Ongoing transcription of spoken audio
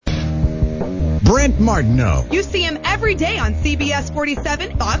Brent Martineau. You see him every day on CBS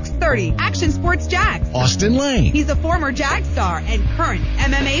 47, Fox 30, Action Sports Jax. Austin Lane. He's a former Jag star and current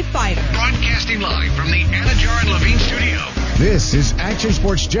MMA fighter. Broadcasting live from the Anajar and Levine studio. This is Action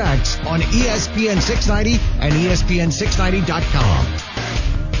Sports Jax on ESPN 690 and ESPN690.com.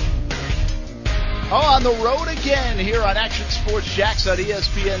 On the road again here on Action Sports Jax on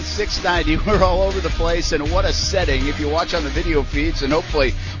ESPN 690. We're all over the place, and what a setting if you watch on the video feeds, and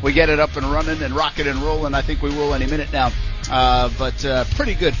hopefully we get it up and running and rocking and rolling. I think we will any minute now. But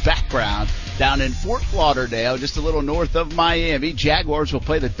pretty good background down in Fort Lauderdale, just a little north of Miami. Jaguars will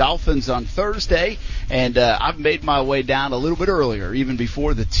play the Dolphins on Thursday, and I've made my way down a little bit earlier, even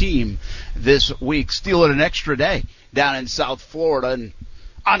before the team this week, stealing an extra day down in South Florida and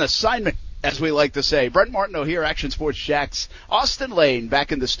on assignment, as we like to say. Brent Martineau here, Action Sports Jax. Austin Lane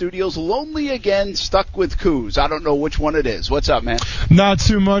back in the studios, lonely again, stuck with Coos. I don't know which one it is. What's up, man? Not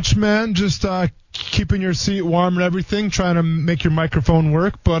too much, man. Just keeping your seat warm and everything, trying to make your microphone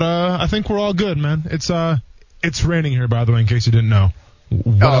work. But I think we're all good, man. It's raining here, by the way, in case you didn't know.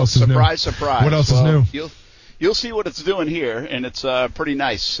 What else is new? Surprise. What else is new? You'll see what it's doing here, and it's pretty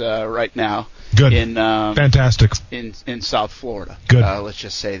nice right now. Good. Fantastic. In South Florida. Good. Let's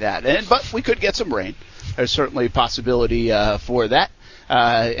just say that. But we could get some rain. There's certainly a possibility for that.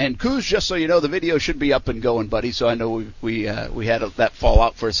 And Kuz, just so you know, the video should be up and going, buddy. So I know we had that fall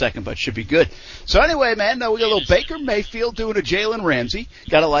out for a second, but should be good. So anyway, man, we got a little Baker Mayfield doing a Jalen Ramsey.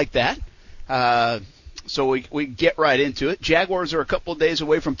 Gotta like that. So we get right into it. Jaguars are a couple of days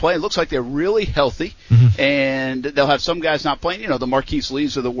away from playing. It looks like they're really healthy, and they'll have some guys not playing. You know, the Marquise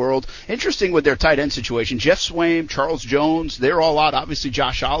Lees of the world. Interesting with their tight end situation. Jeff Swaim, Charles Jones, they're all out. Obviously,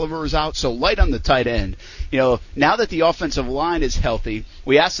 Josh Oliver is out, so light on the tight end. You know, now that the offensive line is healthy,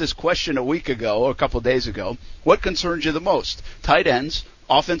 we asked this question a week ago or a couple of days ago. What concerns you the most, tight ends,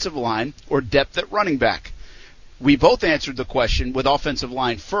 offensive line, or depth at running back? We both answered the question with offensive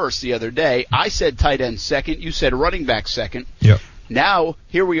line first the other day. I said tight end second. You said running back second. Yep. Now,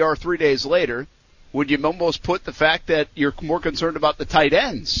 here we are 3 days later. Would you almost put the fact that you're more concerned about the tight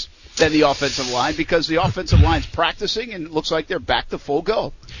ends than the offensive line because the offensive line's practicing and it looks like they're back to full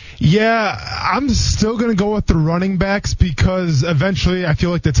go? Yeah, I'm still going to go with the running backs because eventually I feel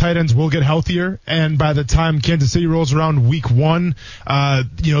like the tight ends will get healthier, and by the time Kansas City rolls around week 1,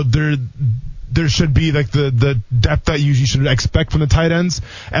 there should be like the depth that you should expect from the tight ends,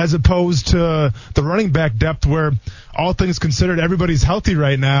 as opposed to the running back depth where, all things considered, everybody's healthy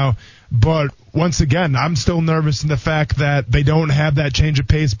right now. But once again, I'm still nervous in the fact that they don't have that change of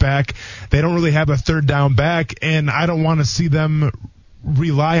pace back. They don't really have a third down back, and I don't want to see them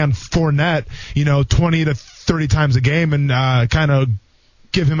rely on Fournette, 20 to 30 times a game and kind of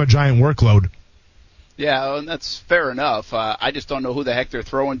give him a giant workload. Yeah, and that's fair enough. I just don't know who the heck they're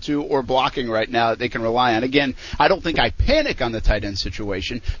throwing to or blocking right now that they can rely on. Again, I don't think I panic on the tight end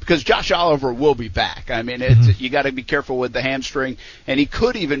situation because Josh Oliver will be back. I mean, you got to be careful with the hamstring, and he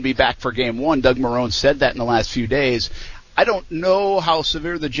could even be back for game 1. Doug Marrone said that in the last few days. I don't know how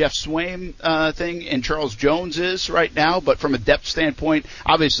severe the Jeff Swaim thing and Charles Jones is right now, but from a depth standpoint,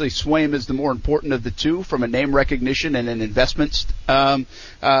 obviously Swaim is the more important of the two from a name recognition and an investment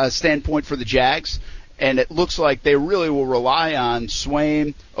standpoint for the Jags. And it looks like they really will rely on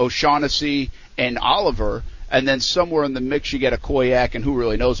Swaim, O'Shaughnessy, and Oliver. And then somewhere in the mix you get a Koyak, and who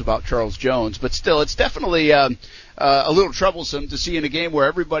really knows about Charles Jones. But still, it's definitely a little troublesome to see in a game where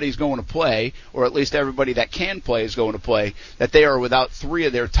everybody's going to play, or at least everybody that can play is going to play, that they are without 3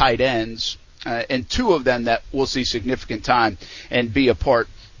 of their tight ends, and 2 of them that will see significant time and be a part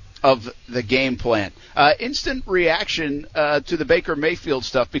of the game plan. Instant reaction to the Baker Mayfield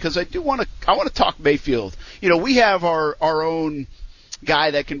stuff, because I want to talk Mayfield. We have our own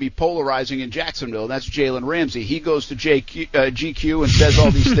guy that can be polarizing in Jacksonville, and that's Jalen Ramsey. He goes to GQ and says all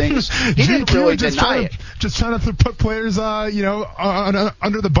these things. He didn't really deny it. Just trying to put players,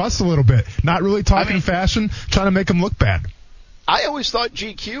 under the bus a little bit. Not really talking fashion, trying to make them look bad. I always thought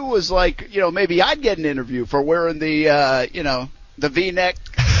GQ was like, maybe I'd get an interview for wearing the V-neck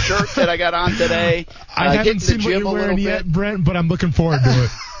shirt that I got on today. I haven't seen what you're wearing yet, Brent, but I'm looking forward to it.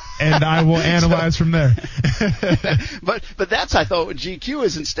 And I will analyze from there. But that's, I thought, what GQ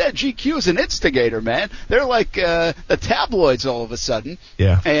is instead. GQ is an instigator, man. They're like the tabloids all of a sudden.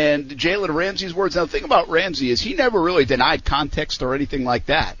 Yeah. And Jalen Ramsey's words. Now, the thing about Ramsey is he never really denied context or anything like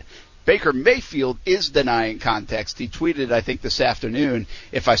that. Baker Mayfield is denying context. He tweeted, I think, this afternoon,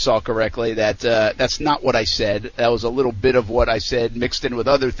 if I saw correctly, that that's not what I said. That was a little bit of what I said mixed in with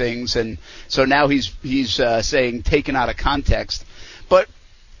other things. And so now he's saying taken out of context. But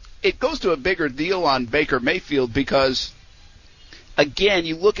it goes to a bigger deal on Baker Mayfield because again,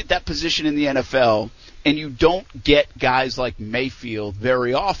 you look at that position in the NFL, and you don't get guys like Mayfield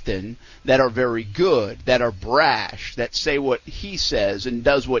very often that are very good, that are brash, that say what he says and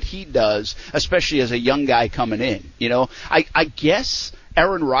does what he does, especially as a young guy coming in. You know, I guess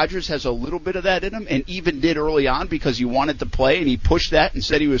Aaron Rodgers has a little bit of that in him, and even did early on because he wanted to play, and he pushed that and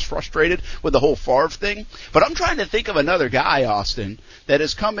said he was frustrated with the whole Favre thing. But I'm trying to think of another guy, Austin, that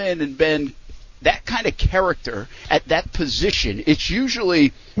has come in and been that kind of character at that position. It's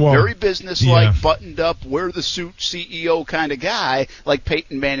usually very businesslike, buttoned up, wear the suit CEO kind of guy, like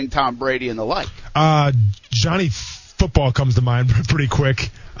Peyton Manning, Tom Brady, and the like. Johnny Football comes to mind pretty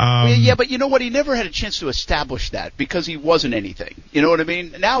quick. Yeah, but you know what? He never had a chance to establish that because he wasn't anything. You know what I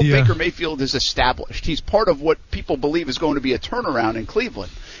mean? Now Baker Mayfield is established. He's part of what people believe is going to be a turnaround in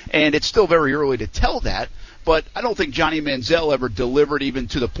Cleveland. And it's still very early to tell that. But I don't think Johnny Manziel ever delivered even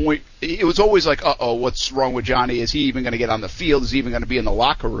to the point. It was always like, uh-oh, what's wrong with Johnny? Is he even going to get on the field? Is he even going to be in the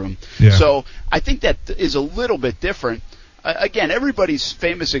locker room? Yeah. So I think that is a little bit different. Again, everybody's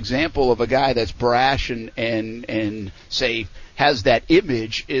famous example of a guy that's brash and say has that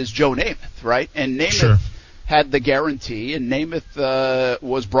image is Joe Namath, right? And Namath had the guarantee, and Namath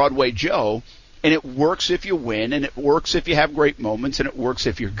was Broadway Joe. And it works if you win, and it works if you have great moments, and it works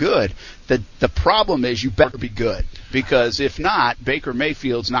if you're good. The problem is you better be good, because if not, Baker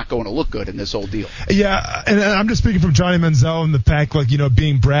Mayfield's not going to look good in this whole deal. Yeah, and I'm just speaking from Johnny Manziel and the fact, like, you know,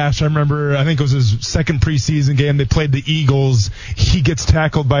 being brash. I remember, I think it was his second preseason game. They played the Eagles. He gets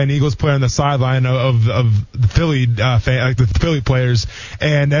tackled by an Eagles player on the sideline of the Philly the Philly players,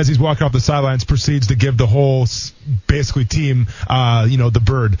 and as he's walking off the sidelines, proceeds to give the whole basically team, the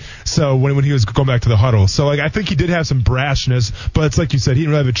bird. So when he was going back to the huddle, so like I think he did have some brashness, but it's like you said, he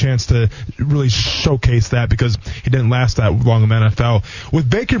didn't really have a chance to really showcase that because he didn't last that long in the NFL. With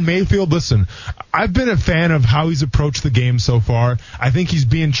Baker Mayfield, listen, I've been a fan of how he's approached the game so far. I think he's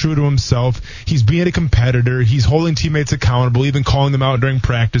being true to himself. He's being a competitor. He's holding teammates accountable, even calling them out during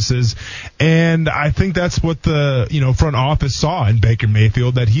practices. And I think that's what the front office saw in Baker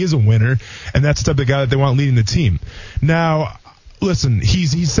Mayfield, that he is a winner, and that's the type of guy that they want leading the team. Now, listen, he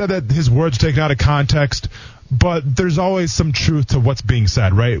said that his words are taken out of context, but there's always some truth to what's being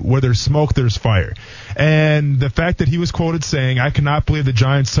said, right? Where there's smoke, there's fire. And the fact that he was quoted saying, "I cannot believe the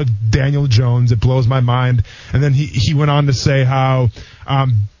Giants took Daniel Jones. It blows my mind." And then he went on to say how,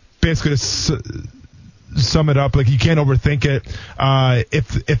 basically to sum it up, like, you can't overthink it.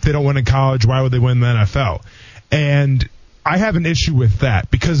 If they don't win in college, why would they win in the NFL? And I have an issue with that,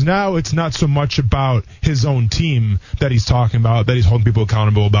 because now it's not so much about his own team that he's talking about, that he's holding people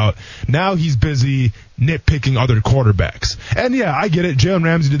accountable about. Now he's busy nitpicking other quarterbacks. And yeah, I get it. Jalen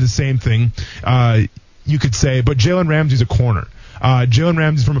Ramsey did the same thing, you could say, but Jalen Ramsey's a corner. Jalen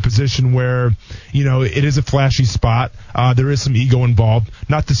Ramsey's from a position where, it is a flashy spot. There is some ego involved.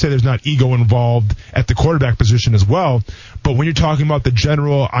 Not to say there's not ego involved at the quarterback position as well, but when you're talking about the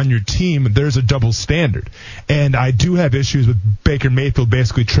general on your team, there's a double standard. And I do have issues with Baker Mayfield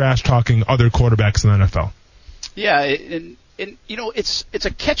basically trash-talking other quarterbacks in the NFL. Yeah, and it's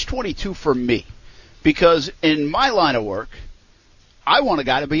a catch-22 for me, because in my line of work, I want a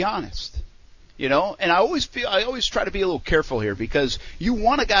guy to be honest. And I always try to be a little careful here, because you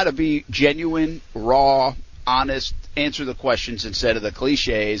want a guy to be genuine, raw, honest, answer the questions instead of the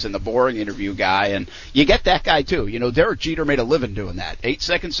cliches and the boring interview guy. And you get that guy too. Derek Jeter made a living doing that.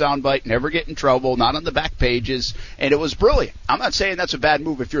 8-second soundbite, never get in trouble, not on the back pages, and it was brilliant. I'm not saying that's a bad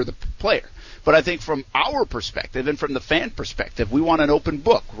move if you're the player. But I think from our perspective and from the fan perspective, we want an open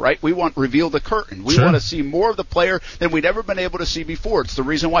book, right? We want reveal the curtain. We want to see more of the player than we'd ever been able to see before. It's the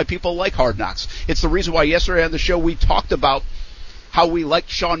reason why people like Hard Knocks. It's the reason why yesterday on the show we talked about how we liked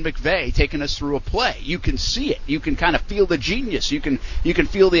Sean McVay taking us through a play. You can see it. You can kind of feel the genius. You can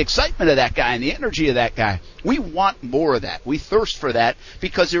feel the excitement of that guy and the energy of that guy. We want more of that. We thirst for that,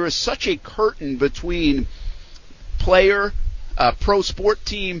 because there is such a curtain between player, pro sport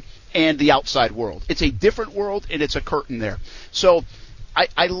team, and the outside world. It's a different world, and it's a curtain there. So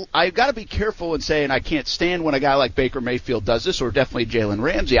I've got to be careful in saying I can't stand when a guy like Baker Mayfield does this, or definitely Jalen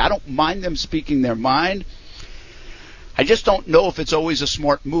Ramsey. I don't mind them speaking their mind. I just don't know if it's always a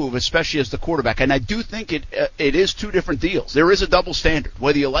smart move, especially as the quarterback. And I do think it is two different deals. There is a double standard,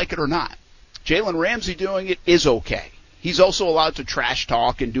 whether you like it or not. Jalen Ramsey doing it is okay. He's also allowed to trash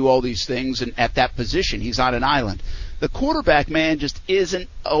talk and do all these things, and at that position, he's on an island. The quarterback, man, just isn't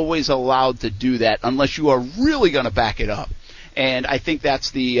always allowed to do that unless you are really going to back it up. And I think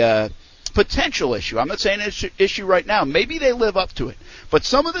that's the potential issue. I'm not saying it's an issue right now. Maybe they live up to it. But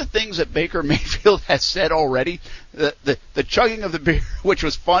some of the things that Baker Mayfield has said already, the chugging of the beer, which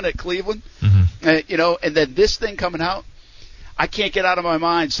was fun at Cleveland, and then this thing coming out, I can't get out of my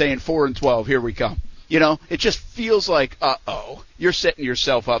mind saying 4-12. Here we come. It just feels like, you're setting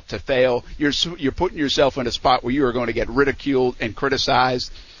yourself up to fail. You're putting yourself in a spot where you are going to get ridiculed and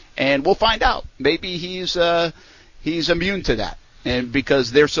criticized, and we'll find out. Maybe he's immune to that, and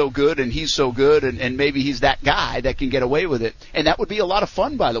because they're so good and he's so good, and maybe he's that guy that can get away with it. And that would be a lot of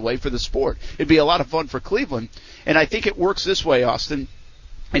fun, by the way, for the sport. It'd be a lot of fun for Cleveland, and I think it works this way, Austin.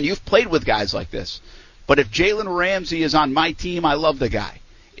 And you've played with guys like this. But if Jalen Ramsey is on my team, I love the guy.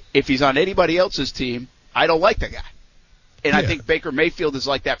 If he's on anybody else's team, I don't like the guy. And I think Baker Mayfield is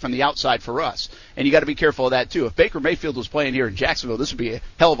like that from the outside for us. And you got to be careful of that, too. If Baker Mayfield was playing here in Jacksonville, this would be a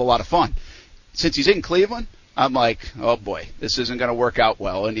hell of a lot of fun. Since he's in Cleveland, I'm like, oh, boy, this isn't going to work out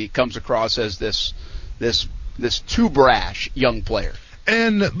well. And he comes across as this too brash young player.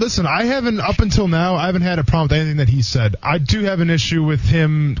 And listen, up until now, I haven't had a problem with anything that he said. I do have an issue with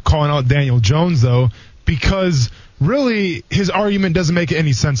him calling out Daniel Jones, though, because really his argument doesn't make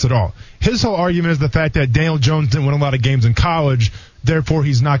any sense at all. His whole argument is the fact that Daniel Jones didn't win a lot of games in college, therefore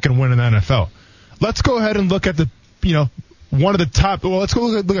he's not going to win in the NFL. Let's go ahead and look at one of the top, let's go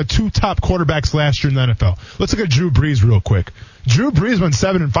look at two top quarterbacks last year in the NFL. Let's look at Drew Brees real quick. Drew Brees went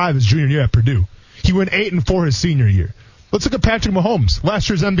 7-5 his junior year at Purdue. He went 8-4 his senior year. Let's look at Patrick Mahomes, last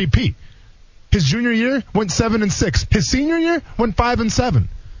year's MVP. His junior year went 7-6. His senior year went 5-7.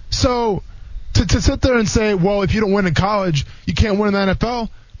 So to sit there and say, well, if you don't win in college, you can't win in the NFL,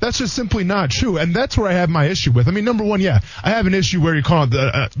 that's just simply not true. And that's where I have my issue with. I mean, number one, I have an issue where you call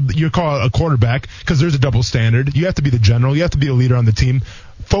a quarterback because there's a double standard. You have to be the general. You have to be a leader on the team.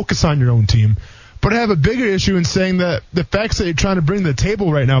 Focus on your own team. But I have a bigger issue in saying that the facts that you're trying to bring to the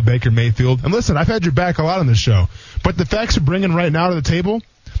table right now, Baker Mayfield, and listen, I've had your back a lot on this show, but the facts you're bringing right now to the table,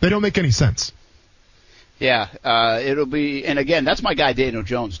 they don't make any sense. Yeah, it'll be, and again, that's my guy Daniel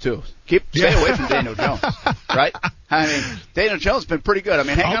Jones too. Stay away from Daniel Jones, right? I mean, Daniel Jones has been pretty good. I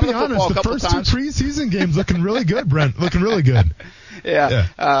mean, hang on to the football a couple times. The first two preseason games looking really good, Brent. Looking really good.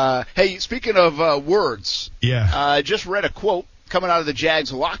 Yeah. Hey, speaking of words, I just read a quote coming out of the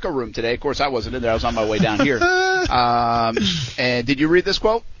Jags locker room today. Of course, I wasn't in there. I was on my way down here. And did you read this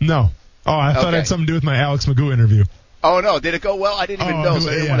quote? No. Oh, I thought it had something to do with my Alex Magoo interview. Oh, no. Did it go well? I didn't even know, so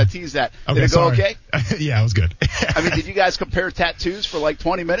I didn't want to tease that. Did it go okay? Yeah, it was good. I mean, did you guys compare tattoos for like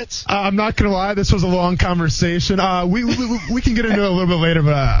 20 minutes? I'm not going to lie. This was a long conversation. We can get into it a little bit later,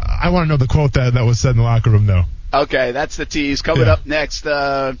 but I want to know the quote that was said in the locker room, though. Okay, that's the tease. Coming up next,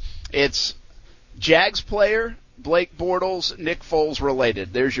 it's Jags player, Blake Bortles, Nick Foles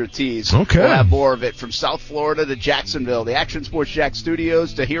related. There's your tease. Okay. We'll have more of it from South Florida to Jacksonville, the Action Sports Jax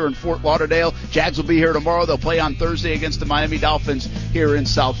studios to here in Fort Lauderdale. Jags will be here tomorrow. They'll play on Thursday against the Miami Dolphins here in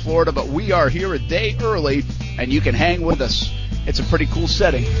South Florida. But we are here a day early, and you can hang with us. It's a pretty cool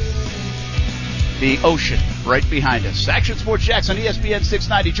setting. The ocean right behind us. Action Sports Jax on ESPN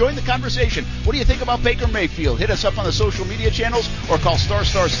 690. Join the conversation. What do you think about Baker Mayfield? Hit us up on the social media channels or call **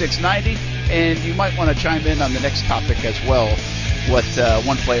 690. And you might want to chime in on the next topic as well, what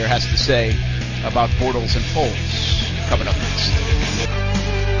one player has to say about Bortles and Foles. Coming up next.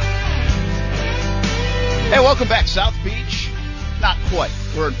 Hey, welcome back, South Beach. Not quite.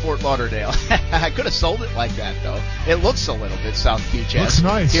 We're in Fort Lauderdale. I could have sold it like that, though. It looks a little bit South Beach. Looks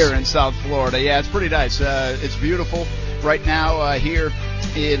nice. Here in South Florida. Yeah, it's pretty nice. It's beautiful right now here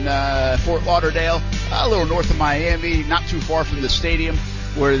in Fort Lauderdale, a little north of Miami, not too far from the stadium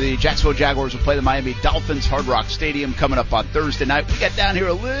where the Jacksonville Jaguars will play the Miami Dolphins. Hard Rock Stadium coming up on Thursday night. We got down here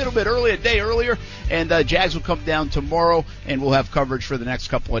a little bit early, a day earlier, and Jags will come down tomorrow, and we'll have coverage for the next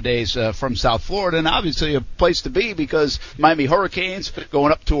couple of days from South Florida, and obviously a place to be because Miami Hurricanes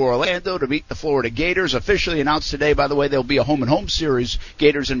going up to Orlando to meet the Florida Gators. Officially announced today, by the way, there'll be a home-and-home series,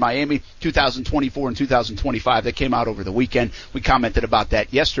 Gators in Miami, 2024 and 2025. That came out over the weekend. We commented about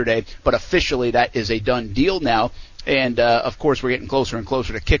that yesterday, but officially that is a done deal now. And, of course, we're getting closer and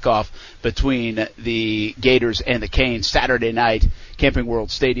closer to kickoff between the Gators and the Canes Saturday night, Camping World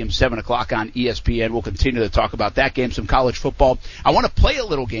Stadium, 7 o'clock on ESPN. We'll continue to talk about that game, some college football. I want to play a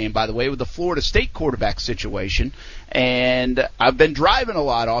little game, by the way, with the Florida State quarterback situation. And I've been driving a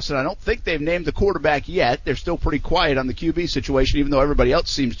lot, Austin. I don't think they've named the quarterback yet. They're still pretty quiet on the QB situation, even though everybody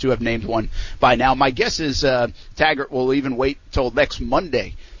else seems to have named one by now. My guess is Taggart will even wait till next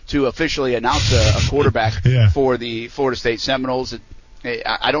Monday to officially announce a quarterback for the Florida State Seminoles.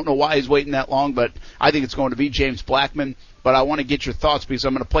 I don't know why he's waiting that long, but I think it's going to be James Blackman. But I want to get your thoughts because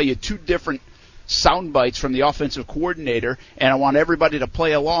I'm going to play you two different sound bites from the offensive coordinator, and I want everybody to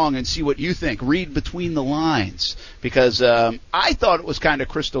play along and see what you think. Read between the lines, because I thought it was kind of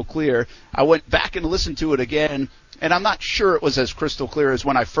crystal clear. I went back and listened to it again, and I'm not sure it was as crystal clear as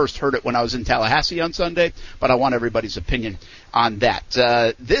when I first heard it when I was in Tallahassee on Sunday, but I want everybody's opinion on that.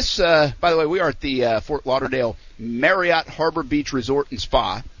 By the way, we are at the Fort Lauderdale Marriott Harbor Beach Resort and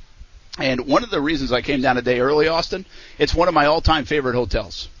Spa. And one of the reasons I came down a day early, Austin, it's one of my all-time favorite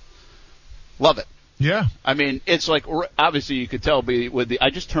hotels. Love it. Yeah. I mean, it's like, obviously you could tell I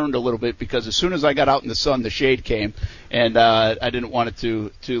just turned a little bit because as soon as I got out in the sun, the shade came, and I didn't want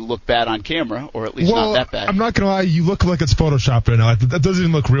it to look bad on camera, or at least not that bad. I'm not going to lie, you look like it's Photoshopped right now. That doesn't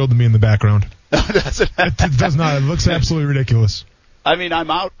even look real to me in the background. It does not. It looks absolutely ridiculous. I mean, I'm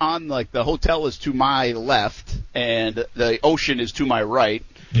out on, like, the hotel is to my left, and the ocean is to my right.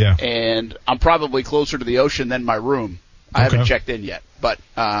 Yeah. And I'm probably closer to the ocean than my room. I haven't checked in yet, but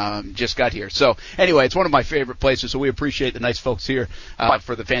just got here. So anyway, it's one of my favorite places, so we appreciate the nice folks here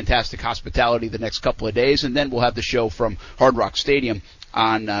for the fantastic hospitality the next couple of days. And then we'll have the show from Hard Rock Stadium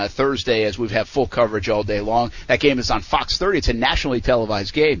on Thursday, as we've had full coverage all day long. That game is on Fox 30. It's a nationally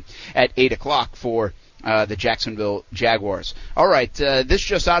televised game at 8 o'clock for the Jacksonville Jaguars. All right, this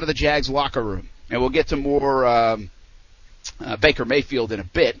just out of the Jags locker room, and we'll get to more Baker Mayfield in a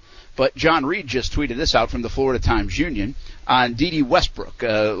bit. But John Reed just tweeted this out from the Florida Times-Union on Dede Westbrook.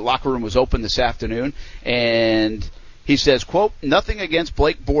 Locker room was open this afternoon, and he says, quote, "Nothing against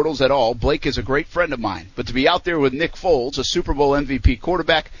Blake Bortles at all. Blake is a great friend of mine. But to be out there with Nick Foles, a Super Bowl MVP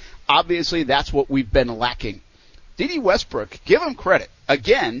quarterback, obviously that's what we've been lacking." Dede Westbrook, give him credit.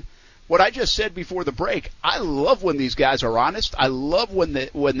 Again, what I just said before the break, I love when these guys are honest. I love when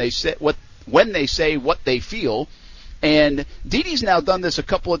they say what they feel. And Dede's now done this a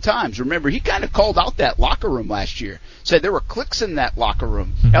couple of times. Remember, he kind of called out that locker room last year, said there were cliques in that locker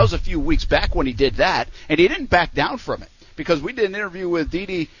room. Mm-hmm. That was a few weeks back when he did that, and he didn't back down from it, because we did an interview with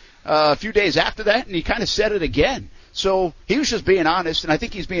Dede a few days after that, and he kind of said it again. So he was just being honest, and I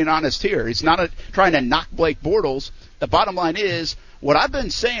think he's being honest here. He's not trying to knock Blake Bortles. The bottom line is what I've been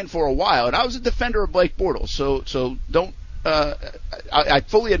saying for a while, and I was a defender of Blake Bortles, so don't I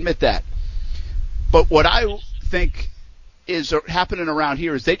fully admit that. But what I think is happening around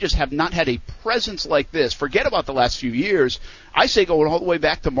here is they just have not had a presence like this. Forget about the last few years. I say going all the way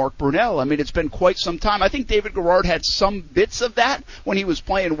back to Mark Brunell. I mean, it's been quite some time. I think David Garrard had some bits of that when he was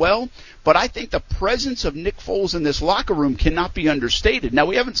playing well, but I think the presence of Nick Foles in this locker room cannot be understated. Now,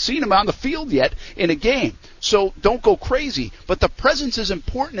 we haven't seen him on the field yet in a game, so don't go crazy, but the presence is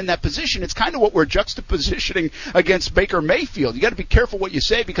important in that position. It's kind of what we're juxtapositioning against Baker Mayfield. You got to be careful what you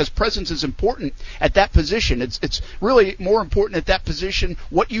say, because presence is important at that position. It's really more important at that position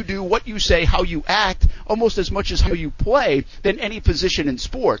what you do, what you say, how you act, almost as much as how you play, than any position in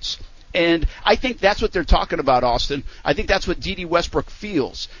sports. And I think that's what they're talking about, Austin. I think that's what Dede Westbrook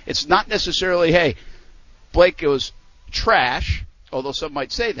feels. It's not necessarily, hey, Blake, it was trash, although some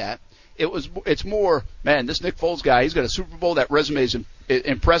might say that. It's more, man, this Nick Foles guy, he's got a Super Bowl. That resume is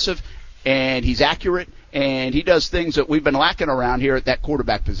impressive, and he's accurate, and he does things that we've been lacking around here at that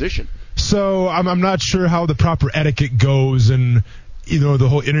quarterback position. So I'm not sure how the proper etiquette goes and, the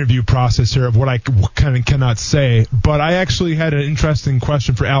whole interview process here of what I kind of cannot say. But I actually had an interesting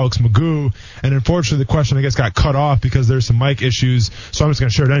question for Alex Magoo, and unfortunately the question, I guess, got cut off because there's some mic issues, so I'm just going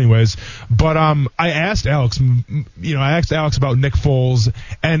to share it anyways. But I asked Alex, about Nick Foles,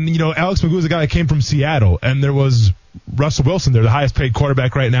 and, Alex Magoo is a guy that came from Seattle, and there was Russell Wilson there, the highest paid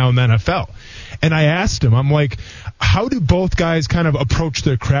quarterback right now in the NFL. And I asked him, I'm like, how do both guys kind of approach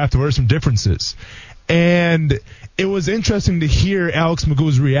their craft? What are some differences? And it was interesting to hear Alex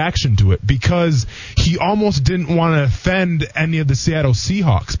Magoo's reaction to it, because he almost didn't want to offend any of the Seattle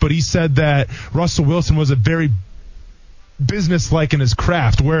Seahawks, but he said that Russell Wilson was a very business-like in his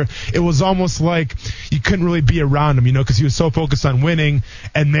craft, where it was almost like you couldn't really be around him, because he was so focused on winning,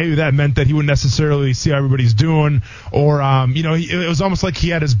 and maybe that meant that he wouldn't necessarily see how everybody's doing, or it was almost like he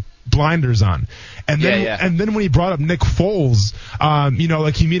had his blinders on. And then when he brought up Nick Foles,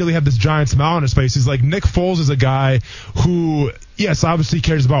 he immediately had this giant smile on his face. He's like, Nick Foles is a guy who, yes, obviously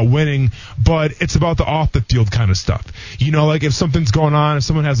cares about winning, but it's about the off the field kind of stuff. Like if something's going on, if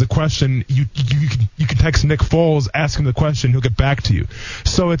someone has a question, you can text Nick Foles, ask him the question, he'll get back to you.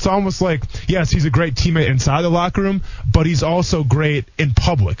 So it's almost like, yes, he's a great teammate inside the locker room, but he's also great in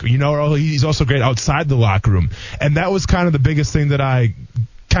public, or he's also great outside the locker room. And that was kind of the biggest thing that I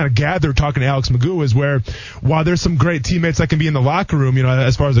kind of gathered talking to Alex Magoo, is where while there's some great teammates that can be in the locker room,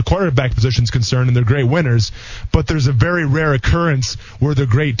 as far as the quarterback position is concerned, and they're great winners, but there's a very rare occurrence where they're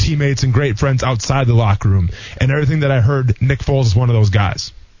great teammates and great friends outside the locker room. And everything that I heard, Nick Foles is one of those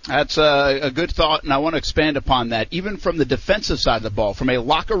guys. That's a good thought, and I want to expand upon that, even from the defensive side of the ball, from a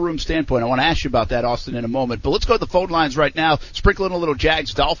locker room standpoint. I want to ask you about that, Austin, in a moment. But let's go to the phone lines right now. Sprinkling a little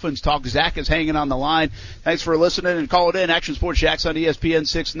Jags Dolphins talk. Zach is hanging on the line. Thanks for listening and call it in. Action Sports Jax on ESPN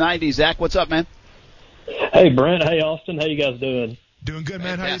 690. Zach, what's up, man? Hey, Brent. Hey, Austin. How you guys doing? Doing good,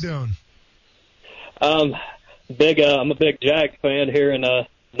 man. How you doing? I'm a big Jags fan here in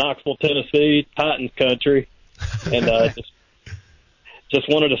Knoxville, Tennessee, Titans country, and just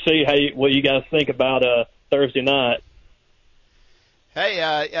wanted to see what you guys think about Thursday night. Hey,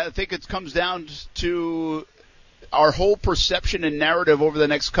 I think it comes down to our whole perception and narrative over the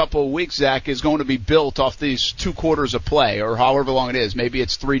next couple of weeks, Zach, is going to be built off these 2 quarters of play, or however long it is. Maybe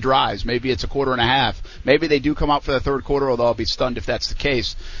it's 3 drives. Maybe it's a quarter and a half. Maybe they do come out for the third quarter, although I'll be stunned if that's the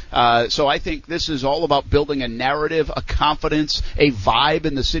case. So I think this is all about building a narrative, a confidence, a vibe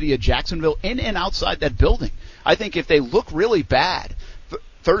in the city of Jacksonville, in and outside that building. I think if they look really bad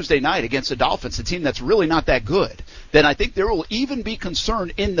Thursday night against the Dolphins, a team that's really not that good, then I think there will even be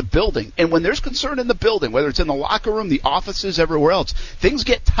concern in the building. And when there's concern in the building, whether it's in the locker room, the offices, everywhere else, things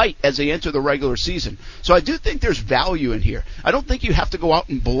get tight as they enter the regular season. So I do think there's value in here. I don't think you have to go out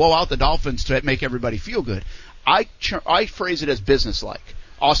and blow out the Dolphins to make everybody feel good. I phrase it as businesslike.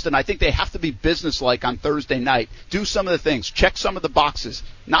 Austin, I think they have to be businesslike on Thursday night. Do some of the things. Check some of the boxes.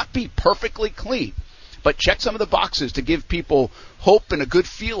 Not be perfectly clean, but check some of the boxes to give people hope and a good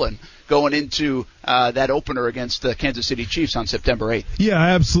feeling going into that opener against the Kansas City Chiefs on September 8th. Yeah,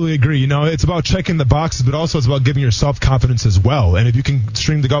 I absolutely agree. You know, it's about checking the boxes, but also it's about giving yourself confidence as well. And if you can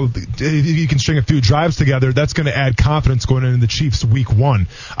string a few drives together, that's going to add confidence going into the Chiefs week 1.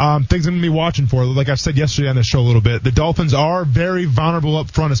 Things I'm going to be watching for, like I said yesterday on the show a little bit, the Dolphins are very vulnerable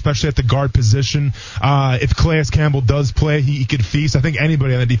up front, especially at the guard position. If Calais Campbell does play, he could feast. I think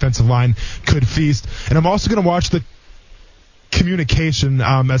anybody on the defensive line could feast. And I'm also going to watch the communication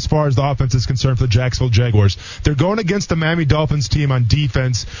as far as the offense is concerned for the Jacksonville Jaguars. They're going against the Miami Dolphins team on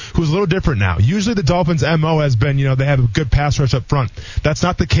defense, who's a little different now. Usually the Dolphins' MO has been, they have a good pass rush up front. That's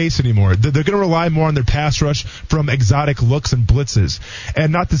not the case anymore. They're going to rely more on their pass rush from exotic looks and blitzes.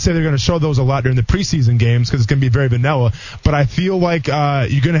 And not to say they're going to show those a lot during the preseason games because it's going to be very vanilla, but I feel like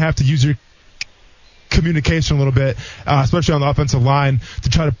you're going to have to use your communication a little bit, especially on the offensive line, to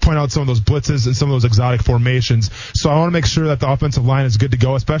try to point out some of those blitzes and some of those exotic formations. So I want to make sure that the offensive line is good to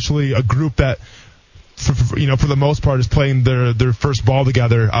go, especially a group that, for the most part, is playing their first ball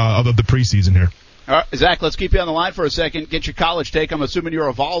together of the preseason here. All right, Zach, let's keep you on the line for a second. Get your college take. I'm assuming you're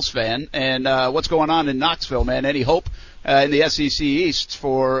a Vols fan. And what's going on in Knoxville, man? Any hope in the SEC East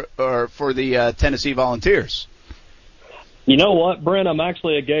for the Tennessee Volunteers? You know what, Brent? I'm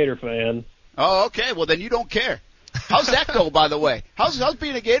actually a Gator fan. Oh, okay. Well, then you don't care. How's that go, by the way? How's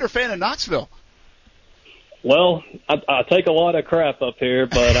being a Gator fan in Knoxville? Well, I take a lot of crap up here,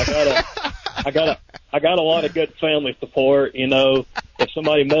 but I got a lot of good family support. If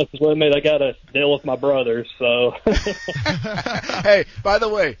somebody messes with me, they got to deal with my brothers. So. Hey, by the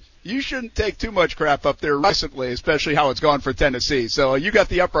way, you shouldn't take too much crap up there recently, especially how it's gone for Tennessee. So you got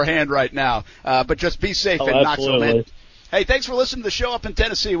the upper hand right now. But just be safe in Knoxville, man. Hey, thanks for listening to the show up in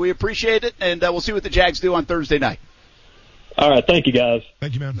Tennessee. We appreciate it, and we'll see what the Jags do on Thursday night. All right. Thank you, guys.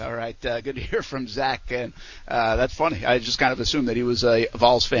 Thank you, man. All right. Good to hear from Zach. And that's funny. I just kind of assumed that he was a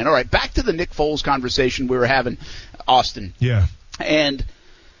Vols fan. All right. Back to the Nick Foles conversation we were having, Austin. Yeah. And,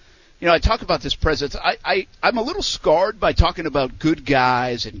 I talk about this presence. I'm a little scarred by talking about good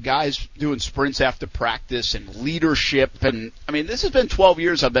guys and guys doing sprints after practice and leadership. And, this has been 12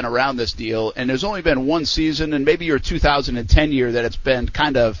 years I've been around this deal, and there's only been one season and maybe your 2010 year that it's been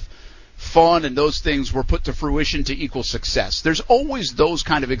kind of fun and those things were put to fruition to equal success. There's always those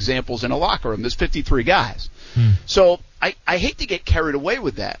kind of examples in a locker room. There's 53 guys. So I hate to get carried away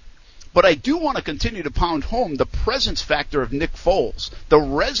with that. But I do want to continue to pound home the presence factor of Nick Foles, the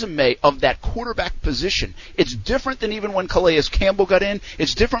resume of that quarterback position. It's different than even when Calais Campbell got in.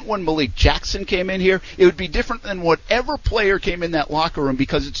 It's different when Malik Jackson came in here. It would be different than whatever player came in that locker room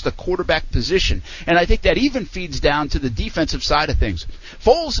because it's the quarterback position. And I think that even feeds down to the defensive side of things.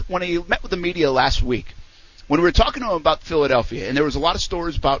 Foles, when he met with the media last week, when we were talking to him about Philadelphia, and there was a lot of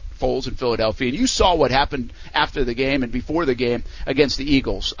stories about Foles in Philadelphia, and you saw what happened after the game and before the game against the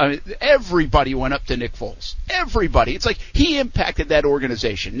Eagles. Everybody went up to Nick Foles. Everybody. It's like he impacted that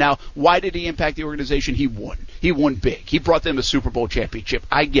organization. Now, why did he impact the organization? He won. He won big. He brought them a Super Bowl championship.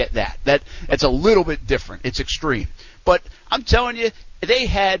 I get that. That's a little bit different. It's extreme. But I'm telling you, they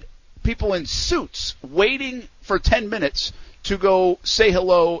had people in suits waiting for 10 minutes to go say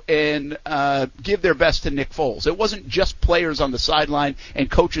hello and give their best to Nick Foles. It wasn't just players on the sideline and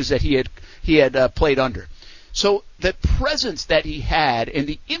coaches that he had played under. So the presence that he had and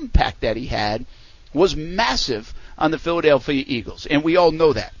the impact that he had was massive on the Philadelphia Eagles, and we all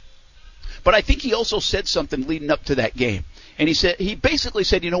know that. But I think he also said something leading up to that game. And he basically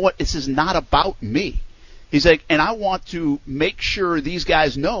said, you know what, this is not about me. He's like, and I want to make sure these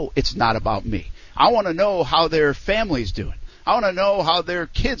guys know it's not about me. I want to know how their family's doing. I want to know how their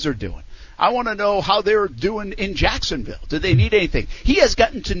kids are doing. I want to know how they're doing in Jacksonville. Do they need anything? He has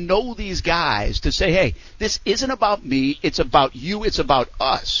gotten to know these guys to say, hey, this isn't about me. It's about you. It's about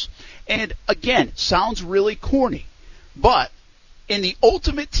us. And again, sounds really corny, but in the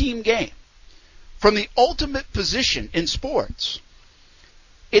ultimate team game, from the ultimate position in sports,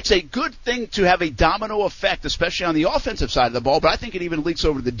 it's a good thing to have a domino effect, especially on the offensive side of the ball, but I think it even leaks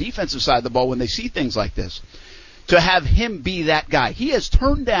over to the defensive side of the ball when they see things like this, to have him be that guy. He has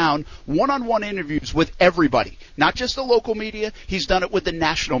turned down one-on-one interviews with everybody, not just the local media. He's done it with the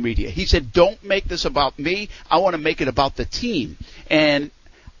national media. He said, don't make this about me. I want to make it about the team. And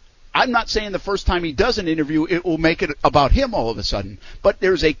I'm not saying the first time he does an interview it will make it about him all of a sudden, but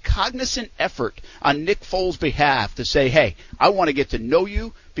there's a cognizant effort on Nick Foles' behalf to say, hey, I want to get to know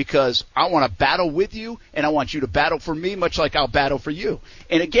you because I want to battle with you and I want you to battle for me much like I'll battle for you.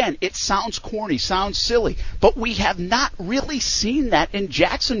 And again, it sounds corny, sounds silly, but we have not really seen that in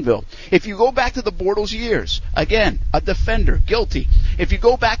Jacksonville. If you go back to the Bortles years, again, a defender, guilty. If you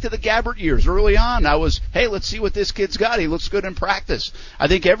go back to the Gabbert years, early on, I was, hey, let's see what this kid's got. He looks good in practice. I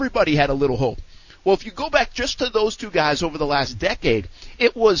think everybody had a little hope. Well, if you go back just to those two guys over the last decade,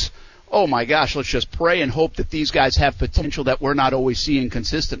 it was, oh my gosh, let's just pray and hope that these guys have potential that we're not always seeing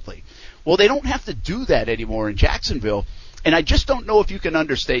consistently. Well, they don't have to do that anymore in Jacksonville, and I just don't know if you can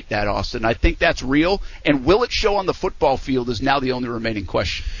understate that, Austin. I think that's real, and will it show on the football field is now the only remaining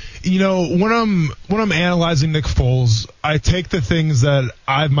question. You know, when I'm analyzing Nick Foles, I take the things that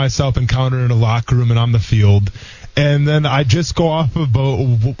I've myself encountered in a locker room and on the field, and then I just go off of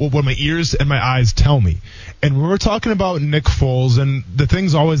what my ears and my eyes tell me. And when we're talking about Nick Foles, and the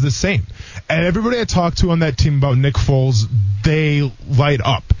thing's always the same. And everybody I talk to on that team about Nick Foles, they light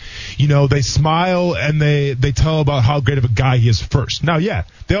up. You know, they smile and they tell about how great of a guy he is first. Now, yeah,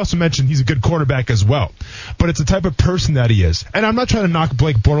 they also mention he's a good quarterback as well. But it's the type of person that he is. And I'm not trying to knock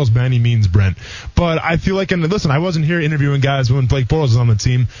Blake Bortles by any means, Brent. But I feel like, and listen, I wasn't here interviewing guys when Blake Bortles was on the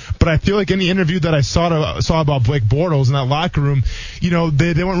team. But I feel like any interview that I saw about Blake Bortles in that locker room, you know,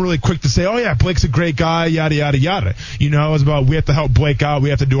 they weren't really quick to say, oh, yeah, Blake's a great guy, yada, yada, yada. You know, it was about we have to help Blake out, we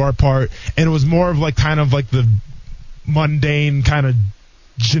have to do our part. And it was more of like kind of like the mundane kind of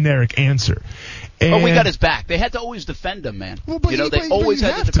generic answer. But we got his back. They had to always defend him, man. Well, they always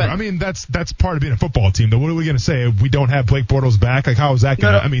had to defend him. I mean, that's part of being a football team, though. What are we going to say? If we don't have Blake Bortles back? Like, how is that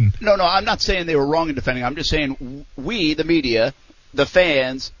going to, I mean. No, I'm not saying they were wrong in defending him. I'm just saying we, the media, the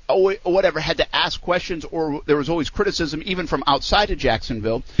fans, or whatever, had to ask questions, or there was always criticism even from outside of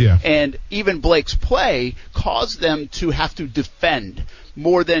Jacksonville. Yeah. And even Blake's play caused them to have to defend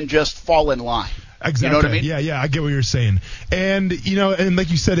more than just fall in line. Exactly. You know what I mean? Yeah, I get what you're saying. And, you know, and like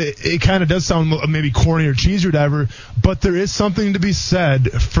you said, it kind of does sound maybe corny or cheesy or whatever, but there is something to be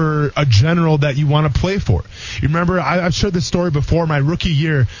said for a general that you want to play for. You remember, I've shared this story before, my rookie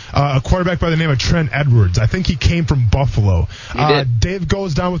year, a quarterback by the name of Trent Edwards. I think he came from Buffalo. He did. Dave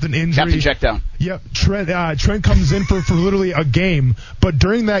goes down with an injury. Captain check down. Yep. Trent comes in for literally a game, but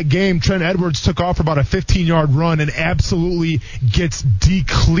during that game, Trent Edwards took off for about a 15-yard run and absolutely gets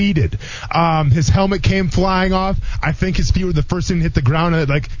decleated. His helmet came flying off. I think his feet were the first thing to hit the ground, and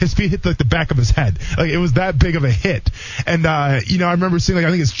like his feet hit like the back of his head. Like it was that big of a hit. And you know, I remember seeing I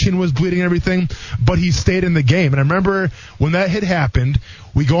think his chin was bleeding and everything, but he stayed in the game. And I remember when that hit happened,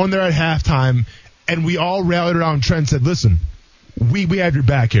 we go in there at halftime, and we all rallied around Trent and said, "Listen, we have your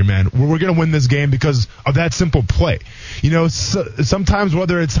back here, man. We're going to win this game because of that simple play." You know, sometimes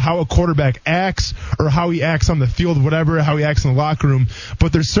whether it's how a quarterback acts or how he acts on the field, whatever, how he acts in the locker room,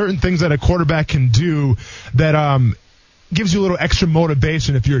 but there's certain things that a quarterback can do that gives you a little extra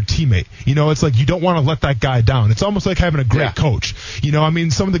motivation if you're a teammate. You know, it's like you don't want to let that guy down. It's almost like having a great coach. You know, I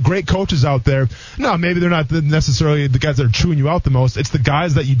mean, some of the great coaches out there, no, maybe they're not necessarily the guys that are chewing you out the most. It's the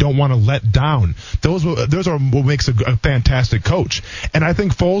guys that you don't want to let down. Those are what makes a fantastic coach. And I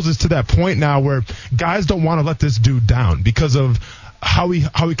think Foles is to that point now where guys don't want to let this dude down because of how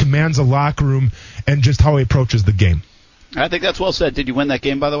he commands a locker room and just how he approaches the game. I think that's well said. Did you win that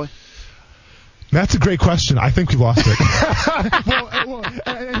game, by the way? That's a great question. I think we lost it. well,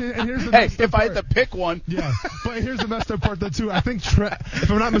 and here's the messed up if I had to pick one. Yeah, but here's the messed up part, though, too. I think,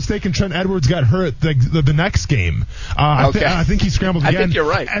 if I'm not mistaken, Trent Edwards got hurt the next game. Okay. I think he scrambled again. I think you're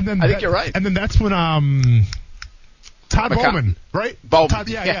right. And then I think you're right. And then that's when Todd Bowman, right? Bowman. Todd,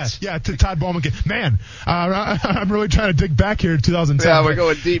 Yes. Todd Bowman. Man, I'm really trying to dig back here to 2010. Yeah, we're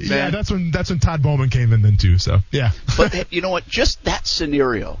going deep, man. Yeah, that's when Todd Bowman came in then too. So yeah. But you know what? Just that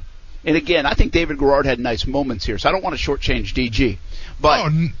scenario. And again, I think David Garrard had nice moments here, so I don't want to shortchange DG.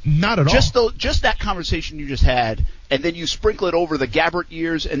 But not at all. Just that conversation you just had, and then you sprinkle it over the Gabbert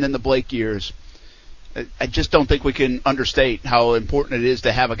years and then the Blake years. I just don't think we can understate how important it is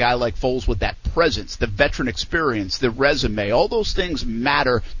to have a guy like Foles with that presence, the veteran experience, the resume. All those things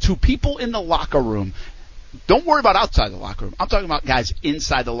matter to people in the locker room. Don't worry about outside the locker room. I'm talking about guys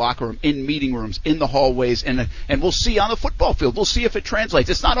inside the locker room, in meeting rooms, in the hallways, and we'll see on the football field. We'll see if it translates.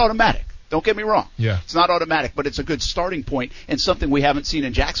 It's not automatic. Don't get me wrong. Yeah. It's not automatic, but it's a good starting point and something we haven't seen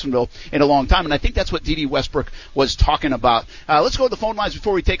in Jacksonville in a long time. And I think that's what D.D. Westbrook was talking about. Let's go to the phone lines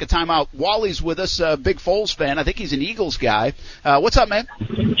before we take a timeout. Wally's with us, a big Foles fan. I think he's an Eagles guy. What's up, man?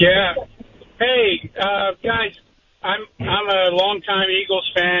 Yeah. Hey, guys, I'm a longtime Eagles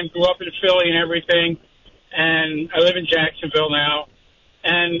fan, grew up in Philly and everything, and I live in Jacksonville now.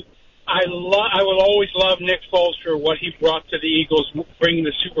 And I will always love Nick Foles for what he brought to the Eagles, bringing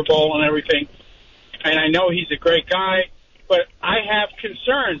the Super Bowl and everything. And I know he's a great guy, but I have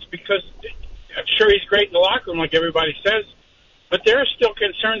concerns because I'm sure he's great in the locker room, like everybody says, but there are still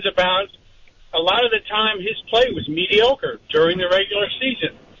concerns about a lot of the time his play was mediocre during the regular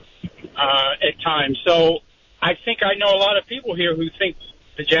season at times. So I think I know a lot of people here who think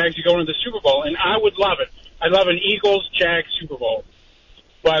the Jags are going to the Super Bowl, and I would love it. I'd love an Eagles-Jags Super Bowl.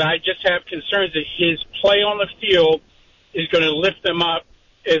 But I just have concerns that his play on the field is going to lift them up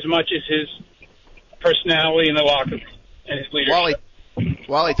as much as his personality in the locker room and his leadership.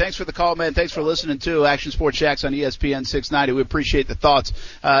 Wally, thanks for the call, man. Thanks for listening to Action Sports Jacks on ESPN 690. We appreciate the thoughts.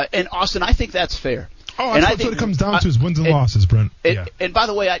 And Austin, I think that's fair. Oh, that's what it comes down to is wins and losses, Brent. And by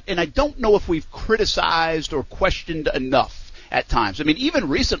the way, I don't know if we've criticized or questioned enough at times. I mean, even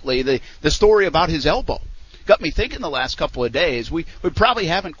recently, the story about his elbow got me thinking the last couple of days. We probably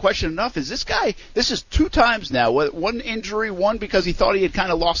haven't questioned enough. Is this guy, this is 2 times now, one injury, one because he thought he had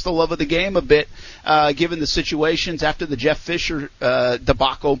kind of lost the love of the game a bit, given the situations after the Jeff Fisher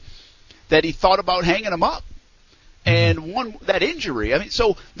debacle, that he thought about hanging him up. And one, that injury. I mean,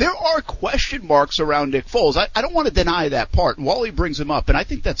 so there are question marks around Nick Foles. I don't want to deny that part. Wally brings him up, and I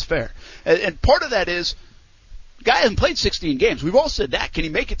think that's fair. And part of that is, guy hasn't played 16 games. We've all said that. Can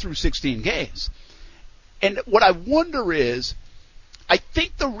he make it through 16 games? And what I wonder is, I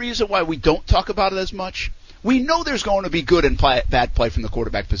think the reason why we don't talk about it as much, we know there's going to be good and bad play from the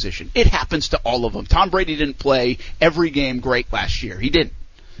quarterback position. It happens to all of them. Tom Brady didn't play every game great last year. He didn't.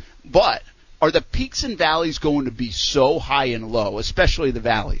 But are the peaks and valleys going to be so high and low, especially the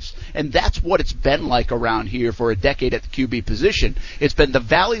valleys? And that's what it's been like around here for a decade at the QB position. It's been the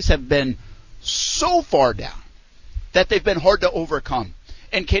valleys have been so far down that they've been hard to overcome.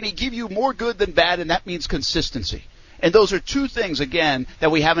 And can he give you more good than bad, and that means consistency. And those are 2 things, again, that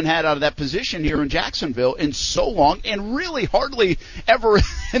we haven't had out of that position here in Jacksonville in so long, and really hardly ever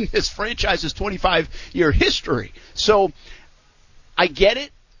in this franchise's 25-year history. So I get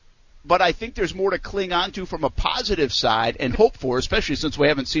it, but I think there's more to cling on to from a positive side and hope for, especially since we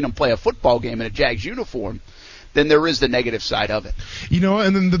haven't seen him play a football game in a Jags uniform, than there is the negative side of it. You know,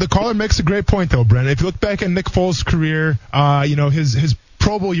 and then the caller makes a great point, though, Brent. If you look back at Nick Foles' career, his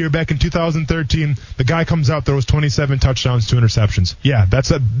Pro Bowl year back in 2013, the guy comes out, there was 27 touchdowns, 2 interceptions. Yeah,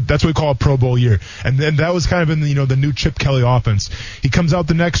 that's what we call a Pro Bowl year. And then that was kind of in the new Chip Kelly offense. He comes out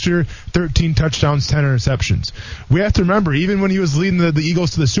the next year, 13 touchdowns, 10 interceptions. We have to remember, even when he was leading the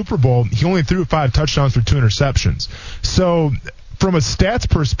Eagles to the Super Bowl, he only threw 5 touchdowns for 2 interceptions. So from a stats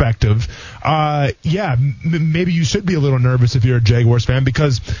perspective, maybe you should be a little nervous if you're a Jaguars fan,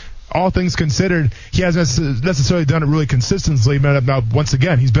 because all things considered, he hasn't necessarily done it really consistently. Now, once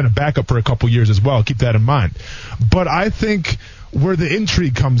again, he's been a backup for a couple years as well. Keep that in mind. But I think where the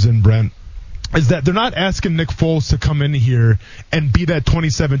intrigue comes in, Brent, is that they're not asking Nick Foles to come in here and be that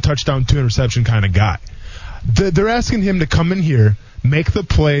 27 touchdown, 2 interception kind of guy. They're asking him to come in here, make the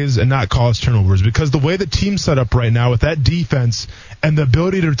plays, and not cause turnovers, because the way the team's set up right now with that defense and the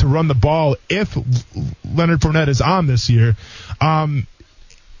ability to run the ball, if Leonard Fournette is on this year,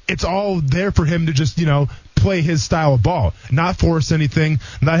 it's all there for him to just, play his style of ball, not force anything,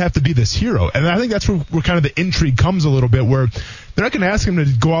 not have to be this hero. And I think that's where kind of the intrigue comes a little bit, where they're not going to ask him to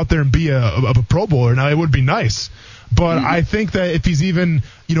go out there and be a Pro Bowler. Now, it would be nice. But I think that if he's even,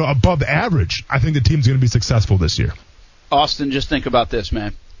 above average, I think the team's going to be successful this year. Austin, just think about this,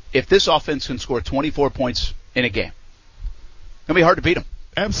 man. If this offense can score 24 points in a game, it's going to be hard to beat them.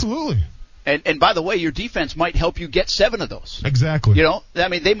 Absolutely. And by the way, your defense might help you get 7 of those. Exactly.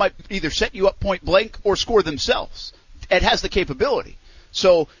 They might either set you up point blank or score themselves. it has the capability.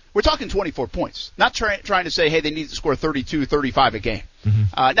 So we're talking 24 points, not trying to say, hey, they need to score 32, 35 a game.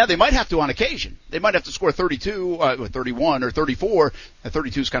 Mm-hmm. Now, they might have to on occasion. They might have to score 32, 31, or 34.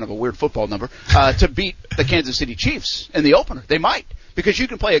 32 is kind of a weird football number, to beat the Kansas City Chiefs in the opener. They might, because you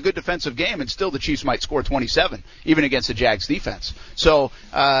can play a good defensive game and still the Chiefs might score 27, even against the Jags defense. So,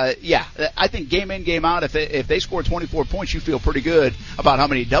 yeah, I think game in, game out, if they score 24 points, you feel pretty good about how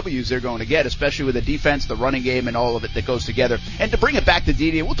many W's they're going to get, especially with the defense, the running game, and all of it that goes together. And to bring it back to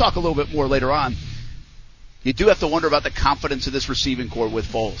Dede, we'll talk a little bit more later on. You do have to wonder about the confidence of this receiving corps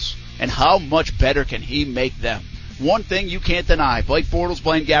with Foles and how much better can he make them. One thing you can't deny, Blake Bortles,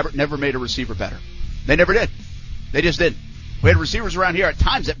 Blaine Gabbert never made a receiver better. They never did. They just didn't. We had receivers around here at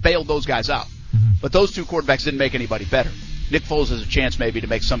times that bailed those guys out. But those two quarterbacks didn't make anybody better. Nick Foles has a chance maybe to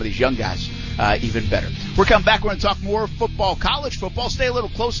make some of these young guys even better. We're coming back. We're going to talk more football, college football. Stay a little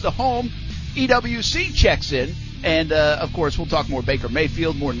close to home. EWC checks in. And, of course, we'll talk more Baker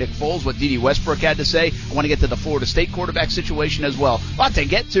Mayfield, more Nick Foles, what Dede Westbrook had to say. I want to get to the Florida State quarterback situation as well. A lot to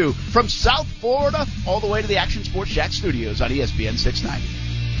get to from South Florida all the way to the Action Sports Jack studios on ESPN 690.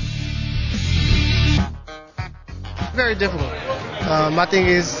 Very difficult. My thing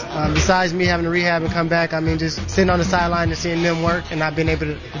is, besides me having to rehab and come back, I mean, just sitting on the sideline and seeing them work and not being able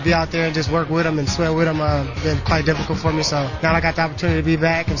to be out there and just work with them and sweat with them, been quite difficult for me. So now I got the opportunity to be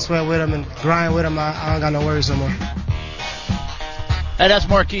back and sweat with them and grind with them. I don't got no worries no more. And that's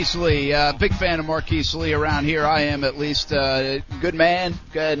Marquise Lee. Big fan of Marquise Lee around here. I am, at least. Good man.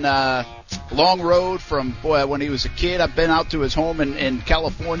 And long road from, when he was a kid. I've been out to his home in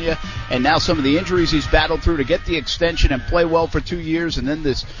California. And now some of the injuries he's battled through to get the extension and play well for 2 years. And then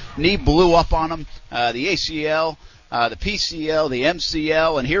this knee blew up on him. The ACL, the PCL, the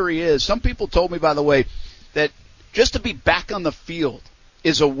MCL. And here he is. Some people told me, by the way, that just to be back on the field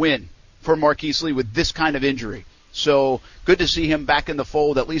is a win for Marquise Lee with this kind of injury. So good to see him back in the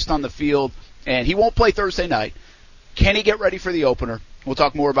fold, at least on the field. And he won't play Thursday night. Can he get ready for the opener? We'll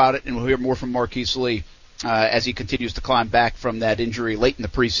talk more about it, and we'll hear more from Marquise Lee as he continues to climb back from that injury late in the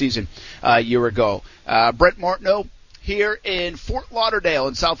preseason a year ago. Brent Martineau here in Fort Lauderdale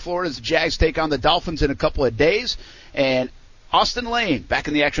in South Florida as the Jags take on the Dolphins in a couple of days. And Austin Lane back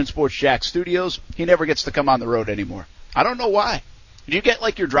in the Action Sports Jack studios. He never gets to come on the road anymore. I don't know why. Did you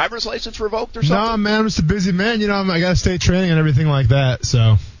get, your driver's license revoked or something? No, man, I'm just a busy man. I got state training and everything like that,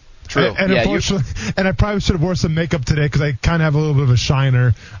 so. True. And unfortunately, and I probably should have wore some makeup today because I kind of have a little bit of a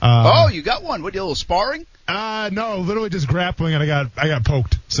shiner. You got one. What, a little sparring? No, literally just grappling, and I got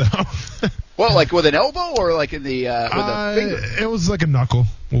poked, so. Well, with an elbow or in the, with a finger? It was like a knuckle.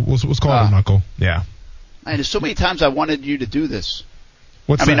 We'll call it a knuckle, yeah. Man, there's so many times I wanted you to do this.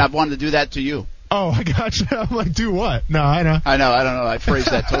 What's that? I've wanted to do that to you. Oh, I gotcha. I'm like, do what? No, I know. I don't know. I phrased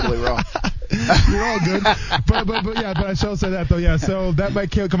that totally wrong. You're all good. But I shall say that, though. Yeah, so that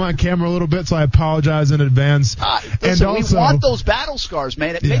might come on camera a little bit, so I apologize in advance. Listen, we want those battle scars,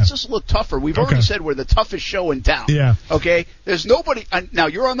 man. It makes us look tougher. We've already said we're the toughest show in town. Yeah. Okay? There's nobody. Now,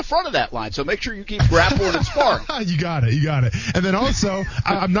 you're on the front of that line, so make sure you keep grappling and sparring. You got it. And then also,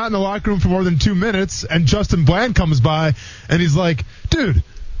 I'm not in the locker room for more than 2 minutes, and Justin Bland comes by, and he's like, dude,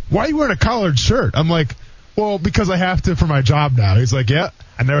 why are you wearing a collared shirt? I'm like, well, because I have to for my job now. He's like, yeah,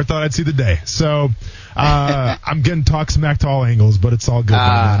 I never thought I'd see the day. So I'm getting talk smack to all angles, but it's all good.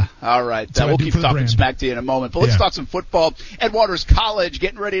 All right. We'll keep talking smack to you in a moment. But let's talk some football. Ed Waters College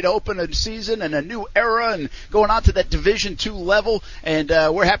getting ready to open a season and a new era and going on to that Division II level. And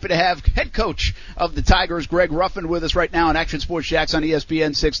we're happy to have head coach of the Tigers, Greg Ruffin, with us right now on Action Sports Jacks on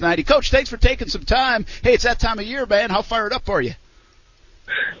ESPN 690. Coach, thanks for taking some time. Hey, it's that time of year, man. How fired up are you?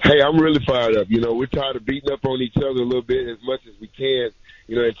 Hey, I'm really fired up. We're tired of beating up on each other a little bit as much as we can,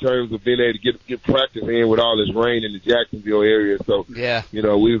 in terms of being able to get practice in with all this rain in the Jacksonville area. So, yeah,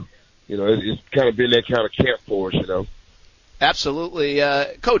 it's kind of been that kind of camp for us, Absolutely.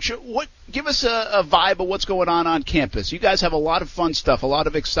 Coach, give us a vibe of what's going on campus. You guys have a lot of fun stuff, a lot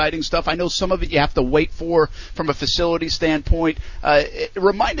of exciting stuff. I know some of it you have to wait for from a facility standpoint.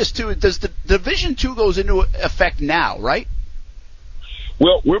 Remind us, too, does the Division II goes into effect now, right?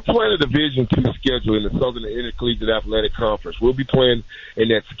 Well, we're playing a Division II schedule in the Southern Intercollegiate Athletic Conference. We'll be playing in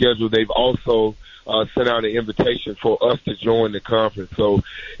that schedule. They've also sent out an invitation for us to join the conference. So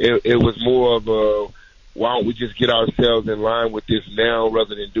it was more of a, why don't we just get ourselves in line with this now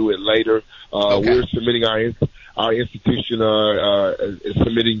rather than do it later? Okay. We're submitting our institution is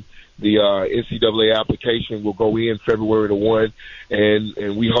submitting the NCAA application will go in February 1,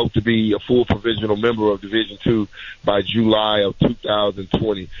 and we hope to be a full provisional member of Division II by July of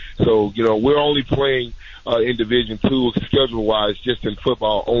 2020. So, you know, we're only playing in Division II schedule-wise just in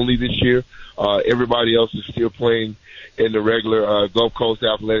football only this year. Everybody else is still playing in the regular Gulf Coast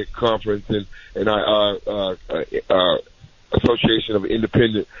Athletic Conference and Association of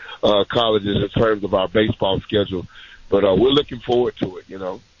Independent Colleges in terms of our baseball schedule. But we're looking forward to it, you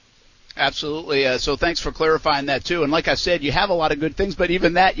know. Absolutely. So thanks for clarifying that, too. And like I said, you have a lot of good things, but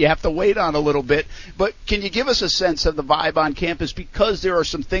even that you have to wait on a little bit. But can you give us a sense of the vibe on campus? Because there are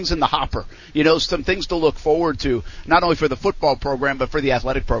some things in the hopper, you know, some things to look forward to, not only for the football program, but for the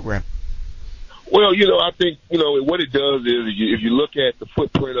athletic program. Well, you know, I think, you know, what it does is if you look at the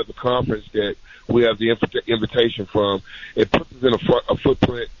footprint of the conference that we have the invitation from, it puts us in a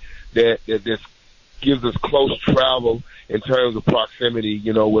footprint that gives us close travel in terms of proximity,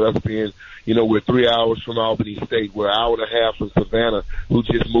 you know, with us being, you know, we're 3 hours from Albany State. We're an hour and a half from Savannah, who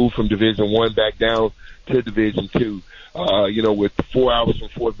just moved from Division I back down to Division II. You know, we're 4 hours from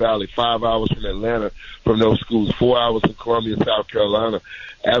Fort Valley, 5 hours from Atlanta from those schools, 4 hours from Columbia, South Carolina,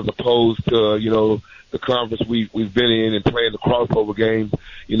 as opposed to, you know, the conference we've been in and playing the crossover games.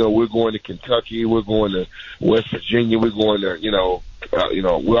 You know, we're going to Kentucky, we're going to West Virginia, we're going to, you know,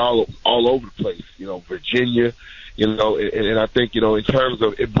 we're all over the place, you know, Virginia, you know, and I think, you know, in terms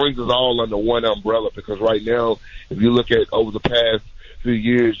of, it brings us all under one umbrella, because right now, if you look at over the past few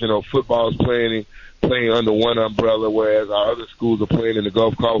years, you know, football is playing under one umbrella, whereas our other schools are playing in the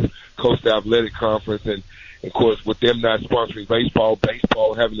Gulf Coast Athletic Conference, and of course, with them not sponsoring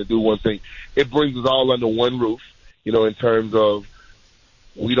baseball having to do one thing, it brings us all under one roof, you know, in terms of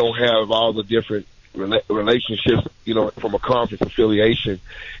we don't have all the different relationships, you know, from a conference affiliation,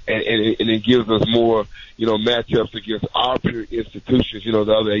 and it gives us more, you know, matchups against our peer institutions, you know,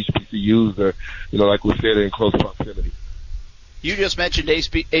 the other HBCUs are, you know, like we said, in close proximity. You just mentioned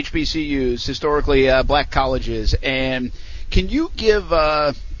HBCUs, historically black colleges, and can you give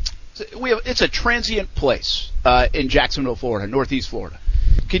it's a transient place in Jacksonville, Florida, Northeast Florida.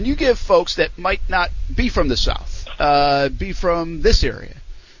 Can you give folks that might not be from the South, be from this area,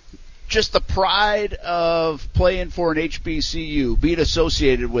 just the pride of playing for an HBCU, being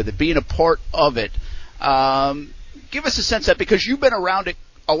associated with it, being a part of it? Give us a sense of that, because you've been around it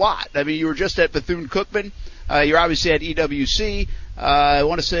a lot. I mean, you were just at Bethune-Cookman. You're obviously at EWC. I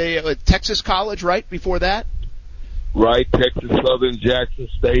want to say Texas College, right, before that? Right, Texas Southern, Jackson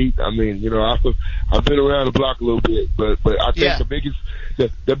State. I mean, you know, I've been around the block a little bit, but I think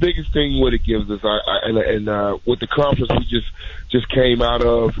the biggest thing what it gives us, and with the conference we just came out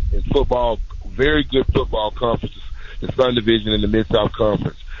of in football, very good football conferences, the Sun Division and the Mid-South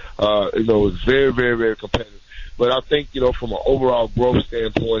Conference. You know, it's very, very, very competitive. But I think, you know, from an overall growth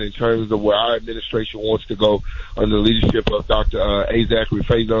standpoint, in terms of where our administration wants to go under the leadership of Dr. A. Zachary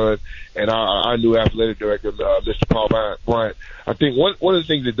Faison and our new athletic director, Mr. Paul Bryant, I think one of the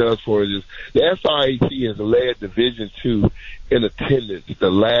things it does for us is the SRAC has led Division II in attendance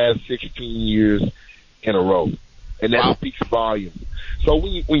the last 16 years in a row. And that speaks volumes. So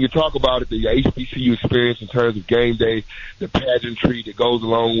when you talk about it, the HBCU experience in terms of game day, the pageantry that goes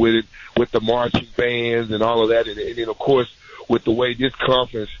along with it, with the marching bands and all of that, and then of course with the way this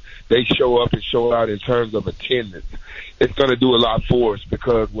conference, they show up and show out in terms of attendance, it's going to do a lot for us,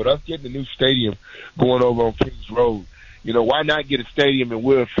 because with us getting a new stadium going over on Kings Road, you know, why not get a stadium and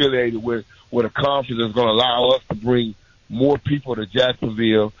we're affiliated with a conference that's going to allow us to bring more people to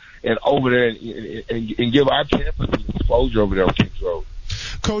Jacksonville and over there and give our campus some exposure over there on Kings Road.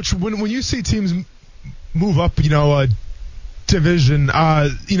 Coach, when you see teams move up, you know, division,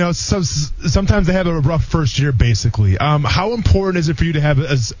 you know, sometimes they have a rough first year, basically. How important is it for you to have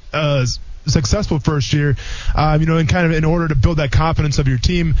a successful first year, you know, and kind of in order to build that confidence of your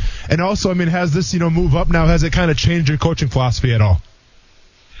team? And also, I mean, has this, you know, move up now, has it kind of changed your coaching philosophy at all?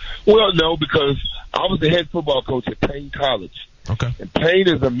 Well, no, because I was the head football coach at Payne College. Okay. And Payne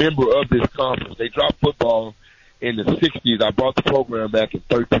is a member of this conference. They dropped football in the 60s. I brought the program back in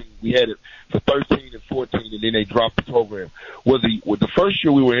 13. We had it for 13 and 14, and then they dropped the program. With the first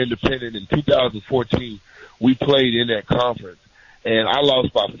year we were independent in 2014, we played in that conference, and I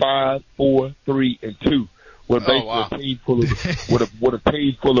lost by 5, 4, 3, and 2 with basically a team full of with a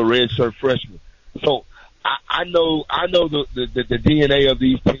team full of redshirt freshmen. So I know the DNA of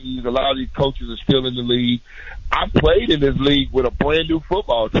these teams. A lot of these coaches are still in the league. I played in this league with a brand new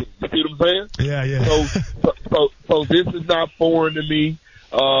football team. You see what I'm saying? Yeah. So this is not foreign to me.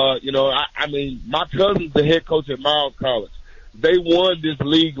 You know, I mean, my cousin's the head coach at Miles College. They won this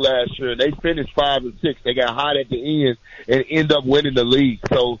league last year. They finished 5-6. They got hot at the end and end up winning the league.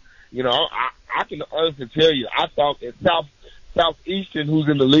 So, You know, I can honestly tell you, I thought at Southeastern, who's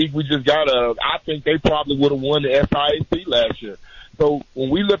in the league we just got I think they probably would have won the SIAC last year. So when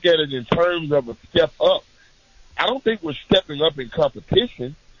we look at it in terms of a step up, I don't think we're stepping up in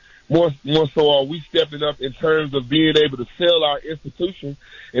competition. More so are we stepping up in terms of being able to sell our institution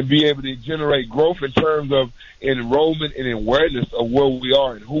and be able to generate growth in terms of enrollment and awareness of where we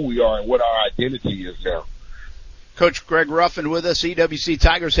are and who we are and what our identity is now. Coach Greg Ruffin with us, EWC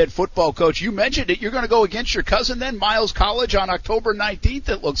Tigers head football coach. You mentioned it. You're going to go against your cousin then, Miles College, on October 19th,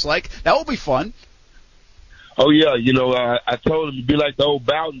 it looks like. That will be fun. Oh yeah, you know, I told him to be like the old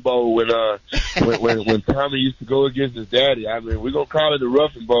Bowden Bowl when Tommy used to go against his daddy. I mean, we're gonna call it the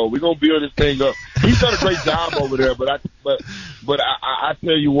Ruffin Bowl. We're gonna build this thing up. He's done a great job over there, but I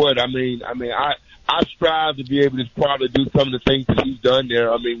tell you what, I mean, I strive to be able to probably do some of the things that he's done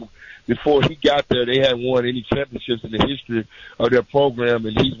there. I mean, before he got there, they hadn't won any championships in the history of their program,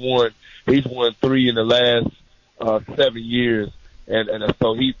 and he's won 3 in the last 7 years. And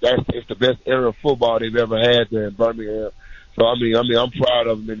so it's the best era of football they've ever had there in Birmingham. So I mean, I'm proud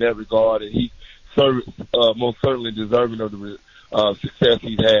of him in that regard, and he most certainly deserving of the success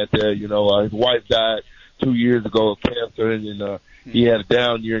he's had there. You know, his wife died 2 years ago of cancer, and he had a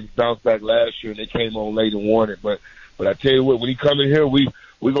down year and he bounced back last year, and they came on late and won it. But I tell you what, when he come in here,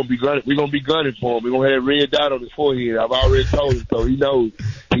 we're gonna be gunning for him. We're gonna have that red dot on his forehead. I've already told him, so he knows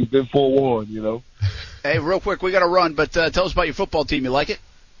he's been forewarned. You know. Hey, real quick, we got to run, but tell us about your football team. You like it?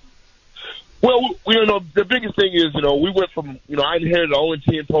 Well, the biggest thing is, we went from, I inherited the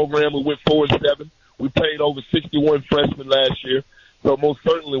 0-10 program. We went 4-7. We played over 61 freshmen last year. So most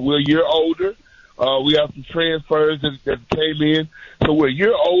certainly we're a year older. We have some transfers that came in. So we're a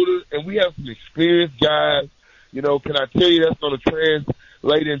year older, and we have some experienced guys. Can I tell you that's going to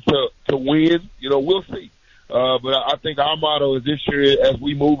translate into wins? We'll see. But I think our motto is this year as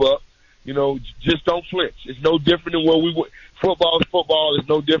we move up, just don't flinch. It's no different than what we were. Football is football. It's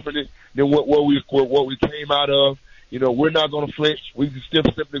no different than what we came out of. We're not going to flinch. We just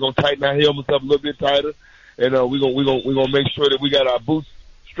simply going to tighten our helmets up a little bit tighter, and we're going to make sure that we got our boots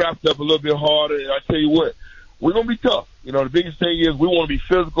strapped up a little bit harder. And I tell you what, we're going to be tough. The biggest thing is we want to be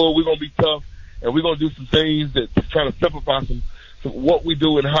physical. We're going to be tough, and we're going to do some things that to try to simplify some what we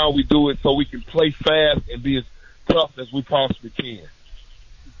do and how we do it, so we can play fast and be as tough as we possibly can.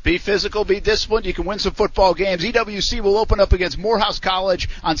 Be physical, be disciplined. You can win some football games. EWC will open up against Morehouse College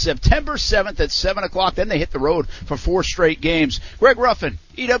on September 7th at 7 o'clock. Then they hit the road for 4 straight games. Greg Ruffin,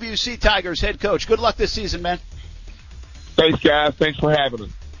 EWC Tigers head coach. Good luck this season, man. Thanks, guys. Thanks for having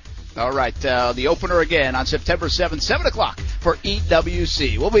us. All right, the opener again on September 7th, 7 o'clock for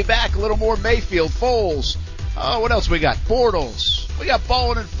EWC. We'll be back. A little more Mayfield, Foles. What else we got? Bortles. We got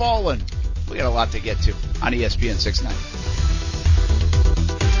Ballin' and Fallin'. We got a lot to get to on ESPN 690.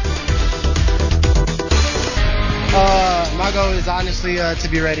 My goal is honestly to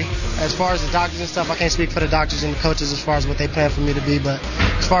be ready. As far as the doctors and stuff, I can't speak for the doctors and the coaches as far as what they plan for me to be. But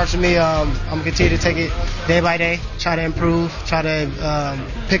as far as for me, I'm going to continue to take it day by day, try to improve, try to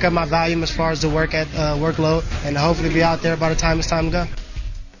pick up my volume as far as the workload, and hopefully be out there by the time it's time to go.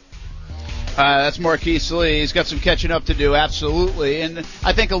 That's Marquise Lee. He's got some catching up to do, absolutely. And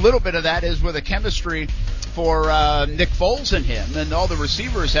I think a little bit of that is with the chemistry for Nick Foles and him. And all the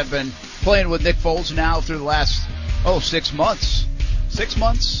receivers have been playing with Nick Foles now through the last, 6 months. 6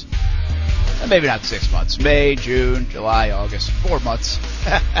 months? Maybe not 6 months. May, June, July, August. 4 months.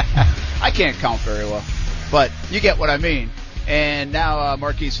 I can't count very well. But you get what I mean. And now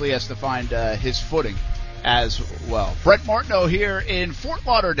Marquise Lee has to find his footing as well. Brent Martineau here in Fort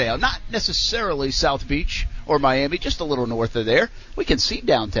Lauderdale. Not necessarily South Beach or Miami, just a little north of there. We can see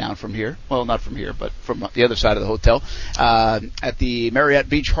downtown from here. Well, not from here, but from the other side of the hotel. At the Marriott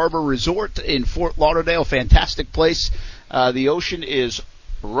Beach Harbor Resort in Fort Lauderdale. Fantastic place. The ocean is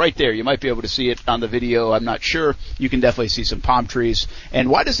right there. You might be able to see it on the video. I'm not sure. You can definitely see some palm trees.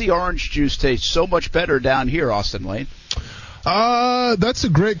 And why does the orange juice taste so much better down here, Austin Lane? That's a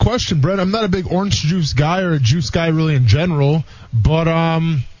great question, Brett. I'm not a big orange juice guy or a juice guy really in general, but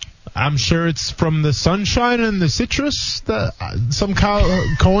I'm sure it's from the sunshine and the citrus that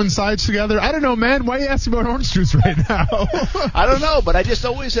coincides together. I don't know, man. Why are you asking about orange juice right now? I don't know, but I just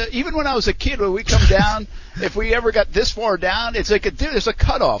always, even when I was a kid, when we come down, if we ever got this far down, it's like there's a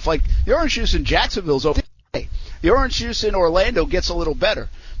cutoff. Like the orange juice in Jacksonville's okay. The orange juice in Orlando gets a little better,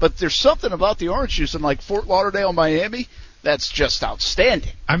 but there's something about the orange juice in like Fort Lauderdale, Miami, that's just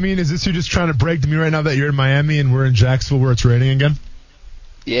outstanding. I mean, is this you just trying to break to me right now that you're in Miami and we're in Jacksonville where it's raining again?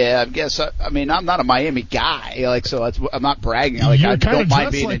 Yeah, I guess. I mean, I'm not a Miami guy, so I'm not bragging. I don't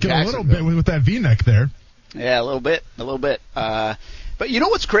mind being in Jacksonville. A little bit with that V-neck there. Yeah, a little bit. But you know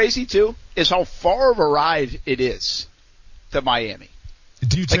what's crazy, too, is how far of a ride it is to Miami.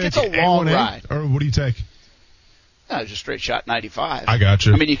 Do you take it's a long ride. Or what do you take? No, just straight shot 95. I got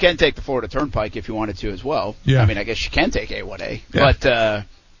you. I mean, you can take the Florida Turnpike if you wanted to as well. Yeah. I mean, I guess you can take A1A. Yeah.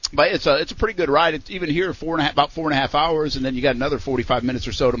 But it's a pretty good ride. It's even here about 4.5 hours, and then you got another 45 minutes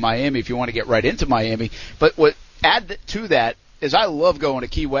or so to Miami if you want to get right into Miami. But what add to that is I love going to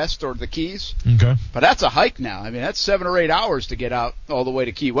Key West or the Keys. Okay. But that's a hike now. I mean, that's 7 or 8 hours to get out all the way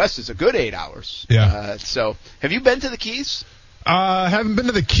to Key West. It's a good 8 hours. Yeah. So have you been to the Keys? Haven't been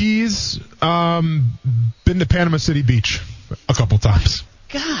to the Keys. Been to Panama City Beach a couple times.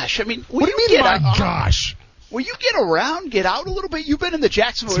 Gosh, I mean, what do you mean, my gosh? Will you get around, get out a little bit? You've been in the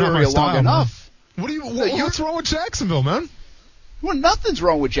Jacksonville It's not area my style, long enough. Man. What's wrong with Jacksonville, man? Well, nothing's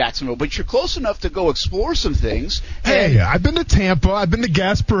wrong with Jacksonville, but you're close enough to go explore some things. Hey, I've been to Tampa. I've been to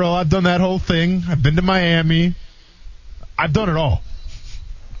Gasparilla. I've done that whole thing. I've been to Miami. I've done it all.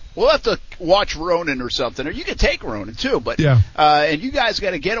 We'll have to watch Ronan or something, or you can take Ronan too. But yeah. And you guys got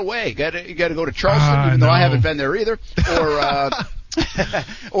to get away. You got to go to Charleston, even though I haven't been there either. But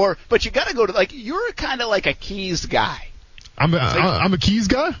you got to go to you're kind of like a Keys guy. I'm a Keys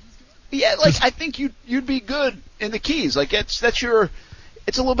guy. Yeah, I think you'd be good in the Keys. It's a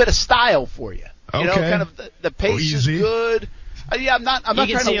little bit of style for you. You know, kind of the pace is good. Yeah, I'm not trying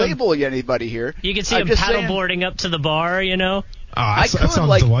to label anybody here. You can see him paddleboarding up to the bar, you know. Oh, that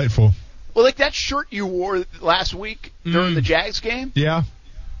sounds delightful. Well, that shirt you wore last week during the Jags game. Yeah.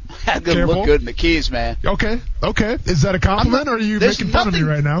 That could look good in the Keys, man. Okay. Is that a compliment, or are you making fun of me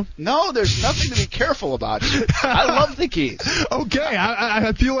right now? No, there's nothing to be careful about. I love the Keys. Okay,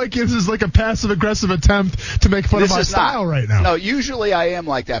 I feel like this is like a passive-aggressive attempt to make fun of my style right now. No, usually I am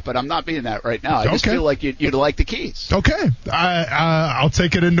like that, but I'm not being that right now. I just feel like you'd like the Keys. Okay, I'll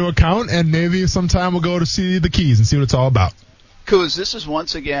take it into account, and maybe sometime we'll go to see the Keys and see what it's all about. Kuz, this is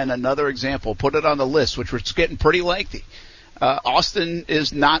once again another example. Put it on the list, which was getting pretty lengthy. Austin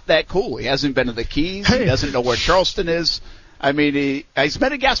is not that cool. He hasn't been to the Keys. He doesn't know where Charleston is. I mean, he's been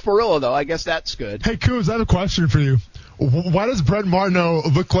to Gasparilla, though. I guess that's good. Hey, Kuz, I have a question for you. Why does Brent Martineau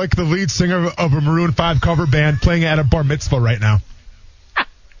look like the lead singer of a Maroon 5 cover band playing at a bar mitzvah right now?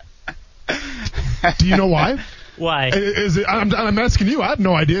 Do you know why? Why? Is it? I'm asking you. I have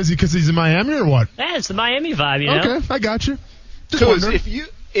no idea. Is he because he's in Miami or what? Yeah, it's the Miami vibe, you know? Okay, I got you. Kuz,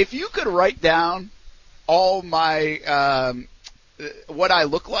 if you could write down all my what I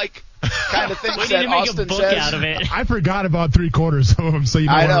look like kind of things that Austin says. Out of it. I forgot about 3/4 of them, so you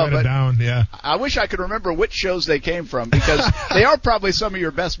might write it down. Yeah. I wish I could remember which shows they came from, because they are probably some of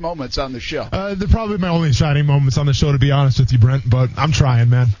your best moments on the show. They're probably my only shining moments on the show, to be honest with you, Brent, but I'm trying,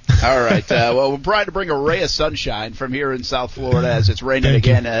 man. All right. Well, we're trying to bring a ray of sunshine from here in South Florida as it's raining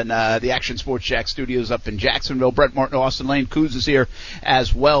again, and the Action Sports Jack studios up in Jacksonville. Brent Martineau, Austin Lane, Kuz is here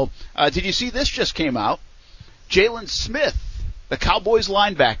as well. Did you see this just came out? Jalen Smith, the Cowboys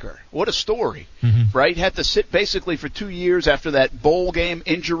linebacker. What a story, right? Had to sit basically for 2 years after that bowl game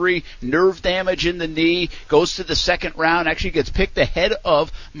injury, nerve damage in the knee, goes to the second round, actually gets picked ahead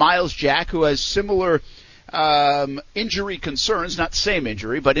of Miles Jack, who has similar injury concerns, not same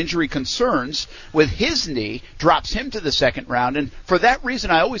injury, but injury concerns with his knee, drops him to the second round. And for that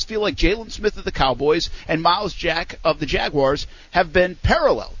reason, I always feel like Jalen Smith of the Cowboys and Miles Jack of the Jaguars have been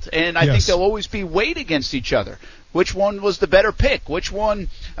paralleled. And I think they'll always be weighed against each other. Which one was the better pick? Which one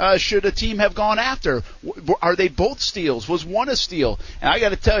should a team have gone after? Are they both steals? Was one a steal? And I got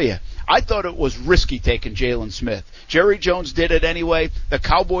to tell you, I thought it was risky taking Jalen Smith. Jerry Jones did it anyway. The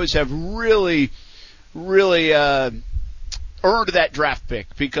Cowboys have really earned that draft pick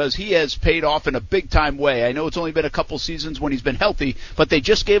because he has paid off in a big-time way. I know it's only been a couple seasons when he's been healthy, but they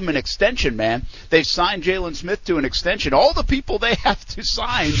just gave him an extension, man. They've signed Jalen Smith to an extension. All the people they have to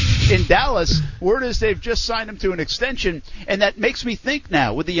sign in Dallas, word is they've just signed him to an extension, and that makes me think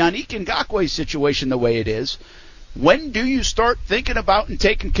now, with the Yannick Ngakoue situation the way it is, when do you start thinking about and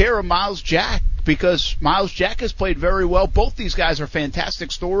taking care of Miles Jack? Because Miles Jack has played very well. Both these guys are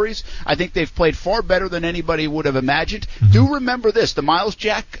fantastic stories. I think they've played far better than anybody would have imagined. Do remember this, the Miles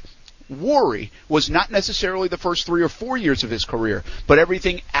Jack worry was not necessarily the first 3 or 4 years of his career, but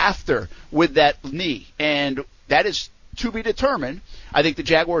everything after with that knee. And that is to be determined. I think the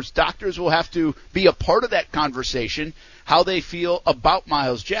Jaguars doctors will have to be a part of that conversation, how they feel about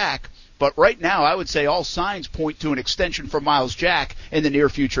Miles Jack. But right now, I would say all signs point to an extension for Miles Jack in the near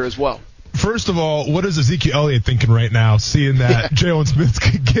future as well. First of all, what is Ezekiel Elliott thinking right now, seeing that Jalen Smith's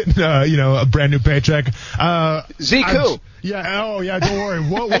getting a brand new paycheck? Zeke who? Don't worry.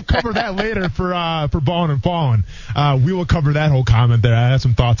 We'll cover that later for Ballin' and Fallin'. We will cover that whole comment there. I have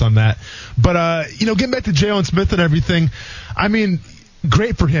some thoughts on that. But getting back to Jalen Smith and everything, I mean,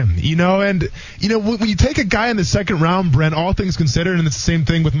 great for him, and when you take a guy in the second round, Brent, all things considered, and it's the same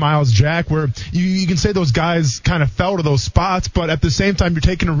thing with Myles Jack, where you can say those guys kind of fell to those spots, but at the same time, you're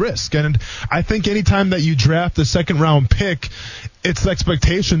taking a risk. And I think anytime that you draft a second round pick, it's the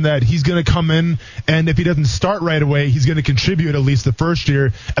expectation that he's going to come in, and if he doesn't start right away, he's going to contribute at least the first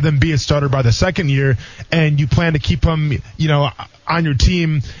year and then be a starter by the second year. And you plan to keep him, on your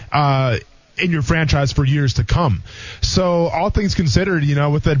team, in your franchise for years to come. So all things considered,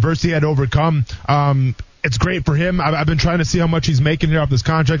 with the adversity he had to overcome, it's great for him. I've been trying to see how much he's making here off this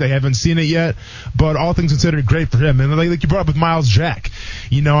contract. I haven't seen it yet, but all things considered, great for him. And like you brought up with Myles Jack,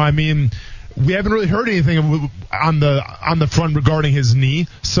 we haven't really heard anything on the front regarding his knee,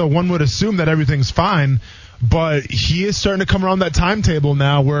 so one would assume that everything's fine. But he is starting to come around that timetable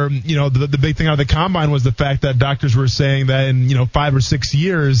now where, the big thing out of the combine was the fact that doctors were saying that in, 5 or 6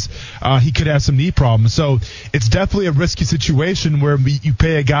 years, he could have some knee problems. So it's definitely a risky situation where you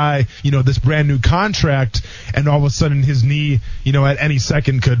pay a guy, this brand new contract, and all of a sudden his knee, at any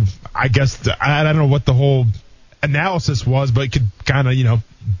second could, I don't know what the whole analysis was, but it could kind of,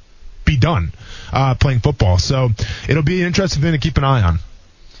 be done, playing football. So it'll be an interesting thing to keep an eye on.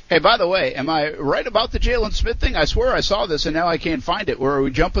 Hey, by the way, am I right about the Jalen Smith thing? I swear I saw this, and now I can't find it. Are we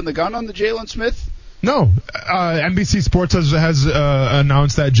jumping the gun on the Jalen Smith? No. NBC Sports has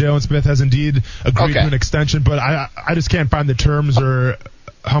announced that Jalen Smith has indeed agreed to an extension, but I just can't find the terms or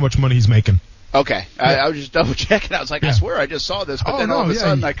how much money he's making. Okay. Yeah. I was just double-checking. I was like, I swear I just saw this, but then all of a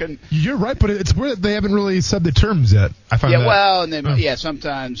sudden I couldn't. You're right, but it's weird that they haven't really said the terms yet. I find that. Well, and then,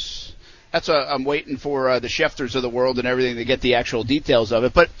 sometimes. That's I'm waiting for the Schefters of the world and everything to get the actual details of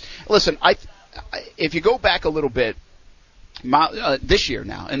it. But listen, if you go back a little bit, this year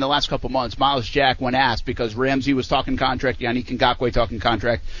now, in the last couple months, Myles Jack, when asked, because Ramsey was talking contract, Yannick Ngakoue talking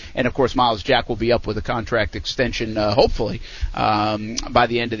contract, and of course Myles Jack will be up with a contract extension, hopefully, by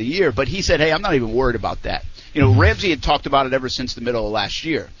the end of the year. But he said, hey, I'm not even worried about that. Ramsey had talked about it ever since the middle of last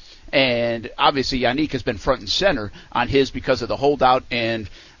year. And obviously Yannick has been front and center on his because of the holdout, and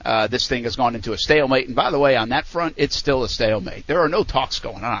this thing has gone into a stalemate. And by the way, on that front, it's still a stalemate. There are no talks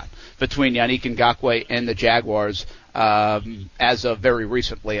going on between Yannick Ngakoue and the Jaguars as of very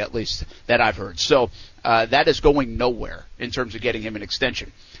recently, at least, that I've heard. So that is going nowhere in terms of getting him an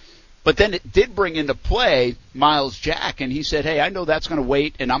extension. But then it did bring into play Myles Jack, and he said, hey, I know that's going to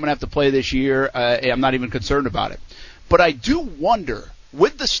wait, and I'm going to have to play this year. I'm not even concerned about it. But I do wonder,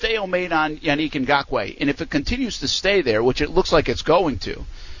 with the stalemate on Yannick Ngakoue, and if it continues to stay there, which it looks like it's going to,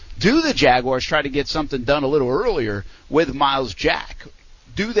 do the Jaguars try to get something done a little earlier with Myles Jack?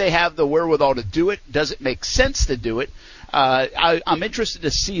 Do they have the wherewithal to do it? Does it make sense to do it? I'm interested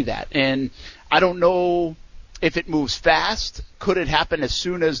to see that. And I don't know if it moves fast. Could it happen as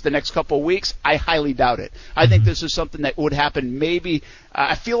soon as the next couple of weeks? I highly doubt it. I think this is something that would happen maybe.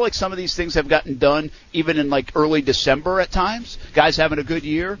 I feel like some of these things have gotten done even in like early December at times. Guys having a good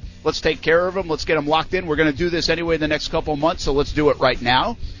year. Let's take care of them. Let's get them locked in. We're going to do this anyway the next couple of months, so let's do it right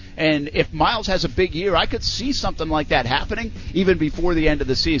now. And if Myles has a big year, I could see something like that happening even before the end of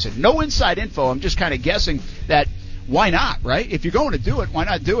the season. No inside info. I'm just kind of guessing that why not, right? If you're going to do it, why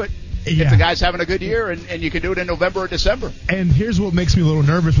not do it? Yeah. If the guy's having a good year and you can do it in November or December. And here's what makes me a little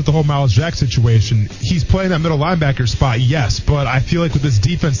nervous with the whole Myles Jack situation. He's playing that middle linebacker spot, yes, but I feel like with this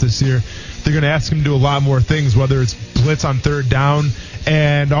defense this year, they're going to ask him to do a lot more things, whether it's blitz on third down,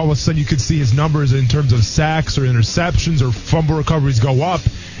 and all of a sudden you could see his numbers in terms of sacks or interceptions or fumble recoveries go up.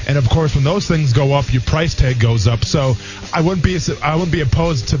 And of course, when those things go up, your price tag goes up. So I wouldn't be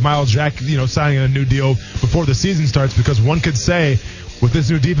opposed to Myles Jack, signing a new deal before the season starts, because one could say with this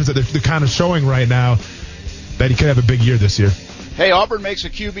new defense that they're kind of showing right now that he could have a big year this year. Hey, Auburn makes a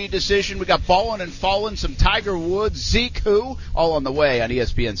QB decision. We got Ballin' and Fallin', some Tiger Woods, Zeke who, all on the way on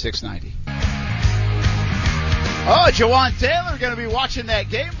ESPN 690. Oh, Jawan Taylor going to be watching that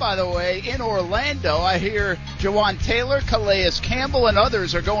game, by the way, in Orlando. I hear Jawan Taylor, Calais Campbell, and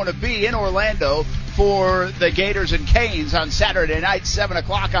others are going to be in Orlando for the Gators and Canes on Saturday night, 7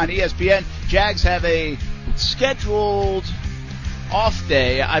 o'clock on ESPN. Jags have a scheduled off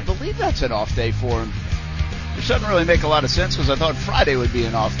day. I believe that's an off day for him. Which doesn't really make a lot of sense because I thought Friday would be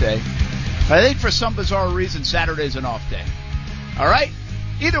an off day. But I think for some bizarre reason, Saturday's an off day. All right?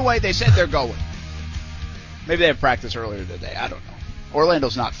 Either way, they said they're going. Maybe they have practice earlier today. I don't know.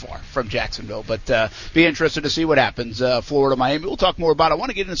 Orlando's not far from Jacksonville, but be interested to see what happens. Florida, Miami. We'll talk more about it. I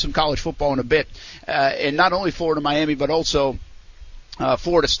want to get into some college football in a bit. And not only Florida, Miami, but also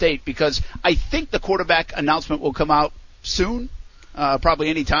Florida State, because I think the quarterback announcement will come out soon, probably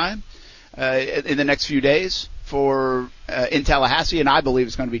any time in the next few days for in Tallahassee, and I believe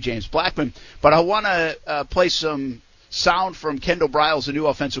it's going to be James Blackman. But I want to play some sound from Kendall Briles, the new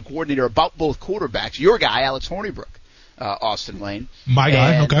offensive coordinator, about both quarterbacks. Your guy, Alex Hornibrook, Austin Lane. My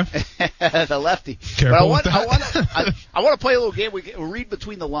guy, okay. The lefty. Careful but I want to play a little game. We read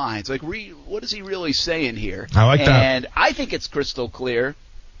between the lines. Like, what is he really saying here? I like that. And I think it's crystal clear,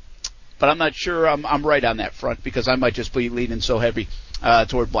 but I'm not sure I'm right on that front because I might just be leaning so heavy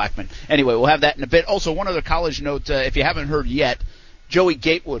toward Blackman. Anyway, we'll have that in a bit. Also, one other college note, if you haven't heard yet, Joey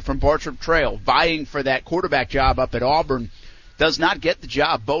Gatewood from Bartram Trail, vying for that quarterback job up at Auburn, does not get the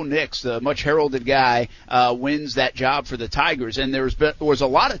job. Bo Nix, the much heralded guy, wins that job for the Tigers. And there was a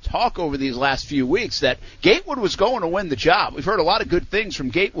lot of talk over these last few weeks that Gatewood was going to win the job. We've heard a lot of good things from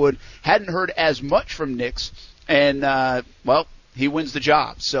Gatewood, hadn't heard as much from Nix, and, he wins the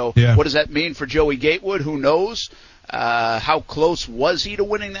job. So What does that mean for Joey Gatewood? Who knows? How close was he to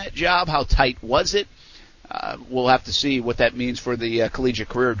winning that job? How tight was it? We'll have to see what that means for the collegiate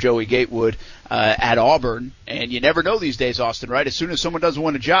career of Joey Gatewood at Auburn. And you never know these days, Austin, right? As soon as someone doesn't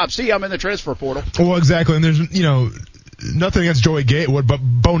win a job, I'm in the transfer portal. Well, exactly. And there's, nothing against Joey Gatewood, but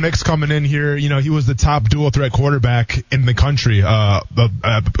Bo Nix coming in here, he was the top dual threat quarterback in the country.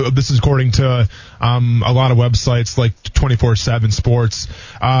 This is according to a lot of websites like 24/7 Sports.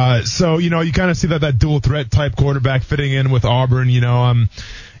 So, you kind of see that dual threat type quarterback fitting in with Auburn,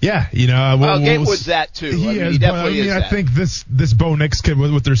 Gatewood's that too. He definitely is that. I think this Bo Nix kid,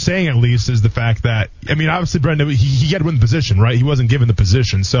 what they're saying at least, is the fact that, obviously, Brendan, he had to win the position, right? He wasn't given the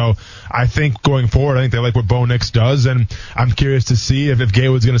position. So I think going forward, I think they like what Bo Nix does, and I'm curious to see if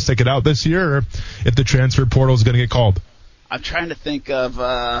Gatewood's going to stick it out this year or if the transfer portal is going to get called. I'm trying to think of,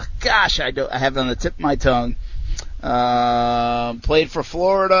 I have it on the tip of my tongue. Played for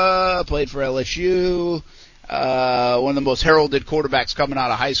Florida, played for LSU. One of the most heralded quarterbacks coming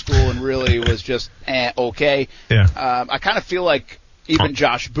out of high school and really was just okay. Yeah. I kind of feel like even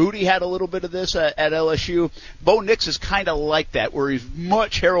Josh Booty had a little bit of this at LSU. Bo Nix is kind of like that, where he's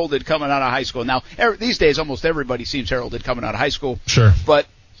much heralded coming out of high school. Now, these days, almost everybody seems heralded coming out of high school. Sure. But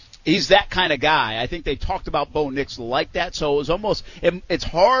he's that kind of guy. I think they talked about Bo Nix like that, so it was it's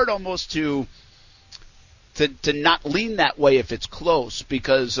hard almost to not lean that way if it's close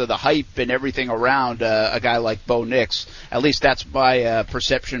because of the hype and everything around a guy like Bo Nix. At least that's my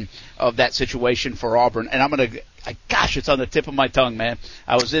perception of that situation for Auburn. And it's on the tip of my tongue, man.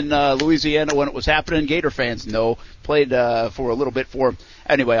 I was in Louisiana when it was happening. Gator fans know. Played for a little bit for him.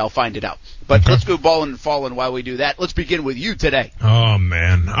 Anyway, I'll find it out. But Let's go ballin' and fallin' while we do that. Let's begin with you today. Oh,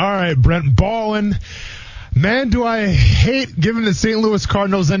 man. All right, Brent, ballin'. Man, do I hate giving the St. Louis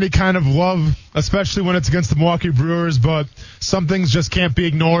Cardinals any kind of love, especially when it's against the Milwaukee Brewers, but some things just can't be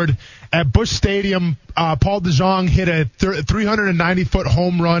ignored. At Busch Stadium, Paul DeJong hit a 390-foot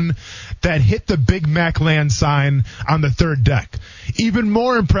home run that hit the Big Mac land sign on the third deck. Even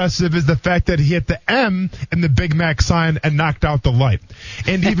more impressive is the fact that he hit the M in the Big Mac sign and knocked out the light.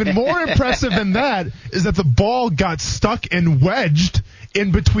 And even more impressive than that is that the ball got stuck and wedged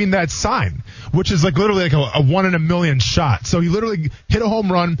in between that sign, which is literally a 1 in a million shot. So he literally hit a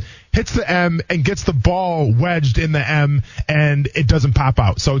home run, hits the M, and gets the ball wedged in the M, and it doesn't pop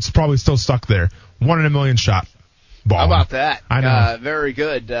out. So it's probably still stuck there. 1 in a million shot. Ballin'. How about that? I know. Very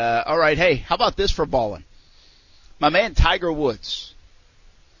good. All right, hey, how about this for ballin'? My man Tiger Woods.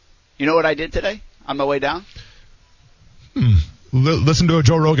 You know what I did today on my way down? Listen to a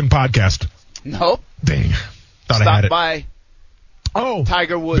Joe Rogan podcast. Nope. Dang. Thought I had Stopped it. by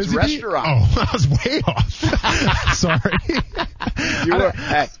Tiger Woods restaurant. I was way off. Sorry.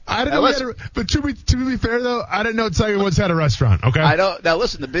 But to be fair though, I didn't know Tiger Woods had a restaurant. Okay. I don't. Now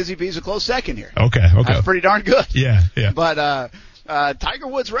listen, the Busy Bee's a close second here. Okay. That's pretty darn good. Yeah. But Tiger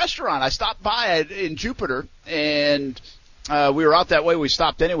Woods restaurant, I stopped by in Jupiter, and we were out that way. We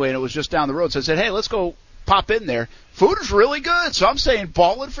stopped anyway, and it was just down the road. So I said, hey, let's go pop in there. Food is really good, so I'm saying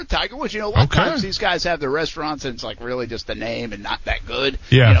ballin' for Tiger Woods. A lot of times these guys have their restaurants and it's really just a name and not that good.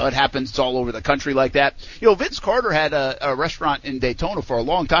 Yeah. It happens. It's all over the country like that. Vince Carter had a restaurant in Daytona for a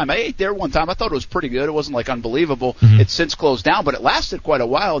long time. I ate there one time. I thought it was pretty good. It wasn't unbelievable. Mm-hmm. It's since closed down, but it lasted quite a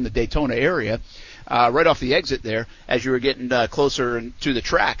while in the Daytona area, right off the exit there as you were getting closer to the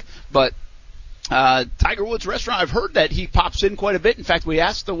track. But Tiger Woods restaurant, I've heard that he pops in quite a bit. In fact, we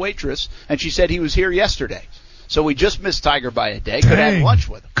asked the waitress, and she said he was here yesterday. So we just missed Tiger by a day. Could have had lunch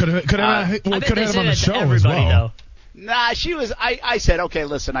with him. Could have had him on the show as well. Though. Nah, she was. I said, okay,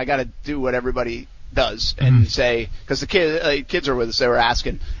 listen, I got to do what everybody does and say, because the kids are with us. They were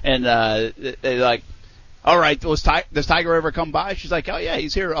asking, and they're like, all right, does Tiger ever come by? She's like, oh yeah,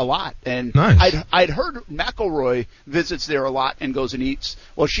 he's here a lot. And nice. I'd heard McElroy visits there a lot and goes and eats.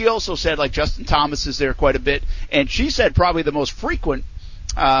 Well, she also said Justin Thomas is there quite a bit, and she said probably the most frequent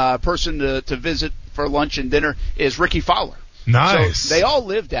person to visit for lunch and dinner is Ricky Fowler. Nice. So they all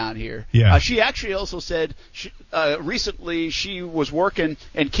live down here. Yeah. She actually also said recently she was working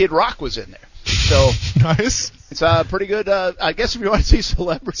and Kid Rock was in there. So nice. It's pretty good. I guess if you want to see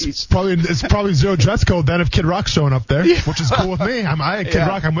celebrities, it's probably zero dress code then if Kid Rock's showing up there, which is cool with me. Kid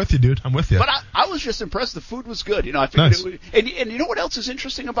Rock, I'm with you, dude. I'm with you. But I was just impressed. The food was good. I figured it would, and you know what else is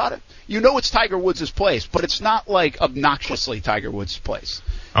interesting about it? It's Tiger Woods' place, but it's not like obnoxiously Tiger Woods' place.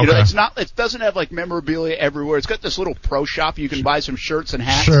 Okay. It's not. It doesn't have like memorabilia everywhere. It's got this little pro shop. You can buy some shirts and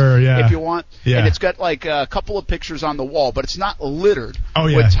hats if you want. Yeah. And it's got like a couple of pictures on the wall, but it's not littered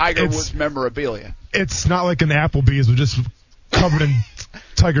with Tiger Woods memorabilia. It's not like an Applebee's with just covered in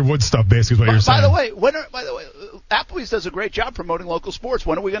Tiger Woods stuff, basically, is what you're saying. By the way, Applebee's does a great job promoting local sports.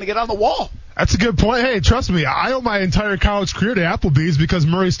 When are we going to get on the wall? That's a good point. Hey, trust me, I owe my entire college career to Applebee's because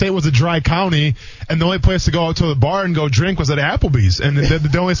Murray State was a dry county, and the only place to go out to the bar and go drink was at Applebee's, and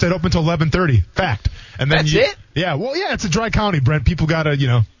they only stayed open until 11:30. Fact. And then That's it? Yeah. Well, yeah, it's a dry county, Brent. People gotta,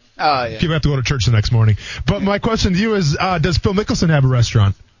 people have to go to church the next morning. But my question to you is, does Phil Mickelson have a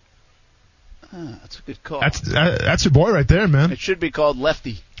restaurant? That's a good call. That's your boy right there, man. It should be called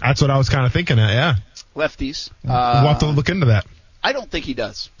Lefty. That's what I was kind of thinking. Yeah. Lefties. We'll have to look into that. I don't think he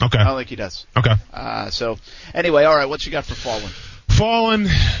does. Okay. I don't think he does. Okay. So anyway, all right. What you got for Fallen? Fallen,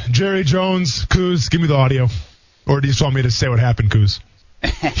 Jerry Jones, Coos. Give me the audio, or do you just want me to say what happened, Coos?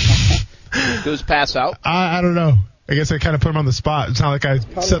 Coos pass out. I don't know. I guess I kind of put him on the spot. It's not like I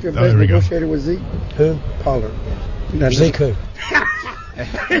said. Oh, there we go. Negotiated with Zeke. Who? Pollard. Zeke who?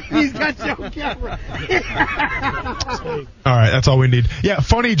 He's got Joe camera. All right, that's all we need. Yeah,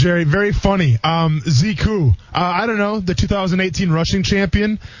 funny, Jerry. Very funny. Zeke who? I don't know. The 2018 rushing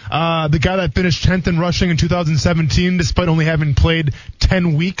champion. The guy that finished 10th in rushing in 2017 despite only having played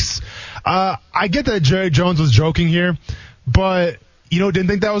 10 weeks. I get that Jerry Jones was joking here, but, didn't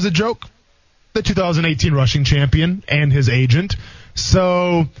think that was a joke? The 2018 rushing champion and his agent.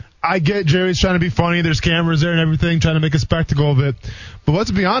 So I get Jerry's trying to be funny. There's cameras there and everything, trying to make a spectacle of it. But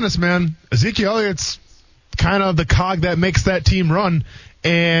let's be honest, man. Ezekiel Elliott's kind of the cog that makes that team run.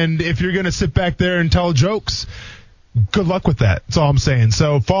 And if you're going to sit back there and tell jokes, good luck with that. That's all I'm saying.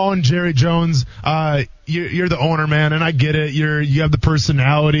 So, Fallen Jerry Jones, you're the owner, man, and I get it. You have the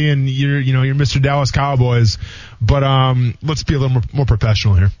personality, and you're Mr. Dallas Cowboys. But let's be a little more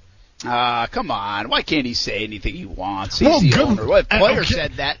professional here. Come on. Why can't he say anything he wants? He's the owner. What, if player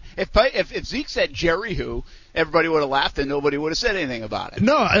said that? If Zeke said Jerry who, everybody would have laughed and nobody would have said anything about it.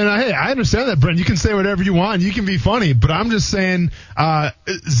 No, and I understand that, Brent. You can say whatever you want. You can be funny. But I'm just saying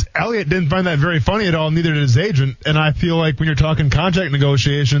Elliott didn't find that very funny at all, neither did his agent. And I feel like when you're talking contract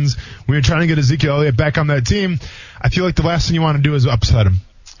negotiations, when you're trying to get Ezekiel Elliott back on that team, I feel like the last thing you want to do is upset him.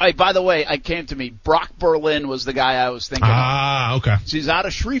 Hey, by the way, it came to me. Brock Berlin was the guy I was thinking of. Okay. So he's out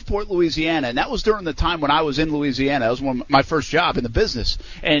of Shreveport, Louisiana, and that was during the time when I was in Louisiana. That was my first job in the business.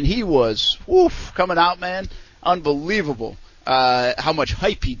 And he was, coming out, man, unbelievable. How much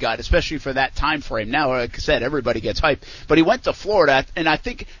hype he got, especially for that time frame. Now, like I said, everybody gets hype. But he went to Florida, and I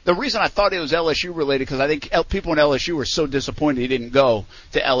think the reason I thought it was LSU related, because I think people in LSU were so disappointed he didn't go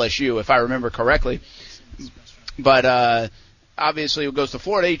to LSU, if I remember correctly. But, obviously, he goes to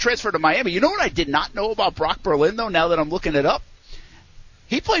Florida. He transferred to Miami. You know what I did not know about Brock Berlin, though, now that I'm looking it up?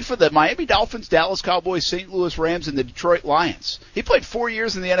 He played for the Miami Dolphins, Dallas Cowboys, St. Louis Rams, and the Detroit Lions. He played 4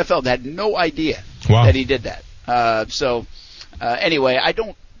 years in the NFL. I had no idea that he did that. Anyway,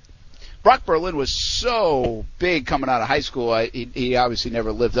 Brock Berlin was so big coming out of high school. He obviously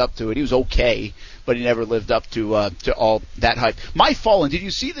never lived up to it. He was okay, but he never lived up to all that hype. My Fallen, did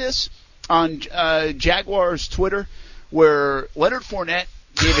you see this on Jaguars Twitter? Where Leonard Fournette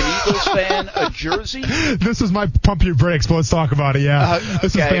gave an Eagles fan a jersey. This is my pump your brakes, but let's talk about it, yeah.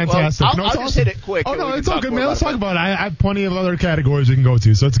 This is fantastic. Well, I'll just hit it quick. Oh, no, it's all good, man. Let's talk about it. I have plenty of other categories we can go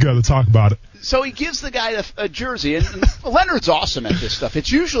to, so it's good. Let's talk about it. So he gives the guy a jersey, and Leonard's awesome at this stuff.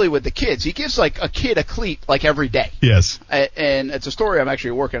 It's usually with the kids. He gives, like, a kid a cleat, like, every day. Yes. And it's a story I'm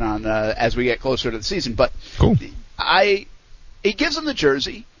actually working on as we get closer to the season. But cool. He gives him the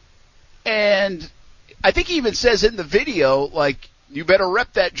jersey, and I think he even says in the video, like, you better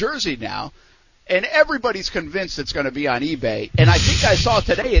rep that jersey now. And everybody's convinced it's going to be on eBay. And I think I saw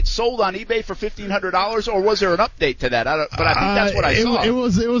today it sold on eBay for $1,500, or was there an update to that? But I think that's what I saw.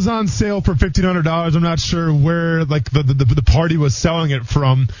 It was on sale for $1,500. I'm not sure where the party was selling it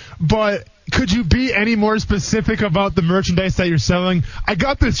from. But could you be any more specific about the merchandise that you're selling? I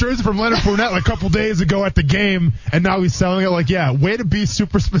got this jersey from Leonard Fournette a couple days ago at the game, and now he's selling it. Way to be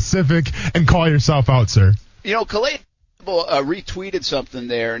super specific and call yourself out, sir. Calais retweeted something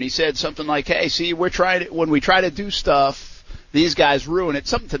there, and he said something like, hey, see, when we try to do stuff, these guys ruin it,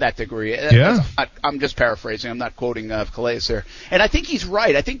 something to that degree. Yeah. I'm just paraphrasing. I'm not quoting Calais there. And I think he's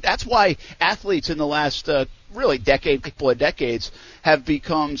right. I think that's why athletes in the last couple of decades have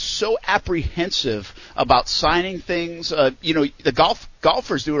become so apprehensive about signing things. The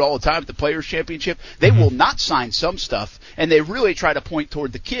golfers do it all the time at the Players Championship. They will not sign some stuff, and they really try to point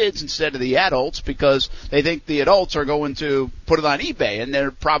toward the kids instead of the adults because they think the adults are going to put it on eBay, and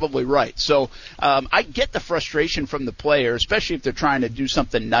they're probably right. So I get the frustration from the player, especially if they're trying to do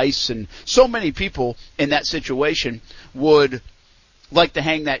something nice, and so many people in that situation would like to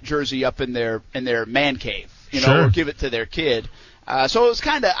hang that jersey up in their man cave, Sure. or give it to their kid. So it was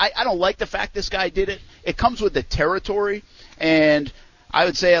kind of, I don't like the fact this guy did it. It comes with the territory, and I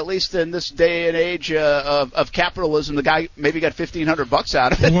would say at least in this day and age of capitalism, the guy maybe got $1,500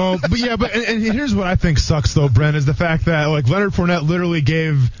 out of it. Well, and here's what I think sucks though, Brent, is the fact that like Leonard Fournette literally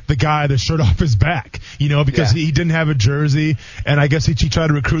gave the guy the shirt off his back, because he didn't have a jersey, and I guess he tried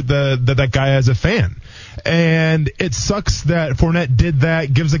to recruit that guy as a fan. And it sucks that Fournette did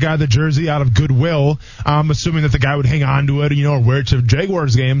that, gives the guy the jersey out of goodwill, assuming that the guy would hang on to it, or wear it to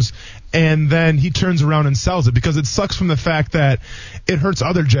Jaguars games, and then he turns around and sells it because it sucks from the fact that it hurts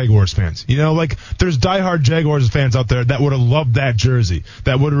other Jaguars fans. Like there's diehard Jaguars fans out there that would have loved that jersey,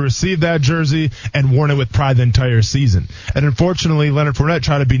 that would have received that jersey and worn it with pride the entire season. And unfortunately, Leonard Fournette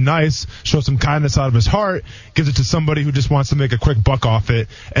tried to be nice, show some kindness out of his heart, gives it to somebody who just wants to make a quick buck off it,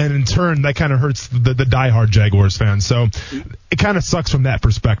 and in turn, that kind of hurts the diehard Jaguars fans. So it kind of sucks from that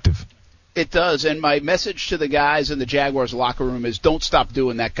perspective. It does, and my message to the guys in the Jaguars locker room is don't stop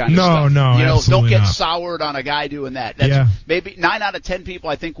doing that kind of stuff. No, don't get not. Soured on a guy doing that. Maybe 9 out of 10 people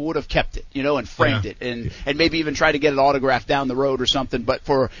I think would have kept it, and framed it, and maybe even try to get it autographed down the road or something.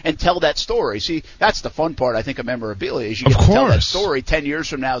 And tell that story. See, that's the fun part I think of memorabilia is you get to tell that story 10 years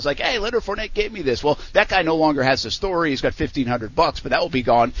from now. It's like, hey, Leonard Fournette gave me this. Well, that guy no longer has the story. He's got $1,500, but that will be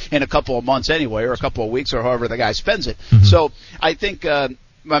gone in a couple of months anyway, or a couple of weeks, or however the guy spends it. Mm-hmm. So I think.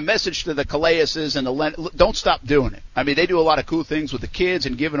 My message to the Calaises and don't stop doing it. I mean, they do a lot of cool things with the kids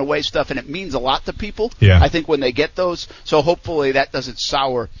and giving away stuff, and it means a lot to people. Yeah. I think when they get those. So hopefully that doesn't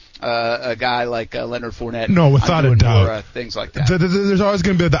sour a guy like Leonard Fournette. No, without a doubt. More, things like that. There's always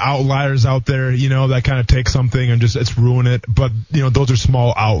going to be the outliers out there, that kind of take something and just ruin it. But, those are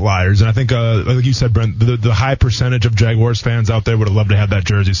small outliers. And I think, like you said, Brent, the high percentage of Jaguars fans out there would have loved to have that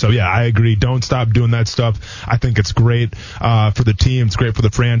jersey. So, yeah, I agree. Don't stop doing that stuff. I think it's great for the team. It's great for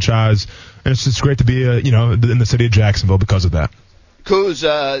the franchise. And it's just great to be, in the city of Jacksonville because of that. Kuz,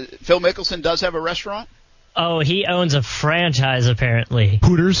 Phil Mickelson does have a restaurant? Oh, he owns a franchise, apparently.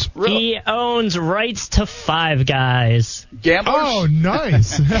 Hooters? Really? He owns rights to Five Guys. Gamblers? Oh,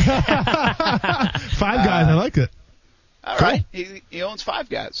 nice. Five Guys, I like it. All right. He owns Five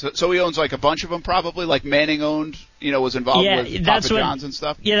Guys. So he owns like a bunch of them probably, like Manning owned, was involved with Papa John's and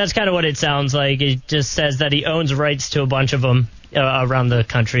stuff? Yeah, that's kind of what it sounds like. It just says that he owns rights to a bunch of them around the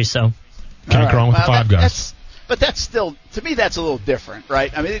country, so. Can't go wrong with the Five Guys. But that's still, to me, that's a little different,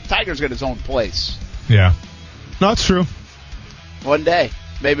 right? I mean, Tiger's got his own place. Yeah. No, it's true. One day,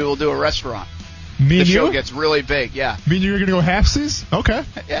 maybe we'll do a restaurant. The show gets really big, yeah. Me and you are going to go halfsies? Okay.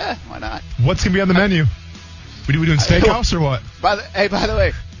 Yeah, why not? What's going to be on the menu? We doing steakhouse or what? By the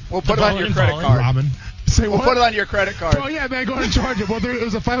way, we'll put it on your credit card. Ramen. We'll put it on your credit card. Oh, yeah, man, go ahead and charge it. Well,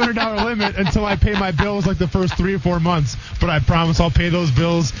 there's a $500 limit until I pay my bills like the first 3 or 4 months. But I promise I'll pay those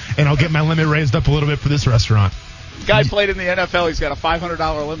bills, and I'll get my limit raised up a little bit for this restaurant. Guy played in the NFL. He's got a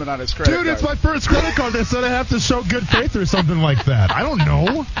 $500 limit on his credit card. Dude, it's my first credit card. They said I have to show good faith or something like that. I don't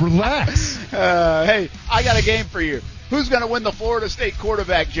know. Relax. Hey, I got a game for you. Who's going to win the Florida State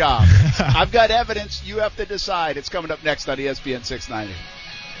quarterback job? I've got evidence. You have to decide. It's coming up next on ESPN 690.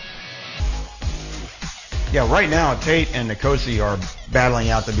 Yeah, right now, Tate and Nkosi are battling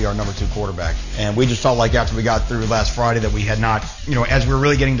out to be our number 2 quarterback. And we just felt like after we got through last Friday that we had not, as we were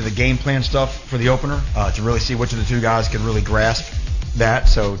really getting to the game plan stuff for the opener, to really see which of the 2 guys could really grasp that.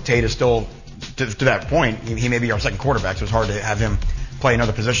 So Tate is still, to that point, he may be our second quarterback, so it's hard to have him play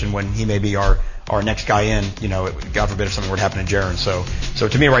another position when he may be our next guy in, God forbid if something were to happen to Jaron. So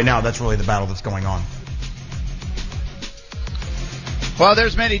to me right now, that's really the battle that's going on. Well,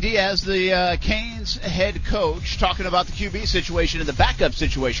 there's Manny Diaz, the Canes head coach, talking about the QB situation and the backup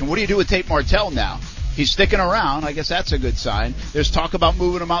situation. What do you do with Tate Martell now? He's sticking around. I guess that's a good sign. There's talk about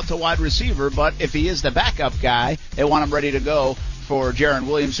moving him out to wide receiver, but if he is the backup guy, they want him ready to go for Jaron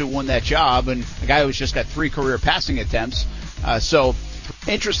Williams, who won that job, and a guy who's just got 3 career passing attempts. So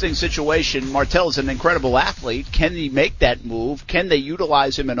interesting situation. Martell is an incredible athlete. Can he make that move? Can they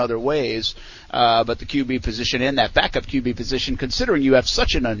utilize him in other ways? But the QB position and that backup QB position, considering you have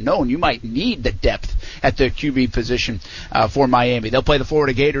such an unknown, you might need the depth at the QB position for Miami. They'll play the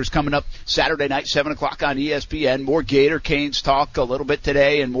Florida Gators coming up Saturday night, 7 o'clock on ESPN. More Gator Canes talk a little bit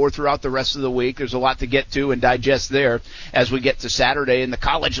today and more throughout the rest of the week. There's a lot to get to and digest there as we get to Saturday in the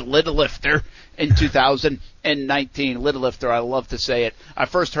college Little Lifter in 2019. Little Lifter, I love to say it. I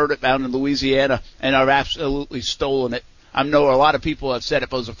first heard it down in Louisiana, and I've absolutely stolen it. I know a lot of people have said it,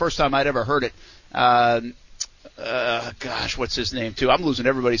 but it was the first time I'd ever heard it. Gosh, what's his name, too? I'm losing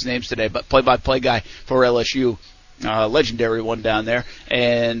everybody's names today, but play-by-play guy for LSU, legendary one down there.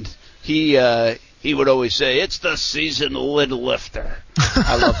 And he would always say, it's the season Little Lifter.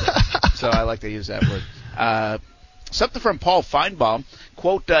 I love it. So I like to use that word. Something from Paul Feinbaum.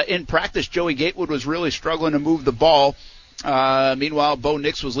 Quote, in practice, Joey Gatewood was really struggling to move the ball. Meanwhile, Bo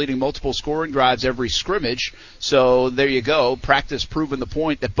Nix was leading multiple scoring drives every scrimmage. So there you go. Practice proving the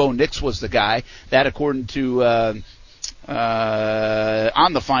point that Bo Nix was the guy. That according to on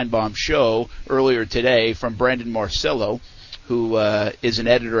the Feinbaum show earlier today from Brandon Marcello, who is an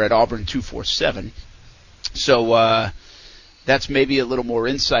editor at Auburn 247. So that's maybe a little more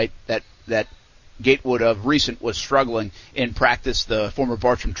insight that Gatewood of recent was struggling in practice. The former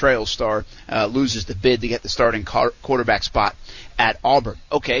Bartram Trails star loses the bid to get the starting quarterback spot at Auburn.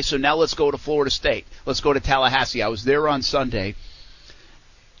 Okay, so now let's go to Florida State. Let's go to Tallahassee. I was there on Sunday.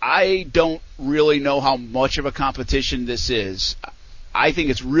 I don't really know how much of a competition this is. I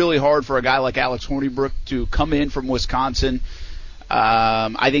think it's really hard for a guy like Alex Hornibrook to come in from Wisconsin.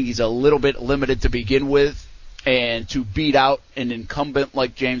 I think he's a little bit limited to begin with. And to beat out an incumbent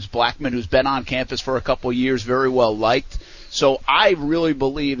like James Blackman, who's been on campus for a couple of years, very well liked. So I really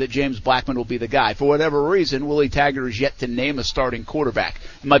believe that James Blackman will be the guy. For whatever reason, Willie Taggart is yet to name a starting quarterback.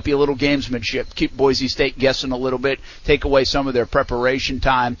 It might be a little gamesmanship, keep Boise State guessing a little bit, take away some of their preparation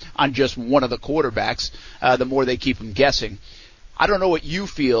time on just one of the quarterbacks, the more they keep them guessing. I don't know what you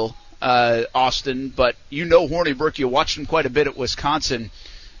feel, Austin, but you know Hornibrook. You watched him quite a bit at Wisconsin.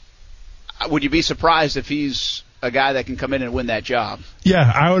 Would you be surprised if he's a guy that can come in and win that job? Yeah,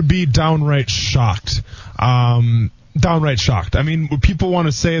 I would be downright shocked. Downright shocked. I mean, people want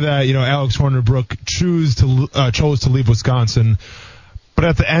to say that, Alex Hornibrook chose to leave Wisconsin. But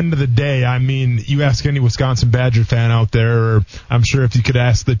at the end of the day, I mean, you ask any Wisconsin Badger fan out there, or I'm sure if you could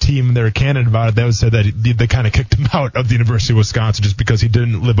ask the team and they were candid about it, they would say that they kind of kicked him out of the University of Wisconsin just because he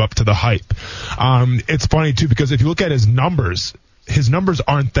didn't live up to the hype. It's funny, too, because if you look at his numbers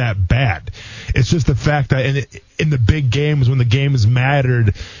aren't that bad. It's just the fact that in the big games, when the games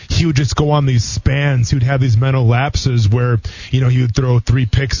mattered, he would just go on these spans. He would have these mental lapses where, he would throw 3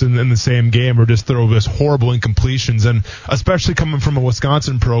 picks in the same game or just throw this horrible incompletions. And especially coming from a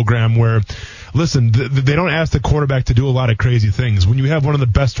Wisconsin program where, listen, they don't ask the quarterback to do a lot of crazy things. When you have one of the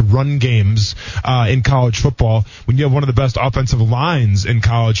best run games in college football, when you have one of the best offensive lines in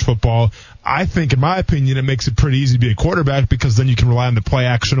college football, I think, in my opinion, it makes it pretty easy to be a quarterback because then you can rely on the play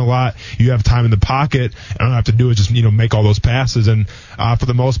action a lot. You have time in the pocket, and all you have to do is just, make all those passes. And for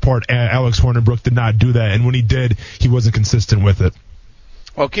the most part, Alex Hornibrook did not do that. And when he did, he wasn't consistent with it.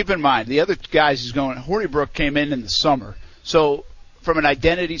 Well, keep in mind, the other guys he's going, Hornibrook came in the summer. So from an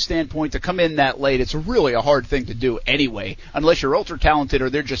identity standpoint, to come in that late, it's really a hard thing to do anyway, unless you're ultra talented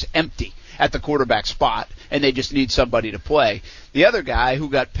or they're just empty at the quarterback spot and they just need somebody to play. The other guy who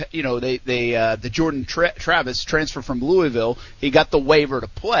got, the Jordan Travis transfer from Louisville, he got the waiver to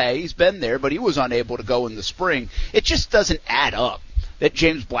play. He's been there, but he was unable to go in the spring. It just doesn't add up that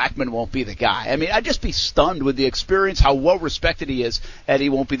James Blackman won't be the guy. I mean, I'd just be stunned with the experience, how well respected he is, that he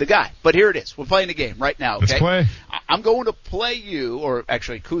won't be the guy. But here it is. We're playing a game right now, okay? Let's play. I'm going to play you, or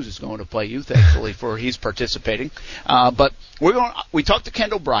actually Kuz is going to play you, thankfully, for he's participating. But we talked to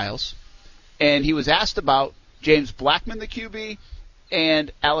Kendall Briles, and he was asked about James Blackman, the QB,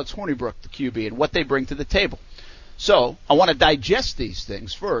 and Alex Hornibrook, the QB, and what they bring to the table. So I want to digest these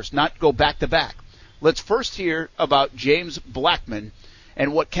things first, not go back to back. Let's first hear about James Blackman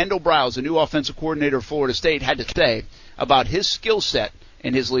and what Kendall Briles, the new offensive coordinator of Florida State, had to say about his skill set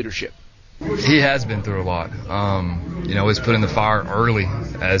and his leadership. He has been through a lot. He's put in the fire early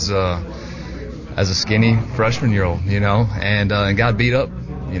as a skinny freshman year old, and got beat up.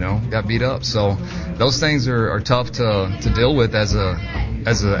 Got beat up. So those things are tough to deal with as a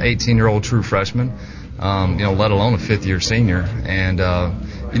 18-year-old true freshman, let alone a fifth-year senior. And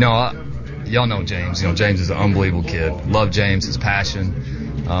y'all know James. James is an unbelievable kid. Love James, his passion,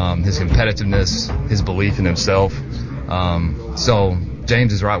 his competitiveness, his belief in himself. So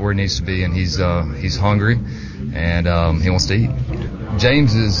James is right where he needs to be, and he's hungry, and he wants to eat.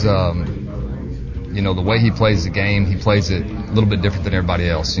 James is, the way he plays the game, he plays it a little bit different than everybody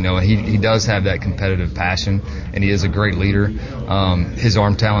else. He does have that competitive passion, and he is a great leader. His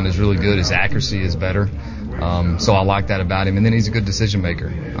arm talent is really good. His accuracy is better. So I like that about him. And then he's a good decision maker.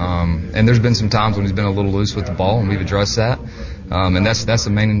 And there's been some times when he's been a little loose with the ball, and we've addressed that. And that's the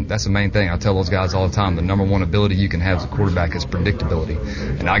main thing. I tell those guys all the time, the number one ability you can have as a quarterback is predictability.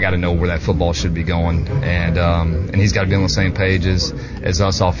 And I got to know where that football should be going. And he's got to be on the same page as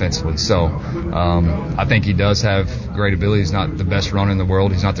us offensively. So I think he does have great ability. He's not the best runner in the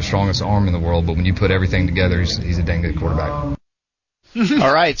world. He's not the strongest arm in the world. But when you put everything together, he's a dang good quarterback.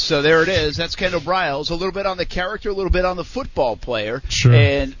 All right, so there it is. That's Kendall Briles. A little bit on the character, a little bit on the football player. Sure.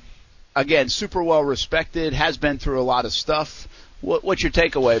 And, again, super well respected, has been through a lot of stuff. What's your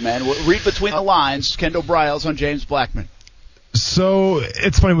takeaway, man? Read between the lines, Kendall Briles on James Blackman. So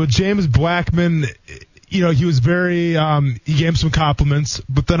it's funny, with James Blackman, he was very, he gave him some compliments,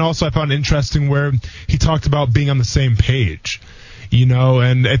 but then also I found it interesting where he talked about being on the same page,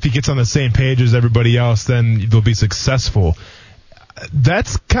 and if he gets on the same page as everybody else, then they'll be successful.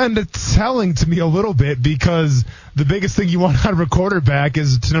 That's kind of telling to me a little bit, because the biggest thing you want out of a quarterback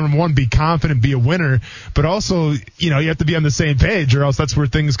is to, number one, be confident, be a winner, but also, you have to be on the same page, or else that's where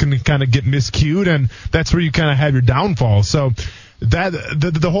things can kind of get miscued, and that's where you kind of have your downfall. So that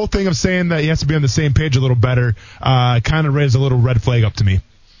the whole thing of saying that he has to be on the same page a little better kind of raised a little red flag up to me.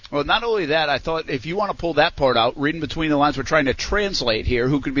 Well, not only that, I thought if you want to pull that part out, reading between the lines, we're trying to translate here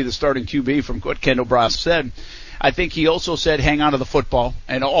who could be the starting QB from what Kendall Briles said. I think he also said hang on to the football,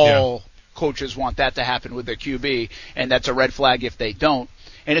 and all coaches want that to happen with their QB, and that's a red flag if they don't.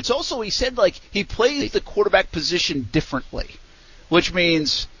 And it's also, he said, he plays the quarterback position differently, which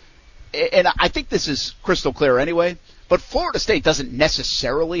means, and I think this is crystal clear anyway, but Florida State doesn't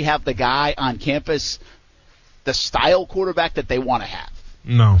necessarily have the guy on campus, the style quarterback that they want to have.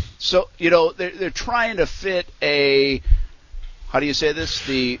 No. So, they're trying to fit a... How do you say this?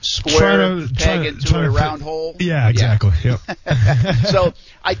 The square peg into a round hole? Yeah, exactly. Yep. So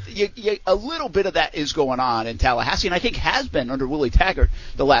a little bit of that is going on in Tallahassee, and I think has been under Willie Taggart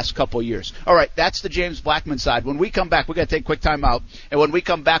the last couple of years. All right, that's the James Blackman side. When we come back, we're going to take a quick time out, and when we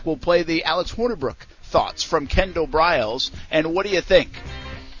come back, we'll play the Alex Hornibrook thoughts from Kendall Briles. And what do you think?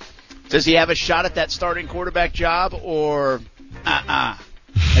 Does he have a shot at that starting quarterback job, or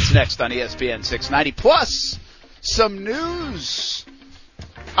That's next on ESPN 690. Plus, some news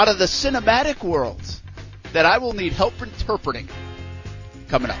out of the cinematic world that I will need help interpreting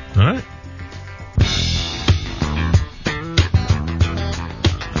coming up. All right.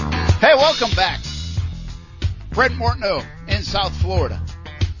 Hey, welcome back. Brent Mortno in South Florida.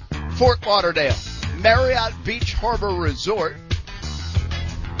 Fort Lauderdale. Marriott Beach Harbor Resort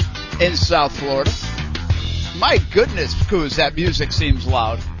in South Florida. My goodness, Coos, that music seems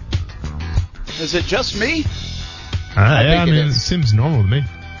loud. Is it just me? It seems normal to me.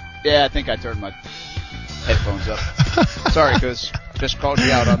 Yeah, I think I turned my headphones up. Sorry, Coos. Just called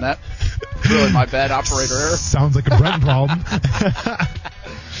you out on that. Really my bad, operator error. Sounds like a Brent problem.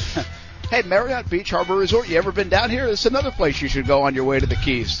 Hey, Marriott Beach Harbor Resort, you ever been down here? It's another place you should go on your way to the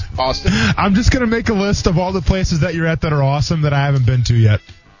Keys, Austin. I'm just going to make a list of all the places that you're at that are awesome that I haven't been to yet.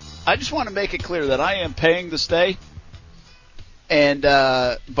 I just want to make it clear that I am paying to stay, and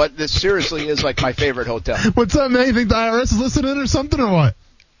but this seriously is like my favorite hotel. What's up, man? You think the IRS is listening or something or what?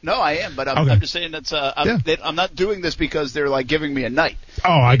 No, I am, but I'm just saying that's I'm not doing this because they're like giving me a night.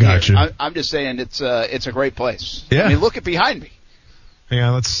 Oh, I got you. I'm just saying it's a great place. Yeah. I mean, look at behind me.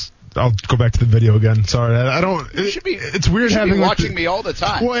 Yeah, I'll go back to the video again. Sorry, I don't. It's weird having be watching me all the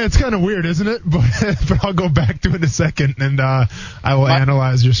time. Well, it's kind of weird, isn't it? But I'll go back to it in a second, and I will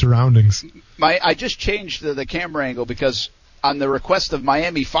analyze your surroundings. I just changed the camera angle because on the request of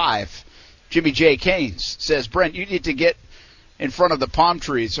Miami 5, Jimmy J. Keynes says, Brent, you need to get in front of the palm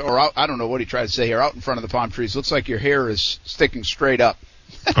trees, or out, I don't know what he tried to say here, out in front of the palm trees. Looks like your hair is sticking straight up.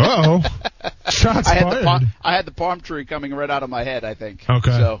 Uh-oh. Shots fired. I had the palm tree coming right out of my head, I think.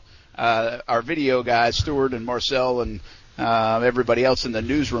 Okay. So our video guys, Stuart and Marcel and everybody else in the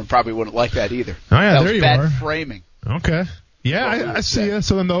newsroom probably wouldn't like that either. Oh, yeah, that there was you bad are. Framing. Okay. Yeah, I see you.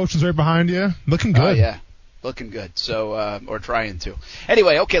 So then the ocean's right behind you. Looking good. Oh, yeah. Looking good. So, or trying to.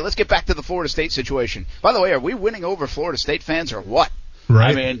 Anyway, okay, let's get back to the Florida State situation. By the way, are we winning over Florida State fans or what?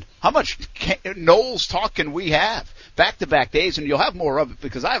 Right. I mean, how much Knowles talk can we have? back-to-back days, and you'll have more of it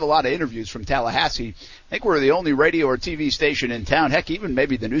because I have a lot of interviews from Tallahassee. I think we're the only radio or TV station in town. Heck, even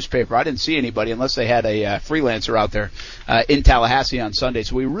maybe the newspaper. I didn't see anybody unless they had a freelancer out there in Tallahassee on Sunday.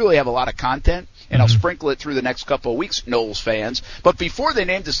 So we really have a lot of content, and I'll sprinkle it through the next couple of weeks, Knowles fans. But before they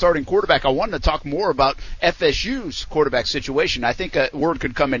named the starting quarterback, I wanted to talk more about FSU's quarterback situation. I think a word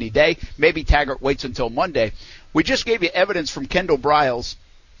could come any day. Maybe Taggart waits until Monday. We just gave you evidence from Kendall Briles,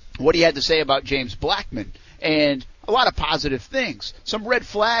 what he had to say about James Blackman, and a lot of positive things. Some red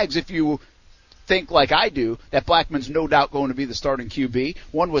flags if you think like I do that Blackman's no doubt going to be the starting QB.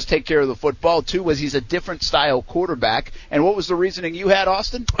 One was take care of the football. Two was he's a different style quarterback. And what was the reasoning you had,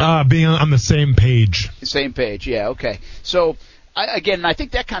 Austin? Being on the same page. Same page, yeah, okay. So, I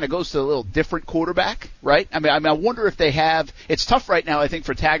think that kind of goes to a little different quarterback, right? I mean, I wonder if they have – it's tough right now, I think,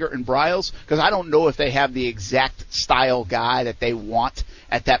 for Taggart and Briles because I don't know if they have the exact style guy that they want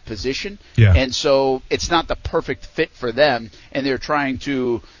at that position. Yeah. And so it's not the perfect fit for them, and they're trying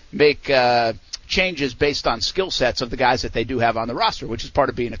to make changes based on skill sets of the guys that they do have on the roster, which is part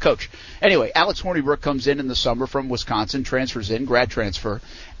of being a coach. Anyway, Alex Hornibrook comes in the summer from Wisconsin, transfers in, grad transfer,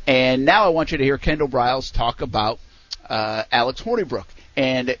 and now I want you to hear Kendall Briles talk about Alex Hornibrook.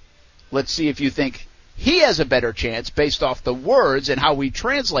 And let's see if you think he has a better chance based off the words and how we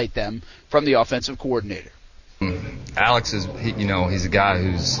translate them from the offensive coordinator. Alex is, he's a guy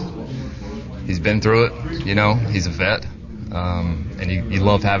he's been through it, he's a vet. And you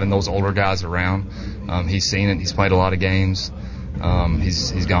love having those older guys around. He's seen it. He's played a lot of games.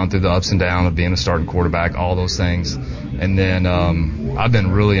 He's gone through the ups and downs of being a starting quarterback, all those things. And then I've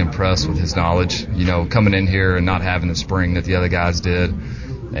been really impressed with his knowledge, coming in here and not having the spring that the other guys did,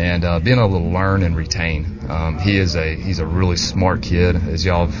 and being able to learn and retain. He's a really smart kid, as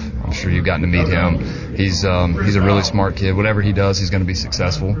I'm sure you've gotten to meet him. He's a really smart kid. Whatever he does, he's going to be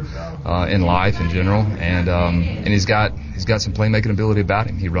successful in life in general, and he's got some playmaking ability about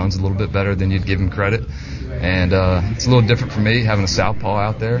him. He runs a little bit better than you'd give him credit. And it's a little different for me having a southpaw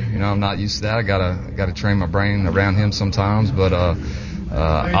out there. I'm not used to that. I gotta train my brain around him sometimes. But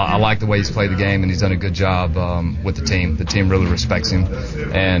I like the way he's played the game, and he's done a good job with the team. The team really respects him,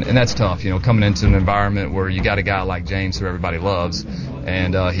 and that's tough. Coming into an environment where you got a guy like James who everybody loves,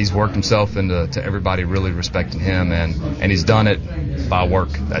 and he's worked himself into everybody really respecting him, and he's done it by work.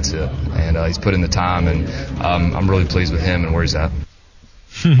 That's it. And he's put in the time, and I'm really pleased with him and where he's at.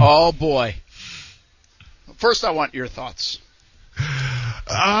 Oh boy. First, I want your thoughts.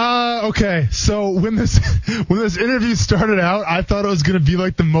 Okay. So when this interview started out, I thought it was going to be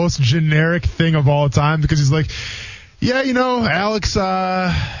like the most generic thing of all time because he's like, yeah, Alex,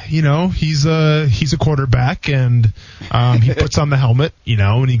 he's a quarterback and he puts on the helmet,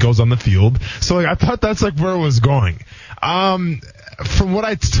 and he goes on the field. So I thought that's like where it was going. From what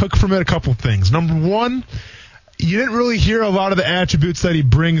I took from it, a couple things. Number one, you didn't really hear a lot of the attributes that he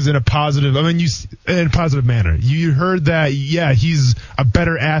brings in a positive manner. You heard that, yeah, he's a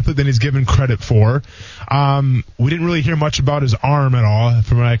better athlete than he's given credit for. We didn't really hear much about his arm at all,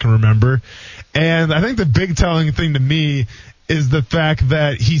 from what I can remember. And I think the big telling thing to me is the fact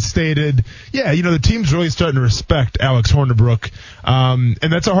that he stated, yeah, the team's really starting to respect Alex Hornibrook.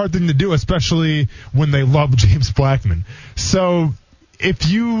 And that's a hard thing to do, especially when they love James Blackman. So if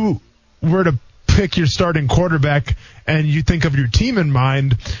you were to pick your starting quarterback and you think of your team in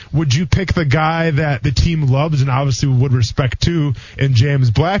mind, would you pick the guy that the team loves and obviously would respect too in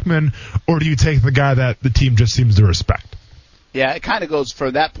James Blackman, or do you take the guy that the team just seems to respect? Yeah, it kind of goes for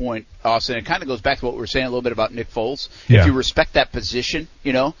that point, Austin. It kind of goes back to what we were saying a little bit about Nick Foles. Yeah. If you respect that position,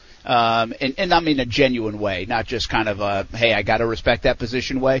 and I mean a genuine way, not just kind of a, hey, I got to respect that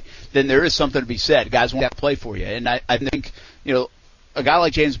position way, then there is something to be said. Guys want to play for you. And I think, a guy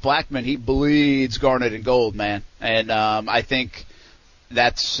like James Blackman, he bleeds garnet and gold, man. And I think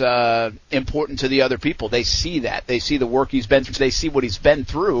that's important to the other people. They see that. They see the work he's been through. They see what he's been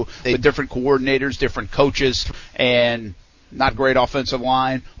through with different coordinators, different coaches, and not great offensive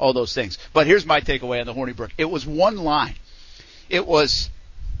line, all those things. But here's my takeaway on the Hornibrook. It was one line. It was,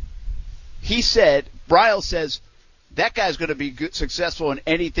 Briles says, that guy's going to be successful in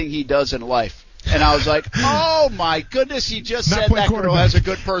anything he does in life. And I was like, oh, my goodness, he just said that girl has a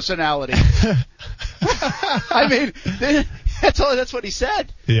good personality. I mean, that's what he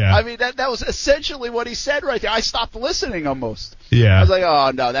said. Yeah. I mean, that was essentially what he said right there. I stopped listening almost. Yeah. I was like,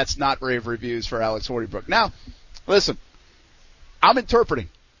 oh, no, that's not rave reviews for Alex Hornibrook. Now, listen, I'm interpreting.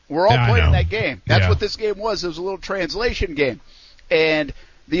 We're all playing that game. That's what this game was. It was a little translation game. And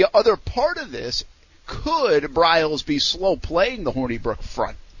the other part of this, could Briles be slow playing the Hornibrook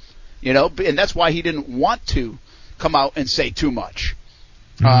front? And that's why he didn't want to come out and say too much.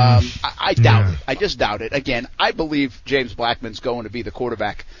 I doubt it. I just doubt it. Again, I believe James Blackman's going to be the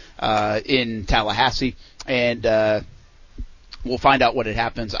quarterback in Tallahassee, and we'll find out what it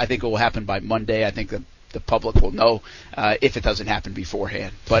happens. I think it will happen by Monday. I think the public will know if it doesn't happen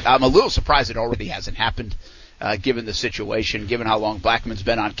beforehand. But I'm a little surprised it already hasn't happened, given the situation, given how long Blackman's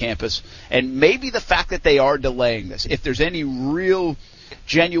been on campus, and maybe the fact that they are delaying this. If there's any real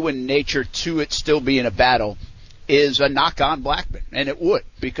genuine nature to it still being a battle, is a knock on Blackman, and it would,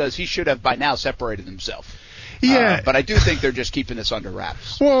 because he should have by now separated himself. Yeah. But I do think they're just keeping this under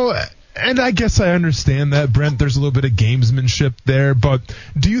wraps. Well, and I guess I understand that, Brent. There's a little bit of gamesmanship there, but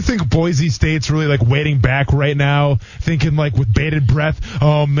do you think Boise State's really like waiting back right now, thinking like with bated breath,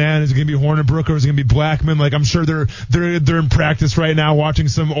 oh man, is it going to be Hornibrook or is it going to be Blackman? Like I'm sure they're in practice right now watching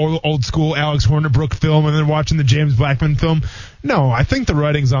some old school Alex Hornibrook film and then watching the James Blackman film. No, I think the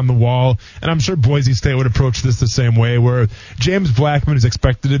writing's on the wall, and I'm sure Boise State would approach this the same way, where James Blackman is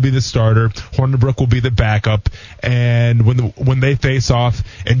expected to be the starter, Hornibrook will be the backup, and when they face off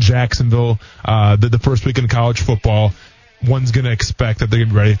in Jacksonville the first week in college football, one's going to expect that they're going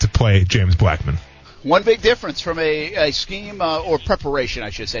to be ready to play James Blackman. One big difference from a scheme or preparation, I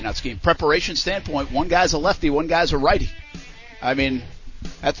should say, not scheme, preparation standpoint, one guy's a lefty, one guy's a righty. I mean,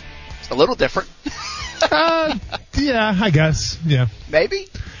 that's a little different. Yeah, I guess. Yeah. Maybe?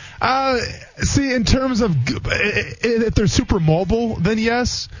 See, in terms of if they're super mobile, then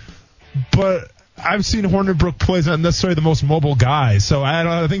yes. But I've seen Hornibrook plays not necessarily the most mobile guy. So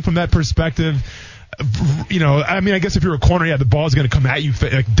I think from that perspective, I mean, I guess if you're a corner, yeah, the ball's going to come at you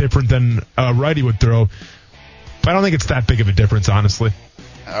different than a righty would throw. But I don't think it's that big of a difference, honestly.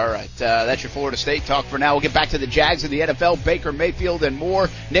 All right, that's your Florida State talk for now. We'll get back to the Jags in the NFL, Baker Mayfield and more.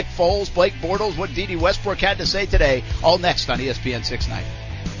 Nick Foles, Blake Bortles, what Dede Westbrook had to say today. All next on ESPN 690.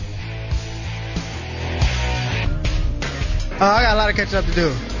 I got a lot of catching up to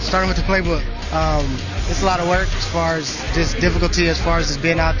do, starting with the playbook. It's a lot of work as far as just difficulty, as far as just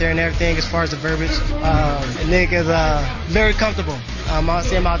being out there and everything, as far as the verbiage. Nick is very comfortable. I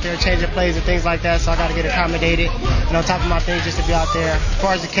see him out there changing plays and things like that, so I got to get accommodated. And on top of my things, just to be out there. As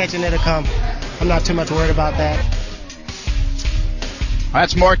far as the catching, it'll come. I'm not too much worried about that.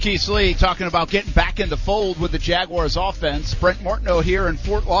 That's Marquise Lee talking about getting back in the fold with the Jaguars offense. Brent Martineau here in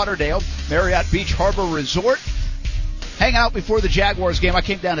Fort Lauderdale, Marriott Beach Harbor Resort. Hang out before the Jaguars game. I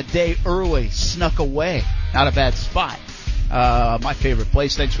came down a day early, snuck away. Not a bad spot. My favorite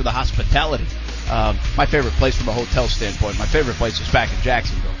place. Thanks for the hospitality. My favorite place from a hotel standpoint. My favorite place is back in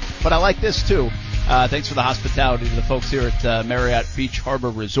Jacksonville. But I like this too. Thanks for the hospitality to the folks here at Marriott Beach Harbor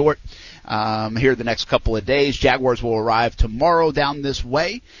Resort. Here the next couple of days. Jaguars will arrive tomorrow down this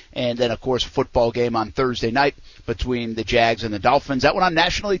way. And then, of course, football game on Thursday night between the Jags and the Dolphins. That one on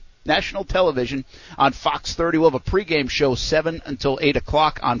national television on Fox 30. We'll have a pregame show 7 until 8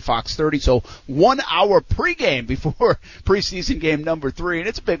 o'clock on Fox 30. So 1 hour pregame before preseason game number 3. And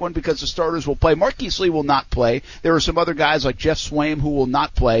it's a big one because the starters will play. Marquise Lee will not play. There are some other guys like Jeff Swaim who will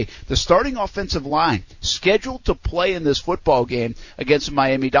not play. The starting offensive line scheduled to play in this football game against the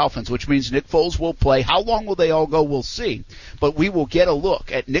Miami Dolphins, which means Nick Foles will play. How long will they all go? We'll see. But we will get a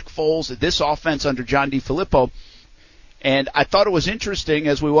look at Nick Foles, at this offense under John DeFilippo. And I thought it was interesting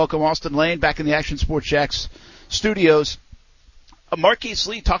as we welcome Austin Lane back in the Action Sports Jacks studios. Marquise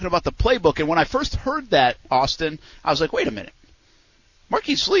Lee talking about the playbook. And when I first heard that, Austin, I was like, wait a minute.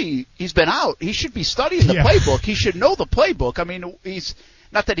 Marquise Lee, he's been out. He should be studying the playbook. He should know the playbook. I mean, he's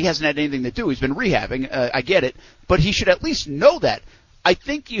not that he hasn't had anything to do. He's been rehabbing. I get it. But he should at least know that. I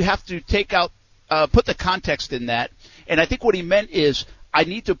think you have to put the context in that. And I think what he meant is I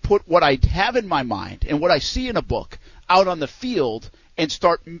need to put what I have in my mind and what I see in a book out on the field and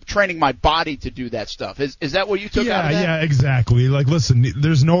start training my body to do that stuff. Is that what you took out of that? Yeah, exactly. Like, listen,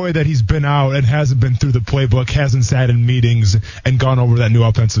 there's no way that he's been out and hasn't been through the playbook, hasn't sat in meetings and gone over that new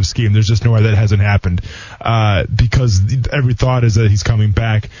offensive scheme. There's just no way that hasn't happened because every thought is that he's coming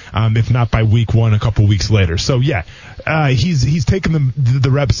back, if not by week 1, a couple weeks later. So, yeah, he's taken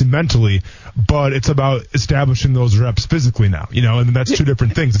the reps mentally, but it's about establishing those reps physically now, and that's two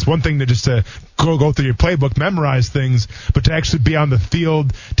different things. It's one thing to just to go through your playbook, memorize things, but to actually be on the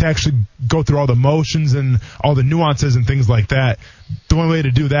field, to actually go through all the motions and all the nuances and things like that, the one way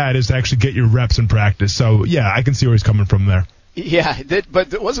to do that is to actually get your reps in practice. So, yeah, I can see where he's coming from there. Yeah,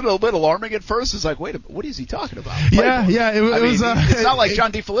 but it wasn't a little bit alarming at first. It's like, wait a minute, what is he talking about? Yeah, it was. It's not like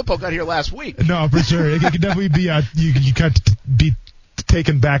John DeFilippo got here last week. No, for sure. It could definitely be. You can't be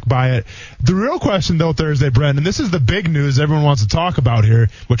taken back by it. The real question, though, Thursday, Brent, and this is the big news everyone wants to talk about here,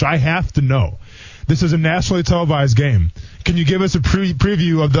 which I have to know. This is a nationally televised game. Can you give us a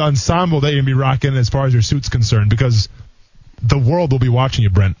preview of the ensemble that you're going to be rocking as far as your suit's concerned? Because the world will be watching you,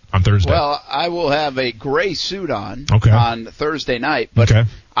 Brent, on Thursday? Well, I will have a gray suit on Okay. on Thursday night, but Okay.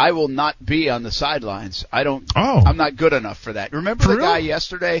 I will not be on the sidelines. I'm not good enough for that. Remember For the guy real?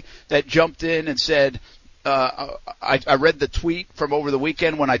 yesterday that jumped in and said, I read the tweet from over the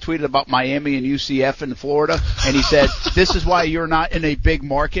weekend when I tweeted about Miami and UCF in Florida, and he said, this is why you're not in a big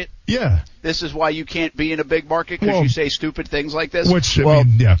market. Yeah. This is why you can't be in a big market because you say stupid things like this. Which, I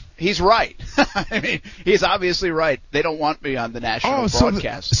mean, yeah. He's right. I mean, he's obviously right. They don't want me on the national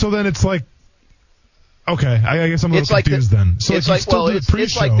broadcast. So then it's like, okay, I guess I'm a little It's confused then. So it's you like, still well, do the it's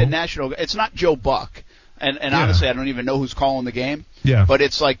pre-show. like the national. It's not Joe Buck, and honestly, I don't even know who's calling the game. Yeah. But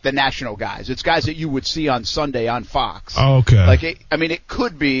it's like the national guys. It's guys that you would see on Sunday on Fox. Oh, okay. Like, it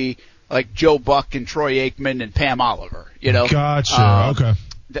could be like Joe Buck and Troy Aikman and Pam Oliver. You know. Gotcha. Okay.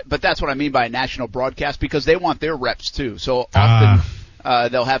 But that's what I mean by national broadcast because they want their reps too. So often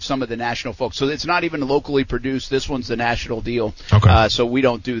they'll have some of the national folks. So it's not even locally produced. This one's the national deal. Okay. So we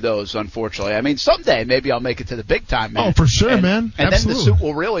don't do those, unfortunately. I mean, someday maybe I'll make it to the big time, man. Oh, for sure, man. And Absolutely. then the suit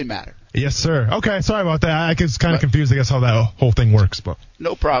will really matter. Yes, sir. Okay, sorry about that. I was kind of confused, I guess, how that whole thing works. But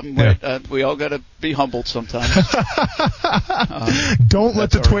no problem. Yeah. We all got to be humbled sometimes. Don't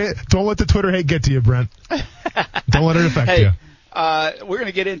let the Twitter hate get to you, Brent. Don't let it affect you. We're going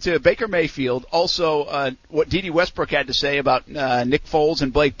to get into Baker Mayfield, also what Dede Westbrook had to say about Nick Foles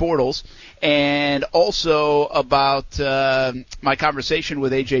and Blake Bortles, and also about my conversation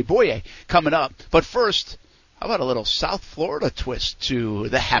with A.J. Boye coming up. But first, how about a little South Florida twist to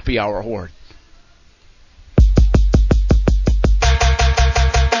the Happy Hour Horde?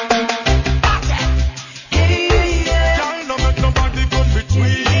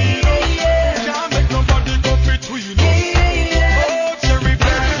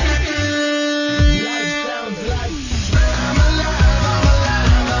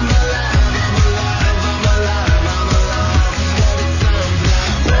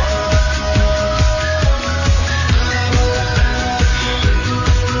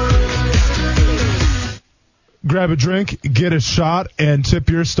 Grab a drink, get a shot, and tip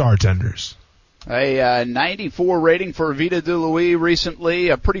your star tenders. A 94 rating for Vida de Luis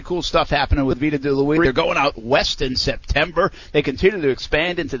recently. Pretty cool stuff happening with Vida de Luis. They're going out west in September. They continue to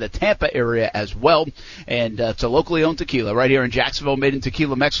expand into the Tampa area as well. And it's a locally owned tequila right here in Jacksonville, made in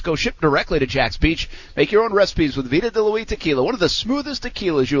Tequila, Mexico, shipped directly to Jack's Beach. Make your own recipes with Vida de Luis tequila, one of the smoothest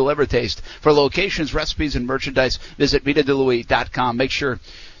tequilas you will ever taste. For locations, recipes, and merchandise, visit VidaDeLuis.com. Make sure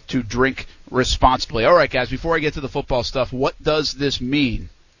to drink responsibly. All right, guys, before I get to the football stuff, what does this mean?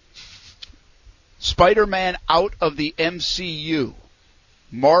 Spider-Man out of the MCU.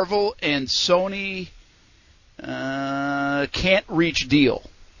 Marvel and Sony can't reach deal.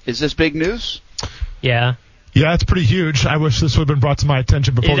 Is this big news? Yeah. Yeah, it's pretty huge. I wish this would have been brought to my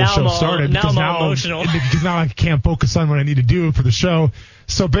attention before the show started. Now I'm emotional. Because now I can't focus on what I need to do for the show.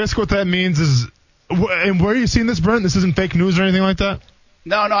 So basically what that means is, and where are you seeing this, Brent? This isn't fake news or anything like that?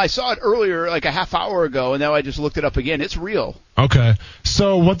 No, I saw it earlier, like a half hour ago, and now I just looked it up again. It's real. Okay.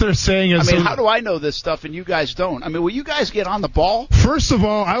 So what they're saying is... I mean, how do I know this stuff and you guys don't? I mean, will you guys get on the ball? First of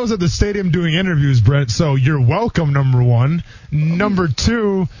all, I was at the stadium doing interviews, Brent, so you're welcome, number one. Number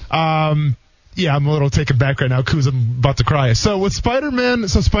two, yeah, I'm a little taken back right now because I'm about to cry. So with Spider-Man,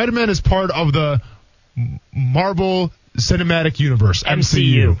 Spider-Man is part of the Marvel Cinematic Universe,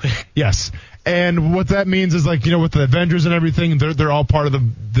 MCU. Yes. And what that means is, like, you know, with the Avengers and everything, they're all part of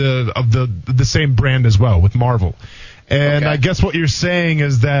the same brand as well with Marvel. And I guess what you're saying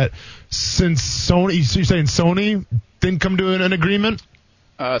is that since Sony, you're saying Sony didn't come to an agreement?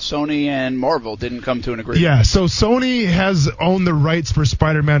 Sony and Marvel didn't come to an agreement. Yeah, so Sony has owned the rights for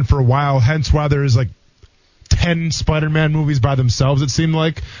Spider-Man for a while, hence why there's like 10 Spider-Man movies by themselves, it seemed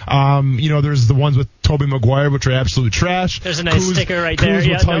like. You know, there's the ones with Tobey Maguire, which are absolute trash. There's a nice sticker right there. Kuz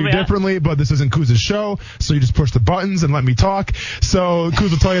will tell you differently, but this isn't Kuz's show, so you just push the buttons and let me talk. So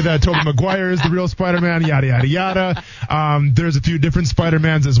Kuz will tell you that Tobey Maguire is the real Spider-Man, yada, yada, yada. There's a few different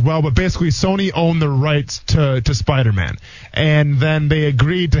Spider-Mans as well, but basically Sony owned the rights to Spider-Man. And then they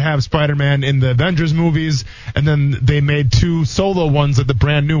agreed to have Spider-Man in the Avengers movies, and then they made 2 solo ones, like the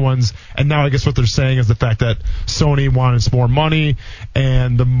brand new ones, and now I guess what they're saying is the fact that Sony wanted some more money,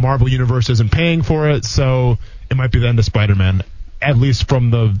 and the Marvel Universe isn't paying for it, so it might be the end of Spider-Man, at least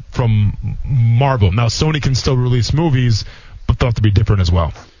from Marvel. Now, Sony can still release movies, but they'll have to be different as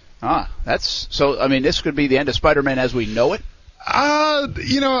well. That's so. I mean, this could be the end of Spider-Man as we know it.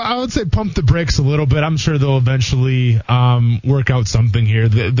 You know, I would say pump the brakes a little bit. I'm sure they'll eventually work out something here.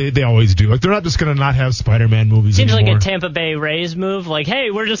 They always do. Like, they're not just going to not have Spider-Man movies Seems anymore. like a Tampa Bay Rays move. Like, hey,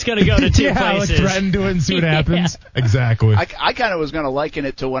 we're just going to go to 2 places. Like threaten to it and see what happens. Exactly. I kind of was going to liken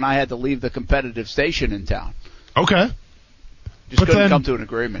it to when I had to leave the competitive station in town. Okay. Just couldn't come to an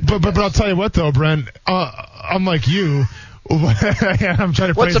agreement. But I'll tell you what, though, Brent, unlike you, I'm trying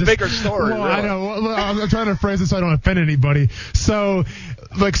to phrase What's a this. bigger story? Well, really? I know. Well, I'm trying to phrase this so I don't offend anybody. So,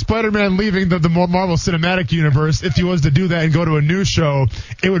 like Spider-Man leaving the Marvel Cinematic Universe, if he was to do that and go to a new show,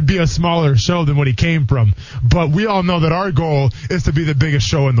 it would be a smaller show than what he came from. But we all know that our goal is to be the biggest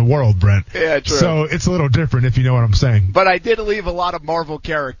show in the world, Brent. Yeah, true. So it's a little different, if you know what I'm saying. But I did leave a lot of Marvel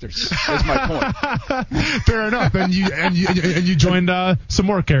characters. Is my point. Fair enough. And you joined some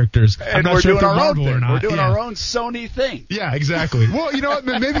more characters. And I'm not we're sure if doing they're our own Marvel thing. or not. We're doing Yeah. our own Sony thing. Yeah, exactly. Well, you know what?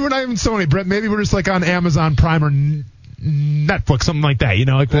 Maybe we're not even Sony, Brent. Maybe we're just like on Amazon Prime or Netflix, something like that. You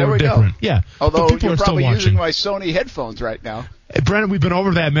know, like There we're we different. Go. Yeah. Although but people you're are still probably watching. using my Sony headphones right now. Hey, Brandon, we've been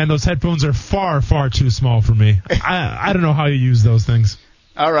over that, man. Those headphones are far, far too small for me. I don't know how you use those things.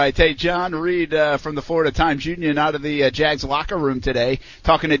 All right. Hey, John Reed from the Florida Times Union out of the Jags locker room today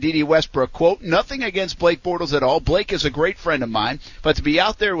talking to D.D. Westbrook. Quote, nothing against Blake Bortles at all. Blake is a great friend of mine, but to be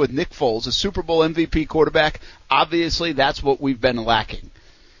out there with Nick Foles, a Super Bowl MVP quarterback, obviously that's what we've been lacking.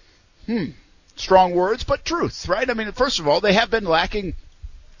 Strong words, but truth, right? I mean, first of all, they have been lacking.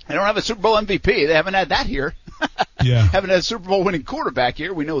 They don't have a Super Bowl MVP. They haven't had that here. Yeah. Haven't had a Super Bowl winning quarterback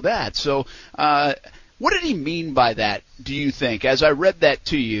here. We know that. So, what did he mean by that, do you think? As I read that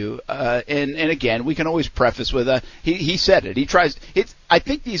to you, and again, we can always preface with he said it. He tries. I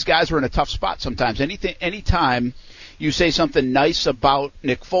think these guys are in a tough spot sometimes. Anytime you say something nice about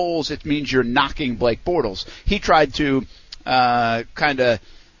Nick Foles, it means you're knocking Blake Bortles. He tried to kind of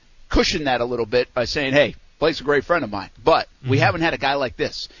cushion that a little bit by saying, hey, Blake's a great friend of mine, but we haven't had a guy like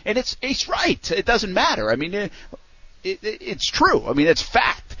this. And he's right. It doesn't matter. I mean, it's true. I mean, it's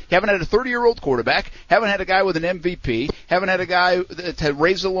fact. You haven't had a 30-year-old quarterback, haven't had a guy with an MVP, haven't had a guy that had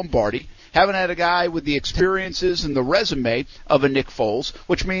raised the Lombardi, haven't had a guy with the experiences and the resume of a Nick Foles,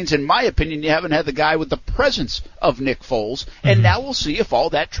 which means, in my opinion, you haven't had the guy with the presence of Nick Foles. And now we'll see if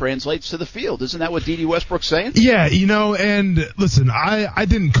all that translates to the field. Isn't that what D.D. Westbrook's saying? Yeah, you know, and listen, I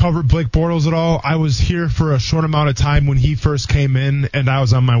didn't cover Blake Bortles at all. I was here for a short amount of time when he first came in, and I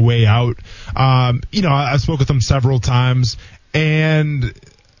was on my way out. You know, I spoke with him several times, and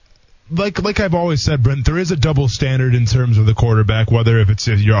like I've always said, Brent, there is a double standard in terms of the quarterback, whether if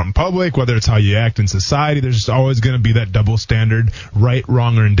you're out in public, whether it's how you act in society, there's just always going to be that double standard, right,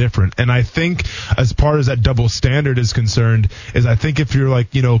 wrong, or indifferent. And I think as far as that double standard is concerned, is I think if you're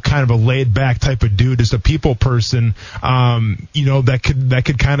like, you know, kind of a laid back type of dude, just a people person, you know, that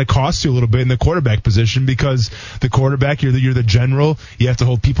could kind of cost you a little bit in the quarterback position, because the quarterback, you're the general, you have to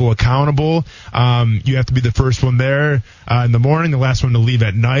hold people accountable, you have to be the first one there in the morning, the last one to leave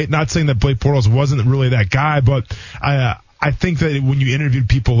at night. Not saying that Blake Bortles wasn't really that guy, but I think that when you interviewed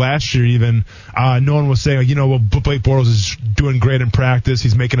people last year, even no one was saying, like, you know, well, Blake Bortles is doing great in practice,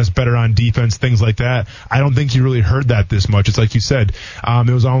 he's making us better on defense, things like that. I don't think you really heard that this much. It's like you said,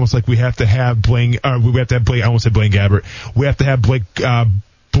 it was almost like we have to have Blake. I almost said Blaine Gabbert. We have to have Blake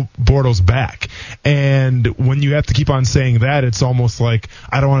Bortles back. And when you have to keep on saying that, it's almost like,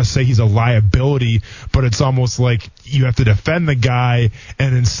 I don't want to say he's a liability, but it's almost like you have to defend the guy,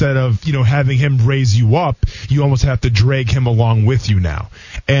 and instead of, you know, having him raise you up, you almost have to drag him along with you now.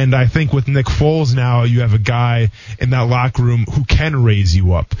 And I think with Nick Foles now, you have a guy in that locker room who can raise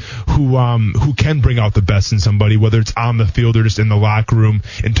you up, who can bring out the best in somebody, whether it's on the field or just in the locker room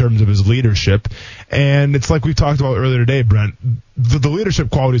in terms of his leadership. And it's like we talked about earlier today, Brent, the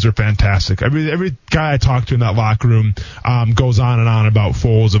leadership qualities are fantastic. Every guy I talk to in that locker room goes on and on about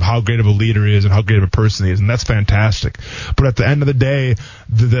Foles, of how great of a leader he is and how great of a person he is, and that's fantastic. But at the end of the day,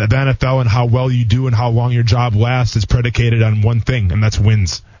 the NFL and how well you do and how long your job lasts is predicated on one thing, and that's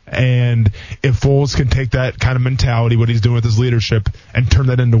wins. And if Foles can take that kind of mentality, what he's doing with his leadership, and turn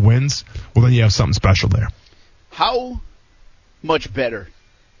that into wins, well, then you have something special there. How much better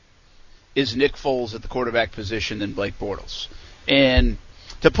is Nick Foles at the quarterback position than Blake Bortles? And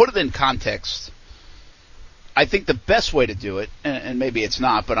to put it in context, I think the best way to do it, and maybe it's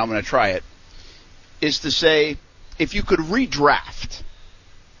not, but I'm going to try it, is to say, if you could redraft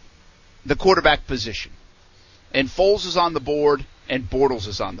the quarterback position, and Foles is on the board and Bortles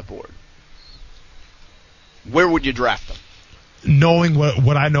is on the board, where would you draft them? Knowing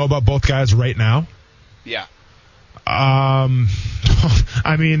what I know about both guys right now? Yeah. I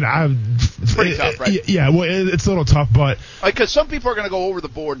mean, it's pretty tough, right? Yeah, well, it's a little tough, but because some people are going to go over the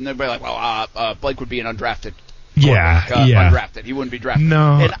board and they'll be like, well, Blake would be an undrafted. Undrafted. He wouldn't be drafted.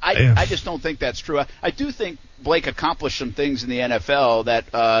 No, and I just don't think that's true. I do think Blake accomplished some things in the NFL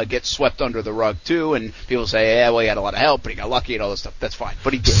that get swept under the rug too, and people say, yeah, well, he had a lot of help, but he got lucky and all this stuff. That's fine,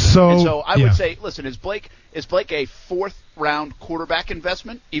 but he did. So I would say, listen, is Blake a fourth round quarterback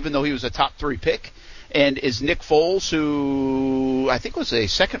investment, even though he was a top 3 pick? And is Nick Foles, who I think was a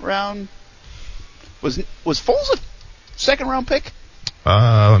second round, was Foles a second round pick?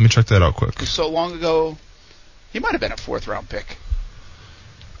 Let me check that out quick. So long ago, he might have been a fourth round pick.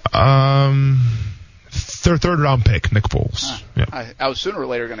 Third round pick, Nick Foles. Yeah. I was sooner or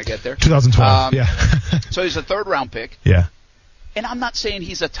later going to get there. 2012. Yeah. So he's a third round pick. Yeah. And I'm not saying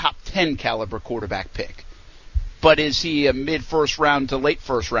he's a top 10 caliber quarterback pick, but is he a mid first round to late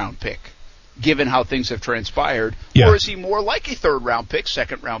first round pick, given how things have transpired? Yeah. Or is he more like a third round pick,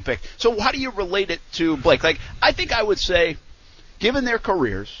 second round pick? So how do you relate it to Blake? Like, I think I would say, given their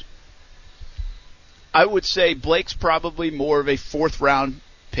careers, I would say Blake's probably more of a fourth round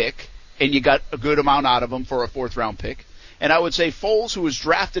pick, and you got a good amount out of him for a fourth round pick. And I would say Foles, who was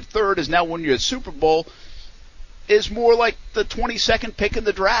drafted third, is now winning a Super Bowl, is more like the 22nd pick in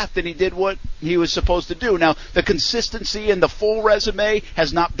the draft than he did what he was supposed to do. Now, the consistency and the full resume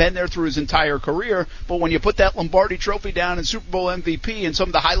has not been there through his entire career, but when you put that Lombardi trophy down and Super Bowl MVP and some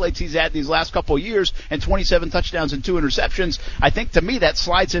of the highlights he's had these last couple of years and 27 touchdowns and 2 interceptions, I think to me that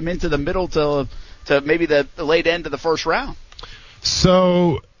slides him into the middle to maybe the late end of the first round.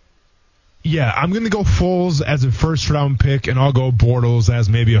 So, yeah, I'm going to go Foles as a first-round pick, and I'll go Bortles as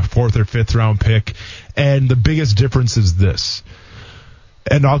maybe a fourth or fifth-round pick. And the biggest difference is this.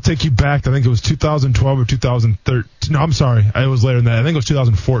 And I'll take you back. I think it was 2012 or 2013. No, I'm sorry. It was later than that. I think it was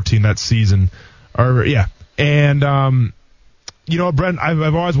 2014, that season. And, you know, Brent,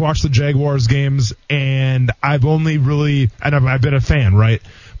 I've always watched the Jaguars games, and I've only really – and I've been a fan, right?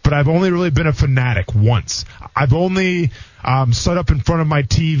 But I've only really been a fanatic once. I've only sat up in front of my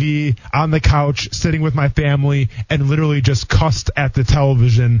TV on the couch, sitting with my family, and literally just cussed at the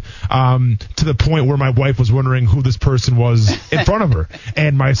television to the point where my wife was wondering who this person was in front of her.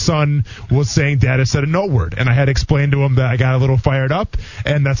 And my son was saying, Dad has said a no word. And I had explained to him that I got a little fired up,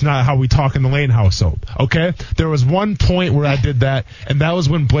 and that's not how we talk in the Lane household. Okay? There was one point where I did that, and that was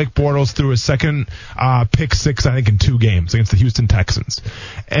when Blake Bortles threw his second pick six, I think, in 2 games against the Houston Texans.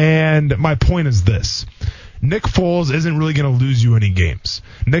 And my point is this. Nick Foles isn't really going to lose you any games.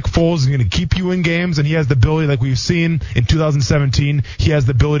 Nick Foles is going to keep you in games, and he has the ability, like we've seen in 2017, he has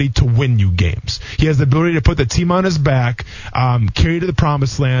the ability to win you games. He has the ability to put the team on his back, carry you to the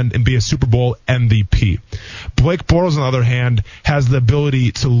promised land, and be a Super Bowl MVP. Blake Bortles, on the other hand, has the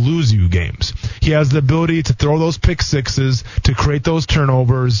ability to lose you games. He has the ability to throw those pick sixes, to create those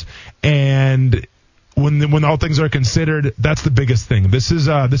turnovers, and when all things are considered, that's the biggest thing. This is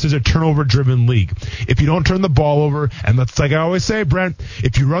a turnover-driven league. If you don't turn the ball over, and that's like I always say, Brent,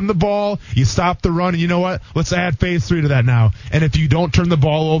 if you run the ball, you stop the run, and you know what? Let's add phase 3 to that now. And if you don't turn the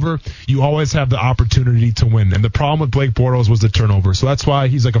ball over, you always have the opportunity to win. And the problem with Blake Bortles was the turnover. So that's why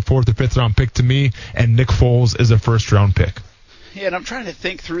he's like a 4th or 5th round pick to me, and Nick Foles is a 1st round pick. Yeah, and I'm trying to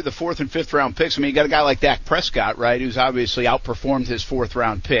think through the 4th and 5th round picks. I mean, you got a guy like Dak Prescott, right, who's obviously outperformed his 4th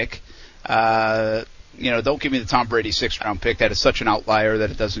round pick. You know, don't give me the Tom Brady 6th round pick. That is such an outlier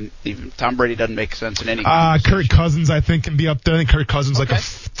that it doesn't even. Tom Brady doesn't make sense in any. Kirk Cousins, I think, can be up there. I think Kirk Cousins like a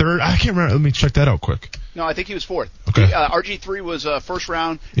 3rd. I can't remember. Let me check that out quick. No, I think he was 4th. Okay. RG3 was a 1st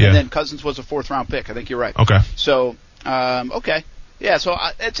round, and then Cousins was a 4th round pick. I think you're right. Okay. So, okay. Yeah, so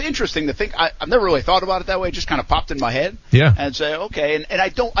it's interesting to think. I've never really thought about it that way. It just kind of popped in my head. Yeah. And say, okay, and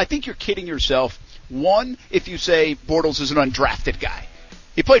I think you're kidding yourself. One, if you say Bortles is an undrafted guy.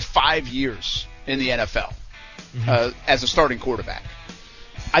 He played 5 years in the NFL. As a starting quarterback.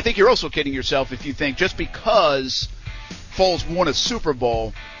 I think you're also kidding yourself if you think just because Foles won a Super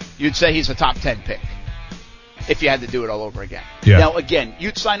Bowl, you'd say he's a top 10 pick if you had to do it all over again. Yeah. Now, again,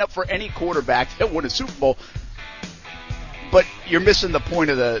 you'd sign up for any quarterback that won a Super Bowl, but you're missing the point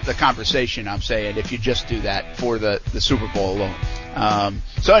of the conversation, I'm saying, if you just do that for the Super Bowl alone.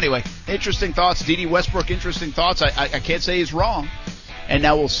 So anyway, interesting thoughts. D.D. Westbrook, interesting thoughts. I can't say he's wrong. And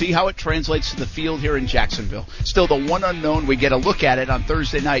now we'll see how it translates to the field here in Jacksonville. Still the one unknown. We get a look at it on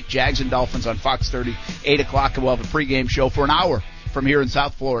Thursday night. Jags and Dolphins on Fox 30, 8 o'clock. And we'll have a pregame show for an hour from here in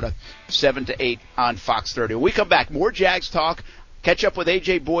South Florida, 7 to 8 on Fox 30. When we come back, more Jags talk. Catch up with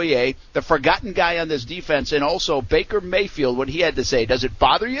A.J. Boye, the forgotten guy on this defense, and also Baker Mayfield, what he had to say. Does it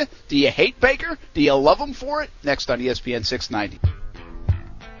bother you? Do you hate Baker? Do you love him for it? Next on ESPN 690.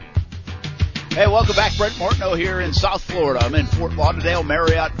 Hey, welcome back. Brent Martineau here in South Florida. I'm in Fort Lauderdale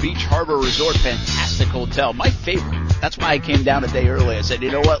Marriott Beach Harbor Resort. Fantastic hotel. My favorite. That's why I came down a day early. I said,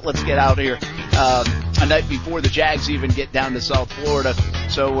 you know what, let's get out here a night before the Jags even get down to South Florida.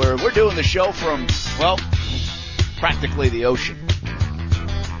 So we're doing the show from, well, practically the ocean.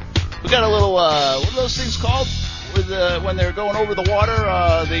 We got a little, what are those things called? With when they're going over the water,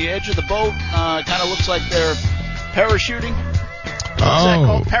 the edge of the boat kind of looks like they're parachuting. What's that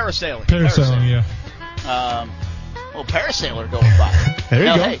called? Parasailing. Parasailing, yeah. Little parasailer going by. There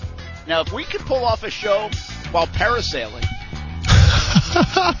you go. Hey, now, if we could pull off a show while parasailing,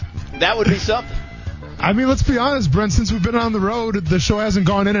 that would be something. I mean, let's be honest, Brent. Since we've been on the road, the show hasn't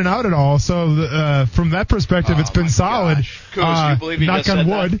gone in and out at all. So from that perspective, it's been solid. Coos, you believe he knock just on said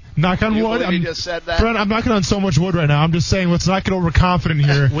wood. That? Knock on you wood. He just said that? Brent, I'm knocking on so much wood right now. I'm just saying, let's not get overconfident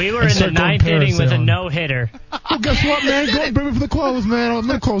here. We were in the ninth inning with a no-hitter. Well, guess what, man? Go and bring me for the close, man. I'm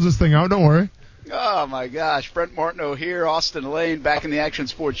going to close this thing out. Don't worry. Oh, my gosh. Brent Martineau here, Austin Lane back in the Action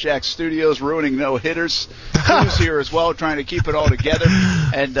Sports Jax studios, ruining no-hitters. Who's here as well, trying to keep it all together.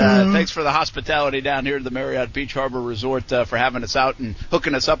 And thanks for the hospitality down here at the Marriott Beach Harbor Resort for having us out and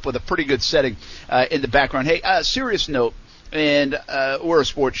hooking us up with a pretty good setting in the background. Hey, serious note, and we're a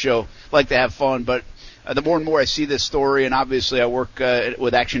sports show, like to have fun, but the more and more I see this story, and obviously I work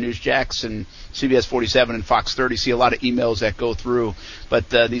with Action News Jax and CBS 47 and Fox 30, see a lot of emails that go through. But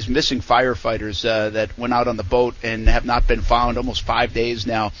these missing firefighters that went out on the boat and have not been found, almost 5 days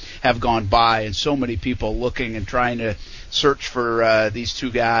now have gone by, and so many people looking and trying to search for these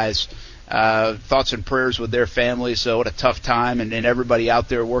two guys. Thoughts and prayers with their families. So what a tough time, and everybody out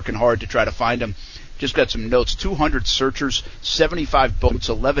there working hard to try to find them. Just got some notes, 200 searchers, 75 boats,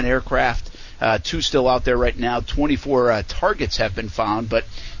 11 aircraft. 2 still out there right now. 24 targets have been found, but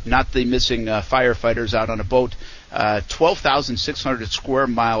not the missing firefighters out on a boat. 12,600 square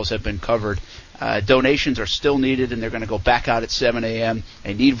miles have been covered. Donations are still needed, and they're going to go back out at 7 a.m.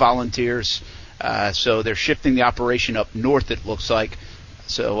 They need volunteers, so they're shifting the operation up north, it looks like.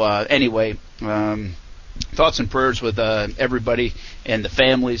 So anyway, thoughts and prayers with everybody and the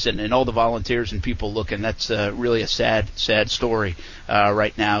families and all the volunteers and people looking. That's really a sad story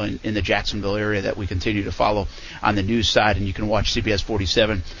right now in the Jacksonville area that we continue to follow on the news side. And you can watch CBS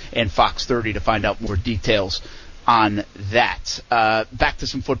 47 and Fox 30 to find out more details on that. Back to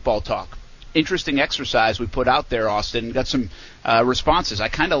some football talk. Interesting exercise we put out there, Austin. Got some responses. I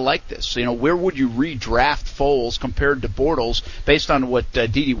kind of like this. You know, where would you redraft Foles compared to Bortles based on what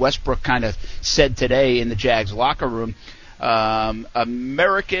Dede Westbrook kind of said today in the Jags locker room?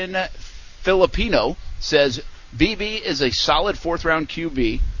 American Filipino says BB is a solid fourth-round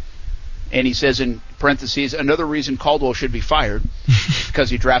QB, and he says in parentheses, another reason Caldwell should be fired because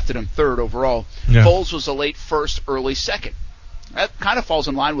he drafted him 3rd overall. Yeah. Foles was a late first, early second. That kind of falls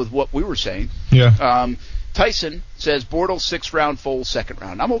in line with what we were saying. Yeah. Tyson says Bortles 6th round, Foles 2nd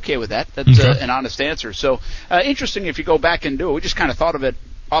round. I'm okay with that. That's an honest answer. So interesting if you go back and do it. We just kind of thought of it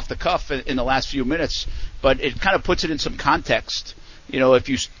off the cuff in the last few minutes, but it kind of puts it in some context. You know,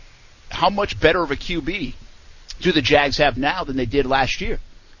 how much better of a QB do the Jags have now than they did last year?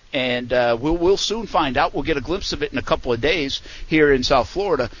 And we'll soon find out. We'll get a glimpse of it in a couple of days here in South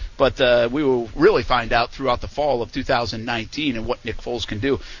Florida, but we will really find out throughout the fall of 2019 and what Nick Foles can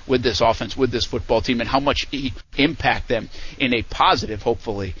do with this offense, with this football team, and how much he impact them in a positive,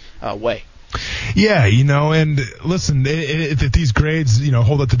 hopefully, way. Yeah, you know, and listen, if these grades, you know,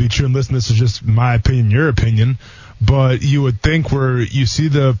 hold up to be true, and listen, this is just my opinion, your opinion, but you would think where you see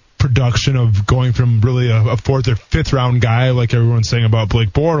the production of going from really a 4th or 5th round guy, like everyone's saying about Blake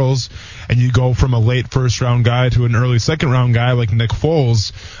Bortles, and you go from a late 1st round guy to an early 2nd round guy like Nick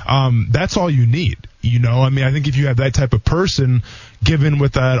Foles, that's all you need. You know, I mean, I think if you have that type of person, given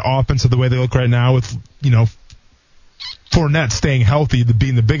with that offense of the way they look right now with, you know, Fournette staying healthy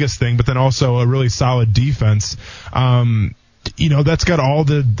being the biggest thing, but then also a really solid defense, you know, it's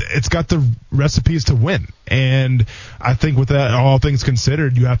got the recipes to win. And I think with that, all things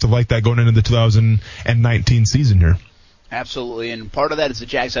considered, you have to like that going into the 2019 season here. Absolutely, and part of that is the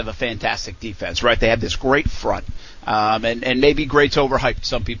Jags have a fantastic defense, right? They have this great front, and maybe great's overhyped.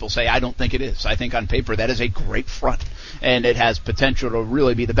 Some people say. I don't think it is. I think on paper that is a great front, and it has potential to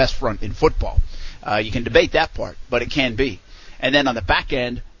really be the best front in football. You can debate that part, but it can be. And then on the back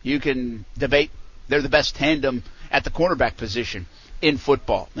end, you can debate they're the best tandem at the cornerback position in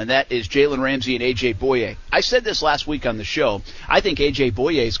football, and that is Jalen Ramsey and A.J. Bouye. I said this last week on the show. I think A.J.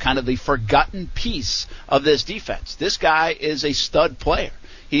 Bouye is kind of the forgotten piece of this defense. This guy is a stud player.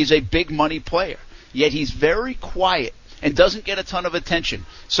 He's a big money player, yet he's very quiet and doesn't get a ton of attention.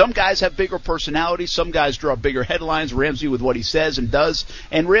 Some guys have bigger personalities. Some guys draw bigger headlines. Ramsey with what he says and does.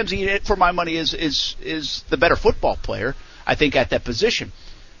 And Ramsey, for my money, is the better football player, I think, at that position.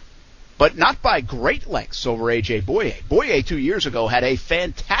 But not by great lengths over A.J. Bouye. Bouye 2 years ago had a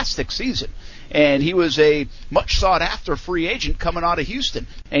fantastic season, and he was a much sought-after free agent coming out of Houston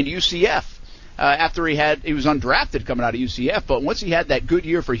and UCF. After he was undrafted coming out of UCF, but once he had that good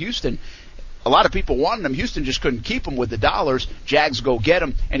year for Houston, a lot of people wanted him. Houston just couldn't keep him with the dollars. Jags go get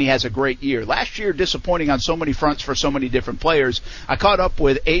him, and he has a great year. Last year, disappointing on so many fronts for so many different players. I caught up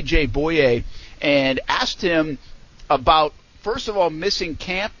with A.J. Bouye and asked him about, first of all, missing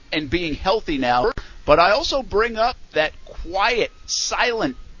camp and being healthy now. But I also bring up that quiet,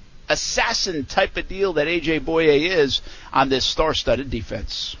 silent, assassin type of deal that A.J. Boye is on this star-studded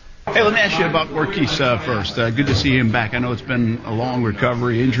defense. Hey, let me ask you about Marquise first. Good to see him back. I know it's been a long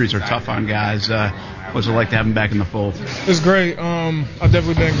recovery. Injuries are tough on guys. What's it like to have him back in the fold? It's great. I've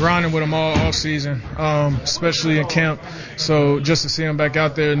definitely been grinding with him all season, especially in camp. So just to see him back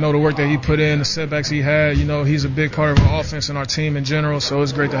out there, know the work that he put in, the setbacks he had, he's a big part of our offense and our team in general. So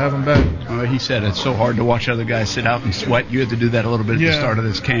it's great to have him back. He said it's so hard to watch other guys sit out and sweat. You had to do that a little bit at the start of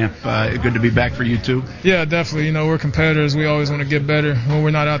this camp. Good to be back for you too? Yeah, definitely. We're competitors. We always want to get better. When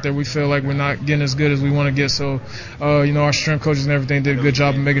we're not out there, we feel like we're not getting as good as we want to get. So, our strength coaches and everything did a good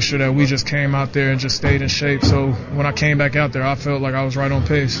job of making sure that we just came out there and just stayed in shape. So when I came back out there, I felt like I was right on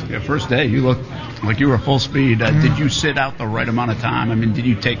pace. Yeah, first day, you looked like you were full speed. Did you sit out the right amount of time? I mean, did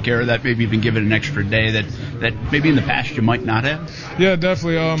you take care of that, maybe even give it an extra day that maybe in the past you might not have? Yeah,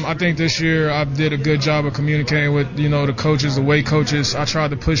 definitely. I think this year I did a good job of communicating with, the coaches, the weight coaches. I tried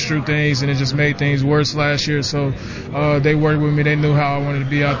to push through things, and it just made things worse last year. So they worked with me. They knew how I wanted to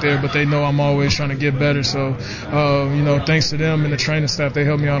be out there, but they know I'm always trying to get better. So, thanks to them and the training staff, they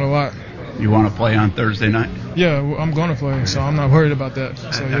helped me out a lot. You want to play on Thursday night? Yeah, I'm going to play, so I'm not worried about that.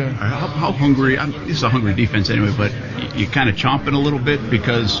 So, yeah. How hungry? This is a hungry defense anyway, but you kind of chomping a little bit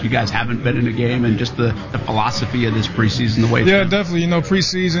because you guys haven't been in a game and just the philosophy of this preseason, the way it's been. Definitely.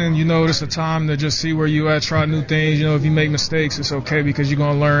 Preseason, it's a time to just see where you at, try new things. If you make mistakes, it's okay because you're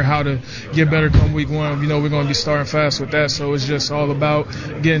going to learn how to get better come week one. We're going to be starting fast with that, so it's just all about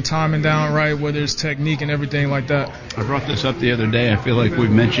getting timing down right, whether it's technique and everything like that. I brought this up the other day. I feel like we've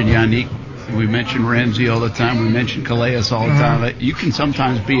mentioned Yannick. We mention Ramsey all the time. We mention Calais all the time. You can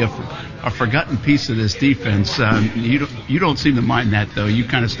sometimes be a forgotten piece of this defense. You don't seem to mind that, though. You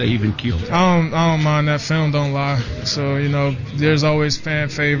kind of stay even keeled. I don't mind that. Film don't lie. So, there's always fan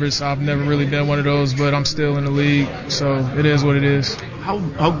favorites. I've never really been one of those, but I'm still in the league. So it is what it is.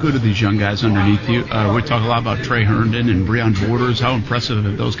 How good are these young guys underneath you? We talk a lot about Trey Herndon and Breon Borders. How impressive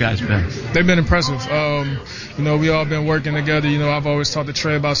have those guys been? They've been impressive. We all been working together. I've always talked to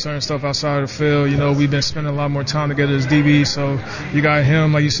Trey about certain stuff outside of the field. We've been spending a lot more time together as DB. So you got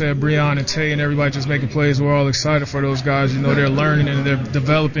him, like you said, Breon and Tay and everybody just making plays. We're all excited for those guys. They're learning and they're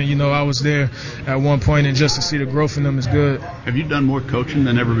developing. I was there at one point, and just to see the growth in them is good. Have you done more coaching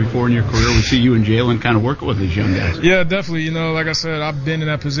than ever before in your career? We see you and Jalen kind of working with these young guys. Yeah, definitely. Like I said, I've been in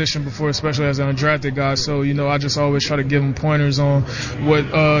that position before, especially as an undrafted guy. So, I just always try to give them pointers on what,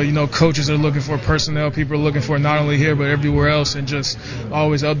 coaches are looking for, personnel people are looking for, not only here but everywhere else, and just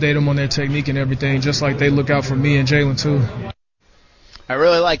always update them on their technique and everything, just like they look out for me and Jalen too. I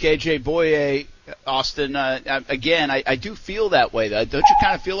really like A.J. Boye, Austin. I do feel that way. Don't you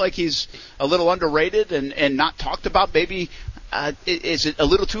kind of feel like he's a little underrated and not talked about? Maybe is it a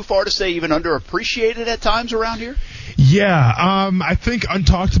little too far to say even underappreciated at times around here? Yeah, I think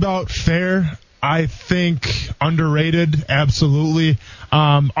untalked about, fair. I think underrated, absolutely.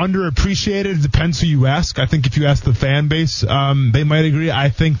 Underappreciated, depends who you ask. I think if you ask the fan base, they might agree. I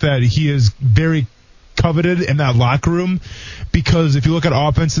think that he is very coveted in that locker room because if you look at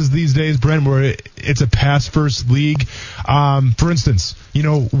offenses these days, Brent, where it's a pass-first league, for instance,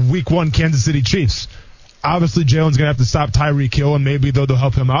 week 1 Kansas City Chiefs. Obviously, Jalen's going to have to stop Tyreek Hill, and maybe they'll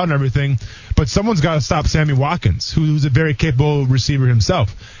help him out and everything. But someone's got to stop Sammy Watkins, who's a very capable receiver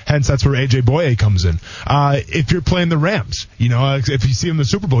himself. Hence, that's where A.J. Boye comes in. If you're playing the Rams, if you see him in the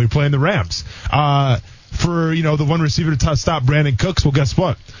Super Bowl, you're playing the Rams. For, the one receiver to stop Brandon Cooks, well, guess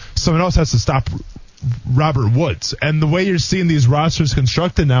what? Someone else has to stop Robert Woods. And the way you're seeing these rosters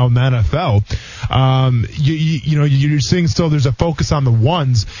constructed now in the NFL, you're seeing still there's a focus on the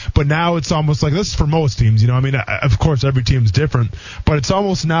ones, but now it's almost like this is for most teams. Of course every team's different, but it's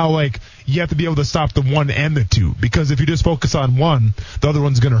almost now like you have to be able to stop the 1 and the 2, because if you just focus on one, the other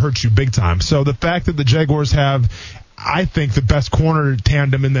one's going to hurt you big time. So the fact that the Jaguars have, I think, the best corner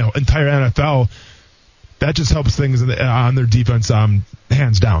tandem in the entire NFL, that just helps things on their defense,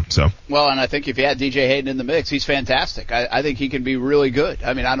 hands down. So well, and I think if you add DJ Hayden in the mix, he's fantastic. I think he can be really good.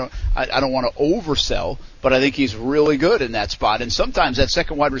 I mean, I don't want to oversell, but I think he's really good in that spot. And sometimes that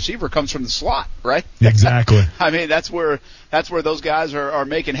second wide receiver comes from the slot, right? Exactly. I mean, that's where those guys are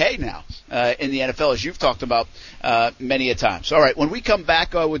making hay now in the NFL, as you've talked about many a times. All right, when we come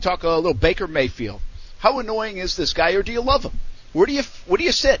back, we'll talk a little Baker Mayfield. How annoying is this guy, or do you love him? Where do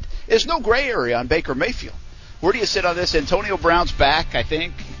you sit? There's no gray area on Baker Mayfield. Where do you sit on this? Antonio Brown's back, I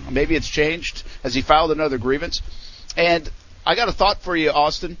think. Maybe it's changed as he filed another grievance. And I got a thought for you,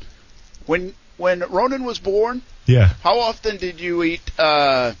 Austin. When Ronan was born, yeah, how often did you eat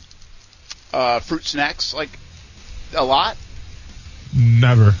fruit snacks like a lot?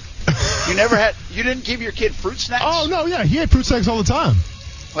 Never. You didn't give your kid fruit snacks? Oh, no, yeah. He ate fruit snacks all the time.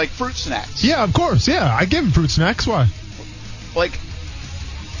 Like fruit snacks? Yeah, of course. Yeah, I give him fruit snacks. Why? Like,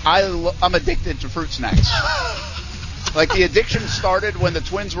 I'm addicted to fruit snacks. Like, the addiction started when the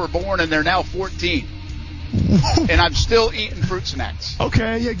twins were born, and they're now 14. And I'm still eating fruit snacks.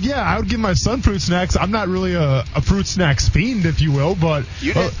 Okay, yeah, I would give my son fruit snacks. I'm not really a fruit snacks fiend, if you will, but...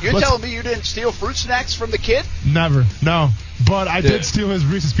 You're telling me you didn't steal fruit snacks from the kid? Never, no. But I did steal his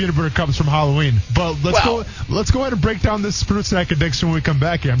Reese's Peanut Butter Cups from Halloween. But let's go ahead and break down this fruit snack addiction when we come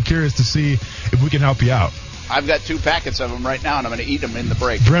back here. I'm curious to see if we can help you out. I've got 2 packets of them right now, and I'm going to eat them in the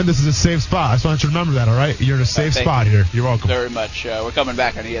break. Brent, this is a safe spot. I just want you to remember that, all right? You're in a safe spot here. You're welcome. Very much. We're coming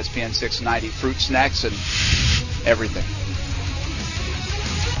back on ESPN 690. Fruit snacks and everything.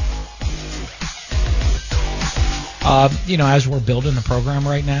 As we're building the program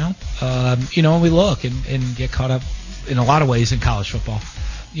right now, we look and get caught up in a lot of ways in college football,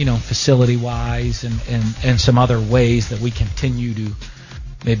 facility-wise and some other ways that we continue to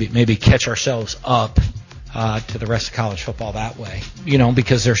maybe catch ourselves up to the rest of college football that way,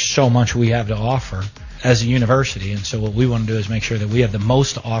 because there's so much we have to offer as a university. And so what we want to do is make sure that we have the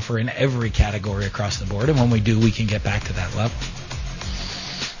most to offer in every category across the board. And when we do, we can get back to that level.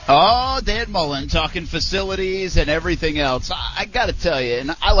 Oh, Dan Mullen talking facilities and everything else. I got to tell you,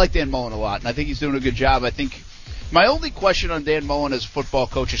 and I like Dan Mullen a lot, and I think he's doing a good job. I think my only question on Dan Mullen as a football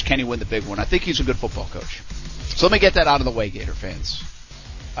coach is, can he win the big one? I think he's a good football coach. So let me get that out of the way, Gator fans.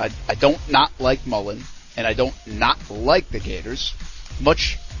 I don't not like Mullen, and I don't not like the Gators,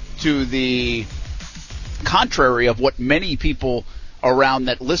 much to the contrary of what many people around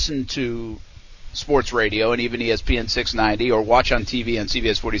that listen to sports radio and even ESPN 690 or watch on TV on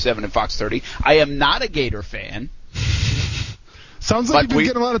CBS 47 and Fox 30. I am not a Gator fan. Sounds like you've been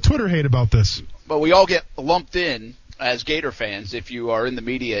getting a lot of Twitter hate about this. But we all get lumped in as Gator fans if you are in the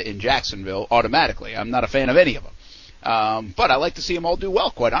media in Jacksonville automatically. I'm not a fan of any of them. But I like to see them all do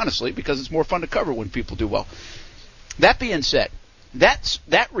well, quite honestly, because it's more fun to cover when people do well. That being said, that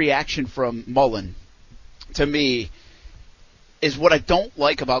reaction from Mullen, to me, is what I don't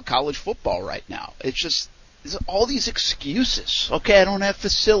like about college football right now. It's all these excuses. Okay, I don't have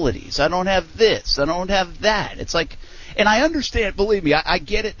facilities. I don't have this. I don't have that. It's like, and I understand, believe me, I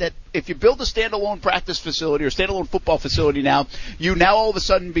get it that if you build a standalone practice facility or standalone football facility now, you now all of a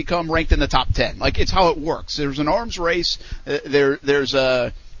sudden become ranked in the top 10. Like, it's how it works. There's an arms race. There's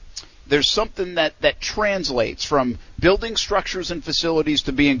something that translates from building structures and facilities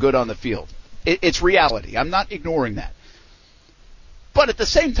to being good on the field. It's reality. I'm not ignoring that. But at the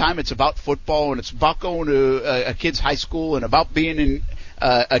same time, it's about football, and it's about going to a kid's high school and about being in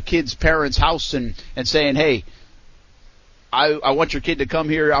a kid's parent's house and saying, hey, I want your kid to come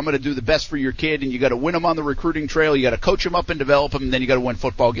here. I'm going to do the best for your kid, and you got to win them on the recruiting trail. You got to coach them up and develop them, and then you got to win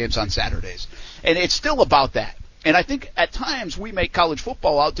football games on Saturdays. And it's still about that. And I think at times we make college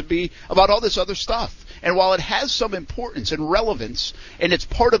football out to be about all this other stuff. And while it has some importance and relevance, and it's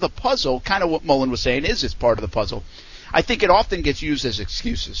part of the puzzle, kind of what Mullen was saying is it's part of the puzzle, I think it often gets used as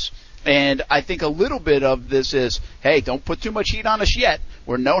excuses. And I think a little bit of this is, hey, don't put too much heat on us yet.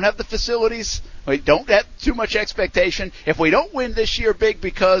 We don't have the facilities. We don't have too much expectation. If we don't win this year big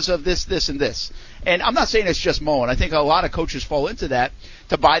because of this, this, and this. And I'm not saying it's just Mullen. I think a lot of coaches fall into that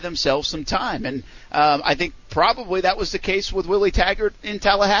to buy themselves some time. And I think probably that was the case with Willie Taggart in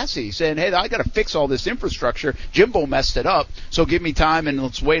Tallahassee, saying, hey, I got to fix all this infrastructure. Jimbo messed it up, so give me time and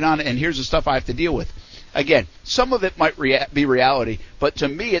let's wait on it, and here's the stuff I have to deal with. Again, some of it might be reality, but to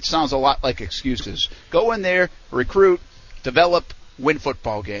me it sounds a lot like excuses. Go in there, recruit, develop, win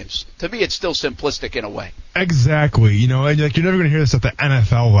football games. To me, it's still simplistic in a way. Exactly. And like, you're never going to hear this at the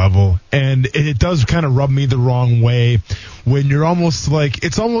NFL level, and it does kind of rub me the wrong way when you're almost like,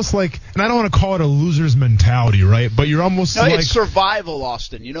 it's almost like, and I don't want to call it a loser's mentality, right? But you're almost like, it's survival,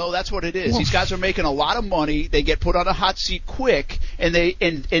 Austin. That's what it is. Well, these guys are making a lot of money. They get put on a hot seat quick, and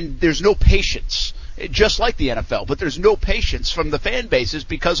there's no patience. Just like the NFL, but there's no patience from the fan bases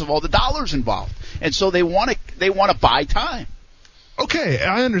because of all the dollars involved, and so they want to buy time. Okay,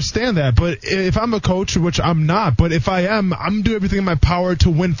 I understand that, but if I'm a coach, which I'm not, but if I am, I'm doing everything in my power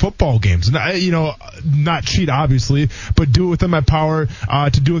to win football games. And not cheat, obviously, but do it within my power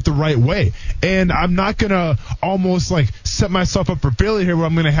to do it the right way. And I'm not going to almost like set myself up for failure here where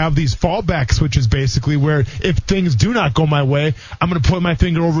I'm going to have these fallback switches, basically, where if things do not go my way, I'm going to point my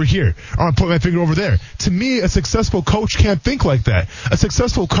finger over here, or I'm going to point my finger over there. To me, a successful coach can't think like that. A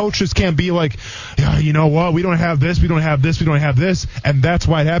successful coach just can't be like, yeah, you know what, we don't have this, we don't have this, we don't have this. and that's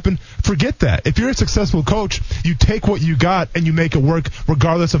why it happened. Forget that. If you're a successful coach, you take what you got and you make it work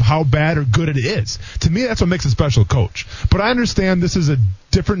regardless of how bad or good it is. To me, that's what makes a special coach. But I understand this is a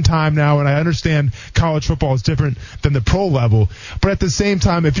different time now, and I understand college football is different than the pro level. But at the same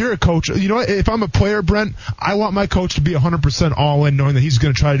time, if you're a coach, you know what? If I'm a player, Brent, I want my coach to be 100% all in, knowing that he's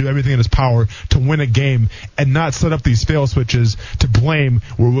going to try to do everything in his power to win a game and not set up these fail switches to blame,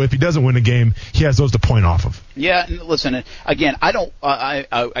 where if he doesn't win a game, he has those to point off of. Yeah, and listen, again, I don't.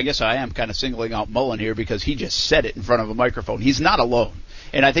 I guess I am kind of singling out Mullen here because he just said it in front of a microphone. He's not alone.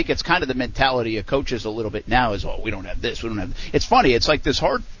 And I think it's kind of the mentality of coaches a little bit now is, we don't have this, we don't have. It's funny. It's like this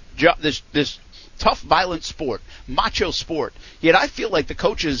hard job, this tough, violent sport, macho sport. Yet I feel like the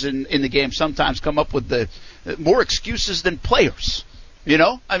coaches in the game sometimes come up with the more excuses than players. You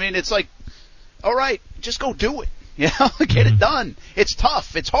know, I mean, it's like, all right, just go do it. Get it done. It's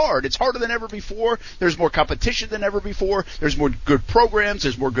tough. It's hard. It's harder than ever before. There's more competition than ever before. There's more good programs.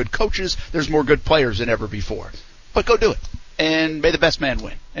 There's more good coaches. There's more good players than ever before. But go do it. And may the best man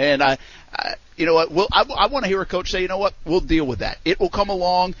win. And you know what? I want to hear a coach say, you know what? We'll deal with that. It will come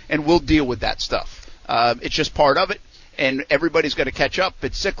along, and we'll deal with that stuff. It's just part of it, and everybody's going to catch up.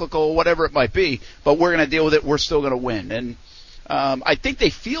 It's cyclical, whatever it might be, but we're going to deal with it. We're still going to win. And I think they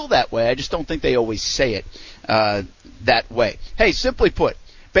feel that way. I just don't think they always say it that way. Hey, simply put,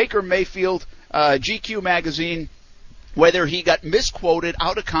 Baker Mayfield, GQ magazine, whether he got misquoted,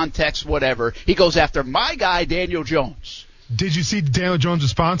 out of context, whatever, he goes after my guy, Daniel Jones. Did you see Daniel Jones'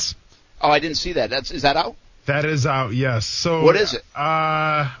 response? Oh, I didn't see that. Is that out? That is out, yes. So what is it?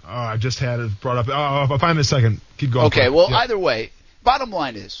 I just had it brought up. I'll find it in a second. Keep going. Okay, well, either way, bottom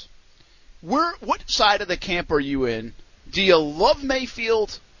line is, what side of the camp are you in? Do you love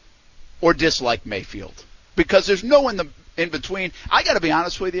Mayfield or dislike Mayfield? Because there's no in between. I got to be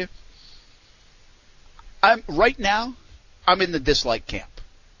honest with you. Right now, I'm in the dislike camp.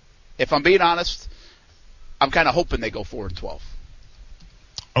 If I'm being honest, I'm kind of hoping they go 4-12.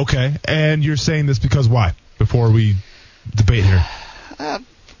 Okay, and you're saying this because why? Before we debate here.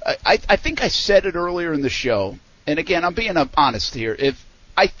 I think I said it earlier in the show, and again, I'm being honest here.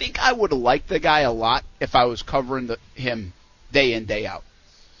 I think I would have liked the guy a lot if I was covering him day in, day out.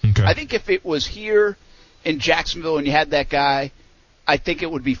 Okay. I think if it was here in Jacksonville and you had that guy, I think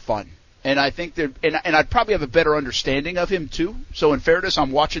it would be fun. And I think and I'd probably have a better understanding of him too. So in fairness,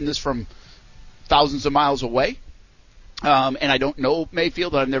 I'm watching this from thousands of miles away. And I don't know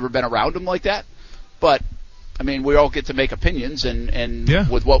Mayfield. I've never been around him like that. But, I mean, we all get to make opinions and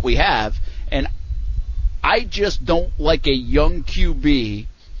with what we have. And I just don't like a young QB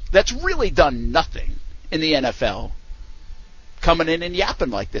that's really done nothing in the NFL coming in and yapping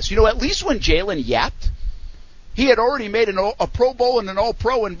like this. You know, at least when Jalen yapped, he had already made a Pro Bowl and an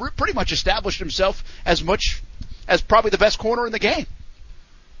All-Pro and pretty much established himself as much as probably the best corner in the game.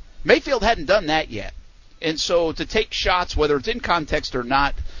 Mayfield hadn't done that yet. And so to take shots, whether it's in context or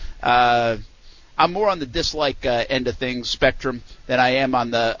not, I'm more on the dislike end of things spectrum than I am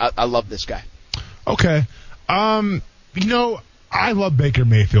on I love this guy. Okay. You know, I love Baker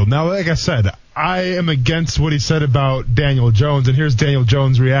Mayfield. Now, like I said, I am against what he said about Daniel Jones, and here's Daniel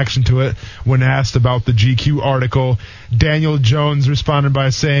Jones' reaction to it when asked about the GQ article. Daniel Jones responded by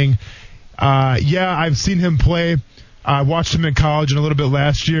saying, yeah, I've seen him play. I watched him in college and a little bit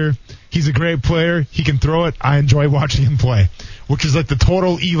last year. He's a great player. He can throw it. I enjoy watching him play, which is like the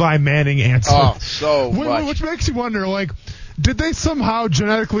total Eli Manning answer. Oh, so much. Which makes you wonder, like, did they somehow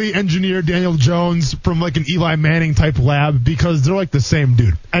genetically engineer Daniel Jones from like an Eli Manning type lab because they're like the same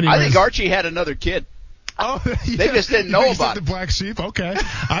dude? Anyways. I think Archie had another kid. Oh, yeah. They just didn't know about it. The black sheep. Okay,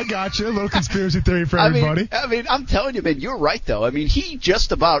 I got you. A little conspiracy theory for everybody. I mean, I'm telling you, man, you're right though. I mean, he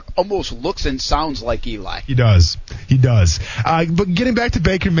just about almost looks and sounds like Eli. He does. But getting back to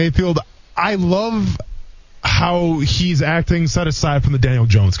Baker Mayfield, I love how he's acting set aside from the Daniel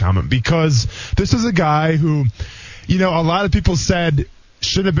Jones comment, because this is a guy who, you know, a lot of people said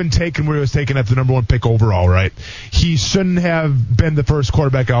shouldn't have been taken where he was taken at the number 1 pick overall, right? He shouldn't have been the first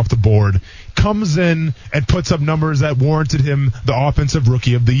quarterback off the board. Comes in and puts up numbers that warranted him the offensive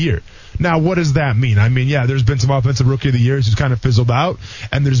rookie of the year. Now, what does that mean? I mean, yeah, there's been some offensive rookie of the years who's kind of fizzled out,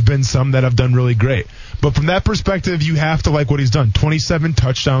 and there's been some that have done really great. But from that perspective, you have to like what he's done. 27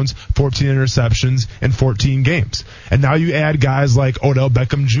 touchdowns, 14 interceptions in 14 games. And now you add guys like Odell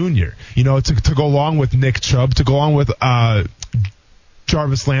Beckham Jr., you know, to go along with Nick Chubb, to go along with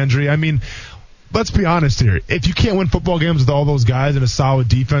Jarvis Landry. I mean, let's be honest here. If you can't win football games with all those guys and a solid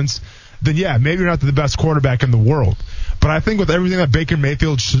defense, then yeah, maybe you're not the best quarterback in the world. But I think with everything that Baker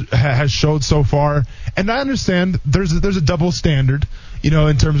Mayfield has showed so far, and I understand there's a double standard, you know,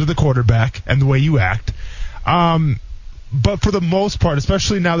 in terms of the quarterback and the way you act. But for the most part,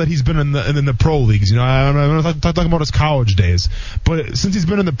 especially now that he's been in the pro leagues, I'm not talking about his college days, but since he's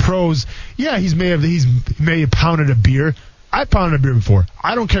been in the pros, yeah, he may have pounded a beer. I pounded a beer before.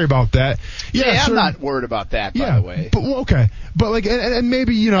 I don't care about that. Yeah, I'm not worried about that, by the way. But okay. But like, and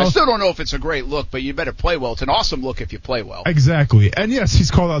maybe, I still don't know if it's a great look, but you better play well. It's an awesome look if you play well. Exactly. And yes,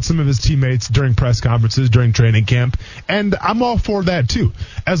 he's called out some of his teammates during press conferences, during training camp, and I'm all for that too,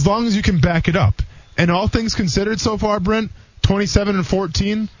 as long as you can back it up. And all things considered so far, Brent,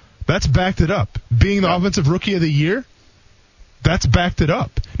 27-14, that's backed it up. Being the offensive rookie of the year, that's backed it up.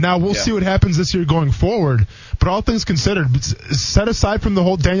 Now, we'll see what happens this year going forward, but all things considered, set aside from the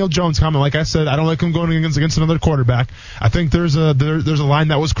whole Daniel Jones comment, like I said, I don't like him going against another quarterback. I think there's a line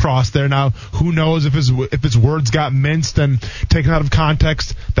that was crossed there. Now, who knows if his words got minced and taken out of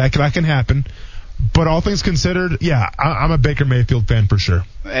context, that can happen. But all things considered, yeah, I'm a Baker Mayfield fan for sure.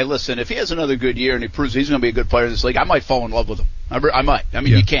 Hey, listen, if he has another good year and he proves he's going to be a good player in this league, I might fall in love with him. I might. I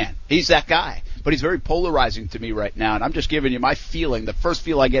mean, you can. He's that guy. But he's very polarizing to me right now, and I'm just giving you my feeling. The first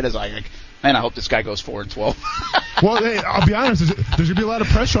feel I get is like, man, I hope this guy goes 4-12. Well, hey, I'll be honest. There's going to be a lot of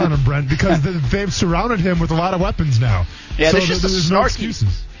pressure on him, Brent, because they've surrounded him with a lot of weapons now. Yeah, so there's no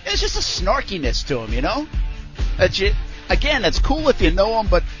excuses. There's just a snarkiness to him, Again, it's cool if you know him,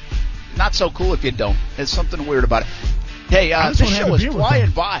 but not so cool if you don't. There's something weird about it. Hey, this show is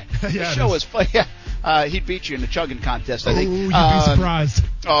flying by. This show is flying. He beat you in the chugging contest, I think. You'd be surprised.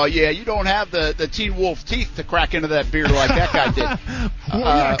 Oh, yeah, you don't have the Teen Wolf teeth to crack into that beer like that guy did. Well,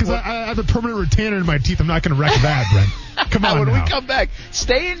 yeah, because I have a permanent retainer in my teeth. I'm not going to wreck that, Brent. Come on When now. we come back,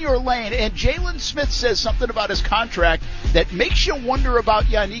 stay in your lane. And Jalen Smith says something about his contract that makes you wonder about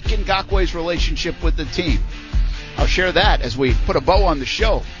Yannick Ngakoue's relationship with the team. I'll share that as we put a bow on the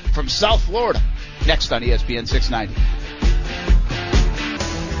show from South Florida. Next on ESPN 690.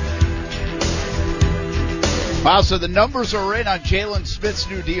 Wow, so the numbers are in on Jalen Smith's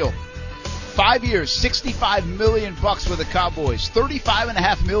new deal. 5 years, $65 million with the Cowboys,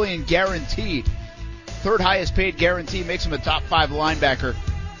 $35.5 million guaranteed. Third highest paid guarantee makes him a top 5 linebacker,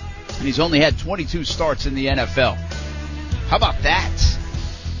 and he's only had 22 starts in the NFL. How about that?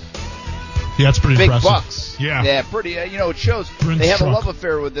 Yeah, it's pretty big impressive. Bucks. Yeah, pretty. It shows they have a love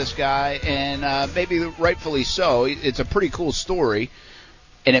affair with this guy, and maybe rightfully so. It's a pretty cool story.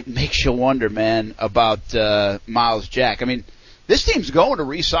 And it makes you wonder, man, about Myles Jack. I mean, this team's going to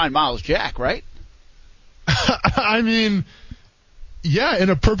re-sign Myles Jack, right? I mean, yeah,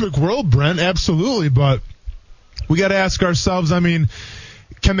 in a perfect world, Brent, absolutely. But we got to ask ourselves, I mean,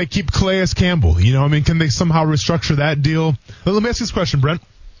 can they keep Calais Campbell? Can they somehow restructure that deal? Let me ask you this question, Brent.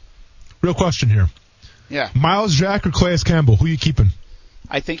 Real question here. Yeah. Myles Jack or Calais Campbell? Who are you keeping?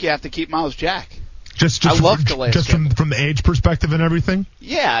 I think you have to keep Myles Jack. I love Calais just Campbell. from the age perspective and everything?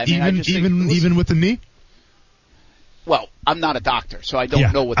 Yeah. I mean, even with the knee? Well, I'm not a doctor, so I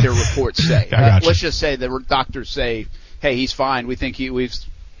don't know what their reports say. Let's just say the doctors say, hey, he's fine. We think he's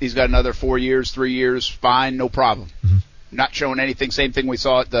got another 4 years, 3 years, fine, no problem. Mm-hmm. Not showing anything, same thing we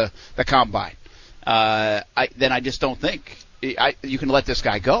saw at the Combine. Then I just don't think you can let this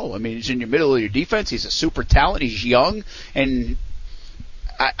guy go. I mean, he's in your middle of your defense. He's a super talent. He's young. And,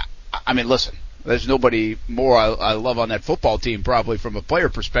 I mean, listen. There's nobody more I love on that football team probably from a player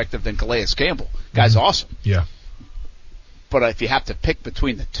perspective than Calais Campbell. Guy's awesome. Yeah. But if you have to pick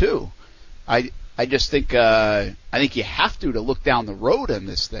between the two, I just think I think you have to look down the road in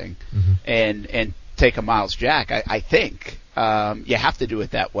this thing and take a Myles Jack. I think you have to do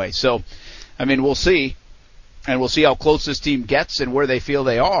it that way. So, I mean, we'll see. And we'll see how close this team gets and where they feel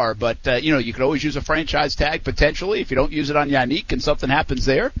they are. But, you could always use a franchise tag potentially if you don't use it on Yannick and something happens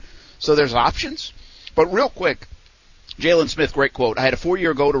there. So there's options. But real quick, Jalen Smith, great quote. I had a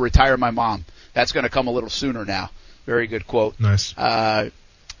 4-year goal to retire my mom. That's going to come a little sooner now. Very good quote. Nice. And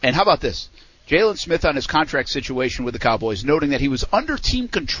how about this? Jalen Smith on his contract situation with the Cowboys, noting that he was under team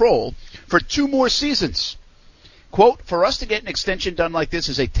control for 2 more seasons. Quote, for us to get an extension done like this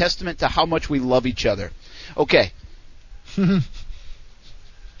is a testament to how much we love each other. Okay.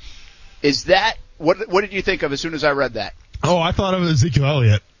 Is that, what did you think of as soon as I read that? Oh, I thought of Ezekiel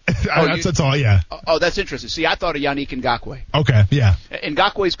Elliott. That's all, yeah. Oh, that's interesting. See, I thought of Yannick Ngakoue. Okay, yeah.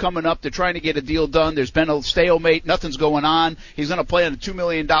 Ngakoue's coming up. They're trying to get a deal done. There's been a stalemate. Nothing's going on. He's going to play on $2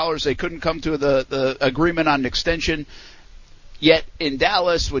 million. They couldn't come to the agreement on an extension. Yet in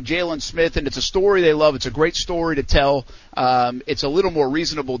Dallas with Jalen Smith, and it's a story they love. It's a great story to tell. It's a little more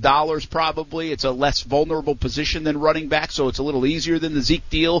reasonable dollars probably. It's a less vulnerable position than running back, so it's a little easier than the Zeke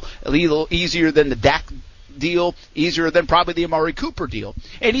deal, a little easier than the Dak deal, easier than probably the Amari Cooper deal,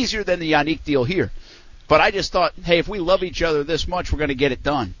 and easier than the Yannick deal here. But I just thought, hey, if we love each other this much, we're going to get it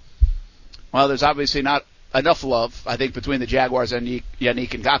done. Well, there's obviously not enough love, I think, between the Jaguars and Yannick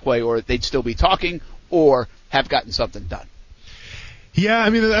Ngakoue, or they'd still be talking or have gotten something done. Yeah, I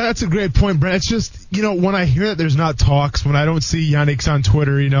mean, that's a great point, Brent. It's just, when I hear that there's not talks, when I don't see Yannick's on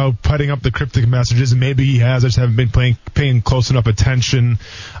Twitter, putting up the cryptic messages, and maybe he has, I just haven't been paying close enough attention.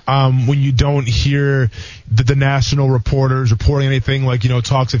 When you don't hear the national reporters reporting anything like,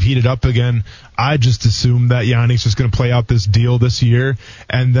 talks have heated up again, I just assume that Yannick's just going to play out this deal this year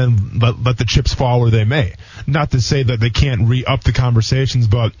and then let the chips fall where they may. Not to say that they can't re-up the conversations,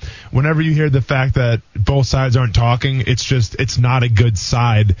 but whenever you hear the fact that both sides aren't talking, it's not a good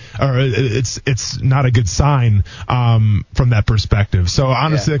side, or it's not a good sign from that perspective. So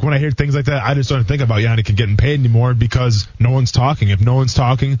honestly, like when I hear things like that, I just don't think about Yannick getting paid anymore because no one's talking. If no one's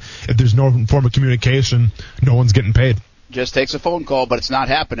talking, if there's no form of communication, no one's getting paid. Just takes a phone call, but it's not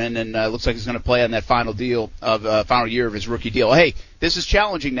happening, and looks like he's going to play on that final year of his rookie deal. Hey, this is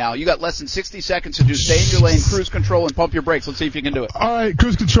challenging now. You got less than 60 seconds to do stay in your lane, cruise control, and pump your brakes. Let's see if you can do it. All right,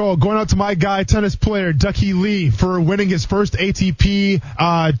 cruise control. Going out to my guy, tennis player Ducky Lee, for winning his first ATP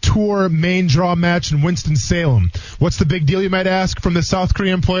Tour main draw match in Winston-Salem. What's the big deal, you might ask, from the South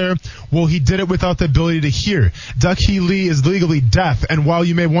Korean player? Well, he did it without the ability to hear. Ducky Lee is legally deaf, and while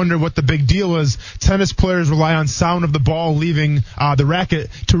you may wonder what the big deal is, tennis players rely on sound of the ball leaving the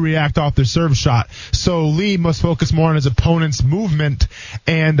racket to react off their serve shot. So Lee must focus more on his opponent's movement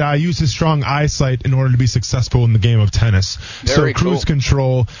and use his strong eyesight in order to be successful in the game of tennis. Very so cruise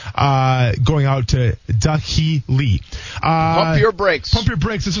control going out to Ducky Lee. Pump your brakes. Pump your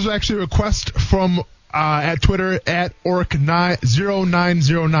brakes. This was actually a request from at Twitter at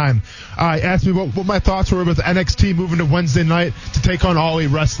Orc0909. Asked me what my thoughts were with NXT moving to Wednesday night to take on All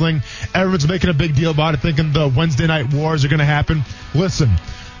Elite Wrestling. Everyone's making a big deal about it, thinking the Wednesday night wars are going to happen. Listen,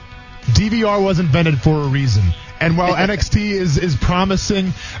 DVR was invented for a reason. And while NXT is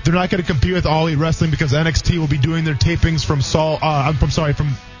promising, they're not going to compete with All Elite Wrestling because NXT will be doing their tapings from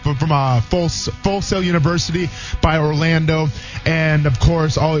Full Sail University by Orlando. And, of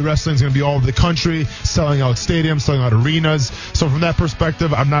course, All Elite Wrestling is going to be all over the country, selling out stadiums, selling out arenas. So from that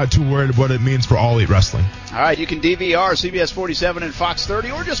perspective, I'm not too worried what it means for All Elite Wrestling. All right, you can DVR CBS 47 and Fox 30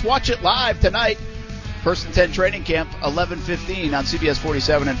 or just watch it live tonight. First and 10 training camp, 11:15 on CBS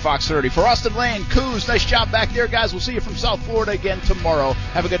 47 and Fox 30. For Austin Lane, Coos, nice job back there, guys. We'll see you from South Florida again tomorrow.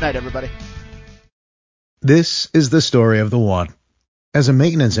 Have a good night, everybody. This is the story of the one. As a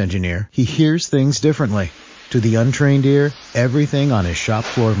maintenance engineer, he hears things differently. To the untrained ear, everything on his shop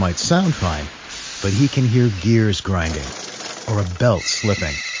floor might sound fine, but he can hear gears grinding or a belt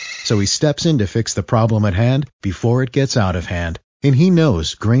slipping. So he steps in to fix the problem at hand before it gets out of hand. And he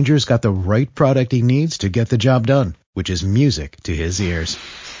knows Grainger's got the right product he needs to get the job done, which is music to his ears.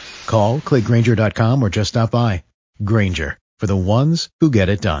 Call, click Grainger.com, or just stop by. Grainger, for the ones who get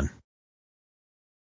it done.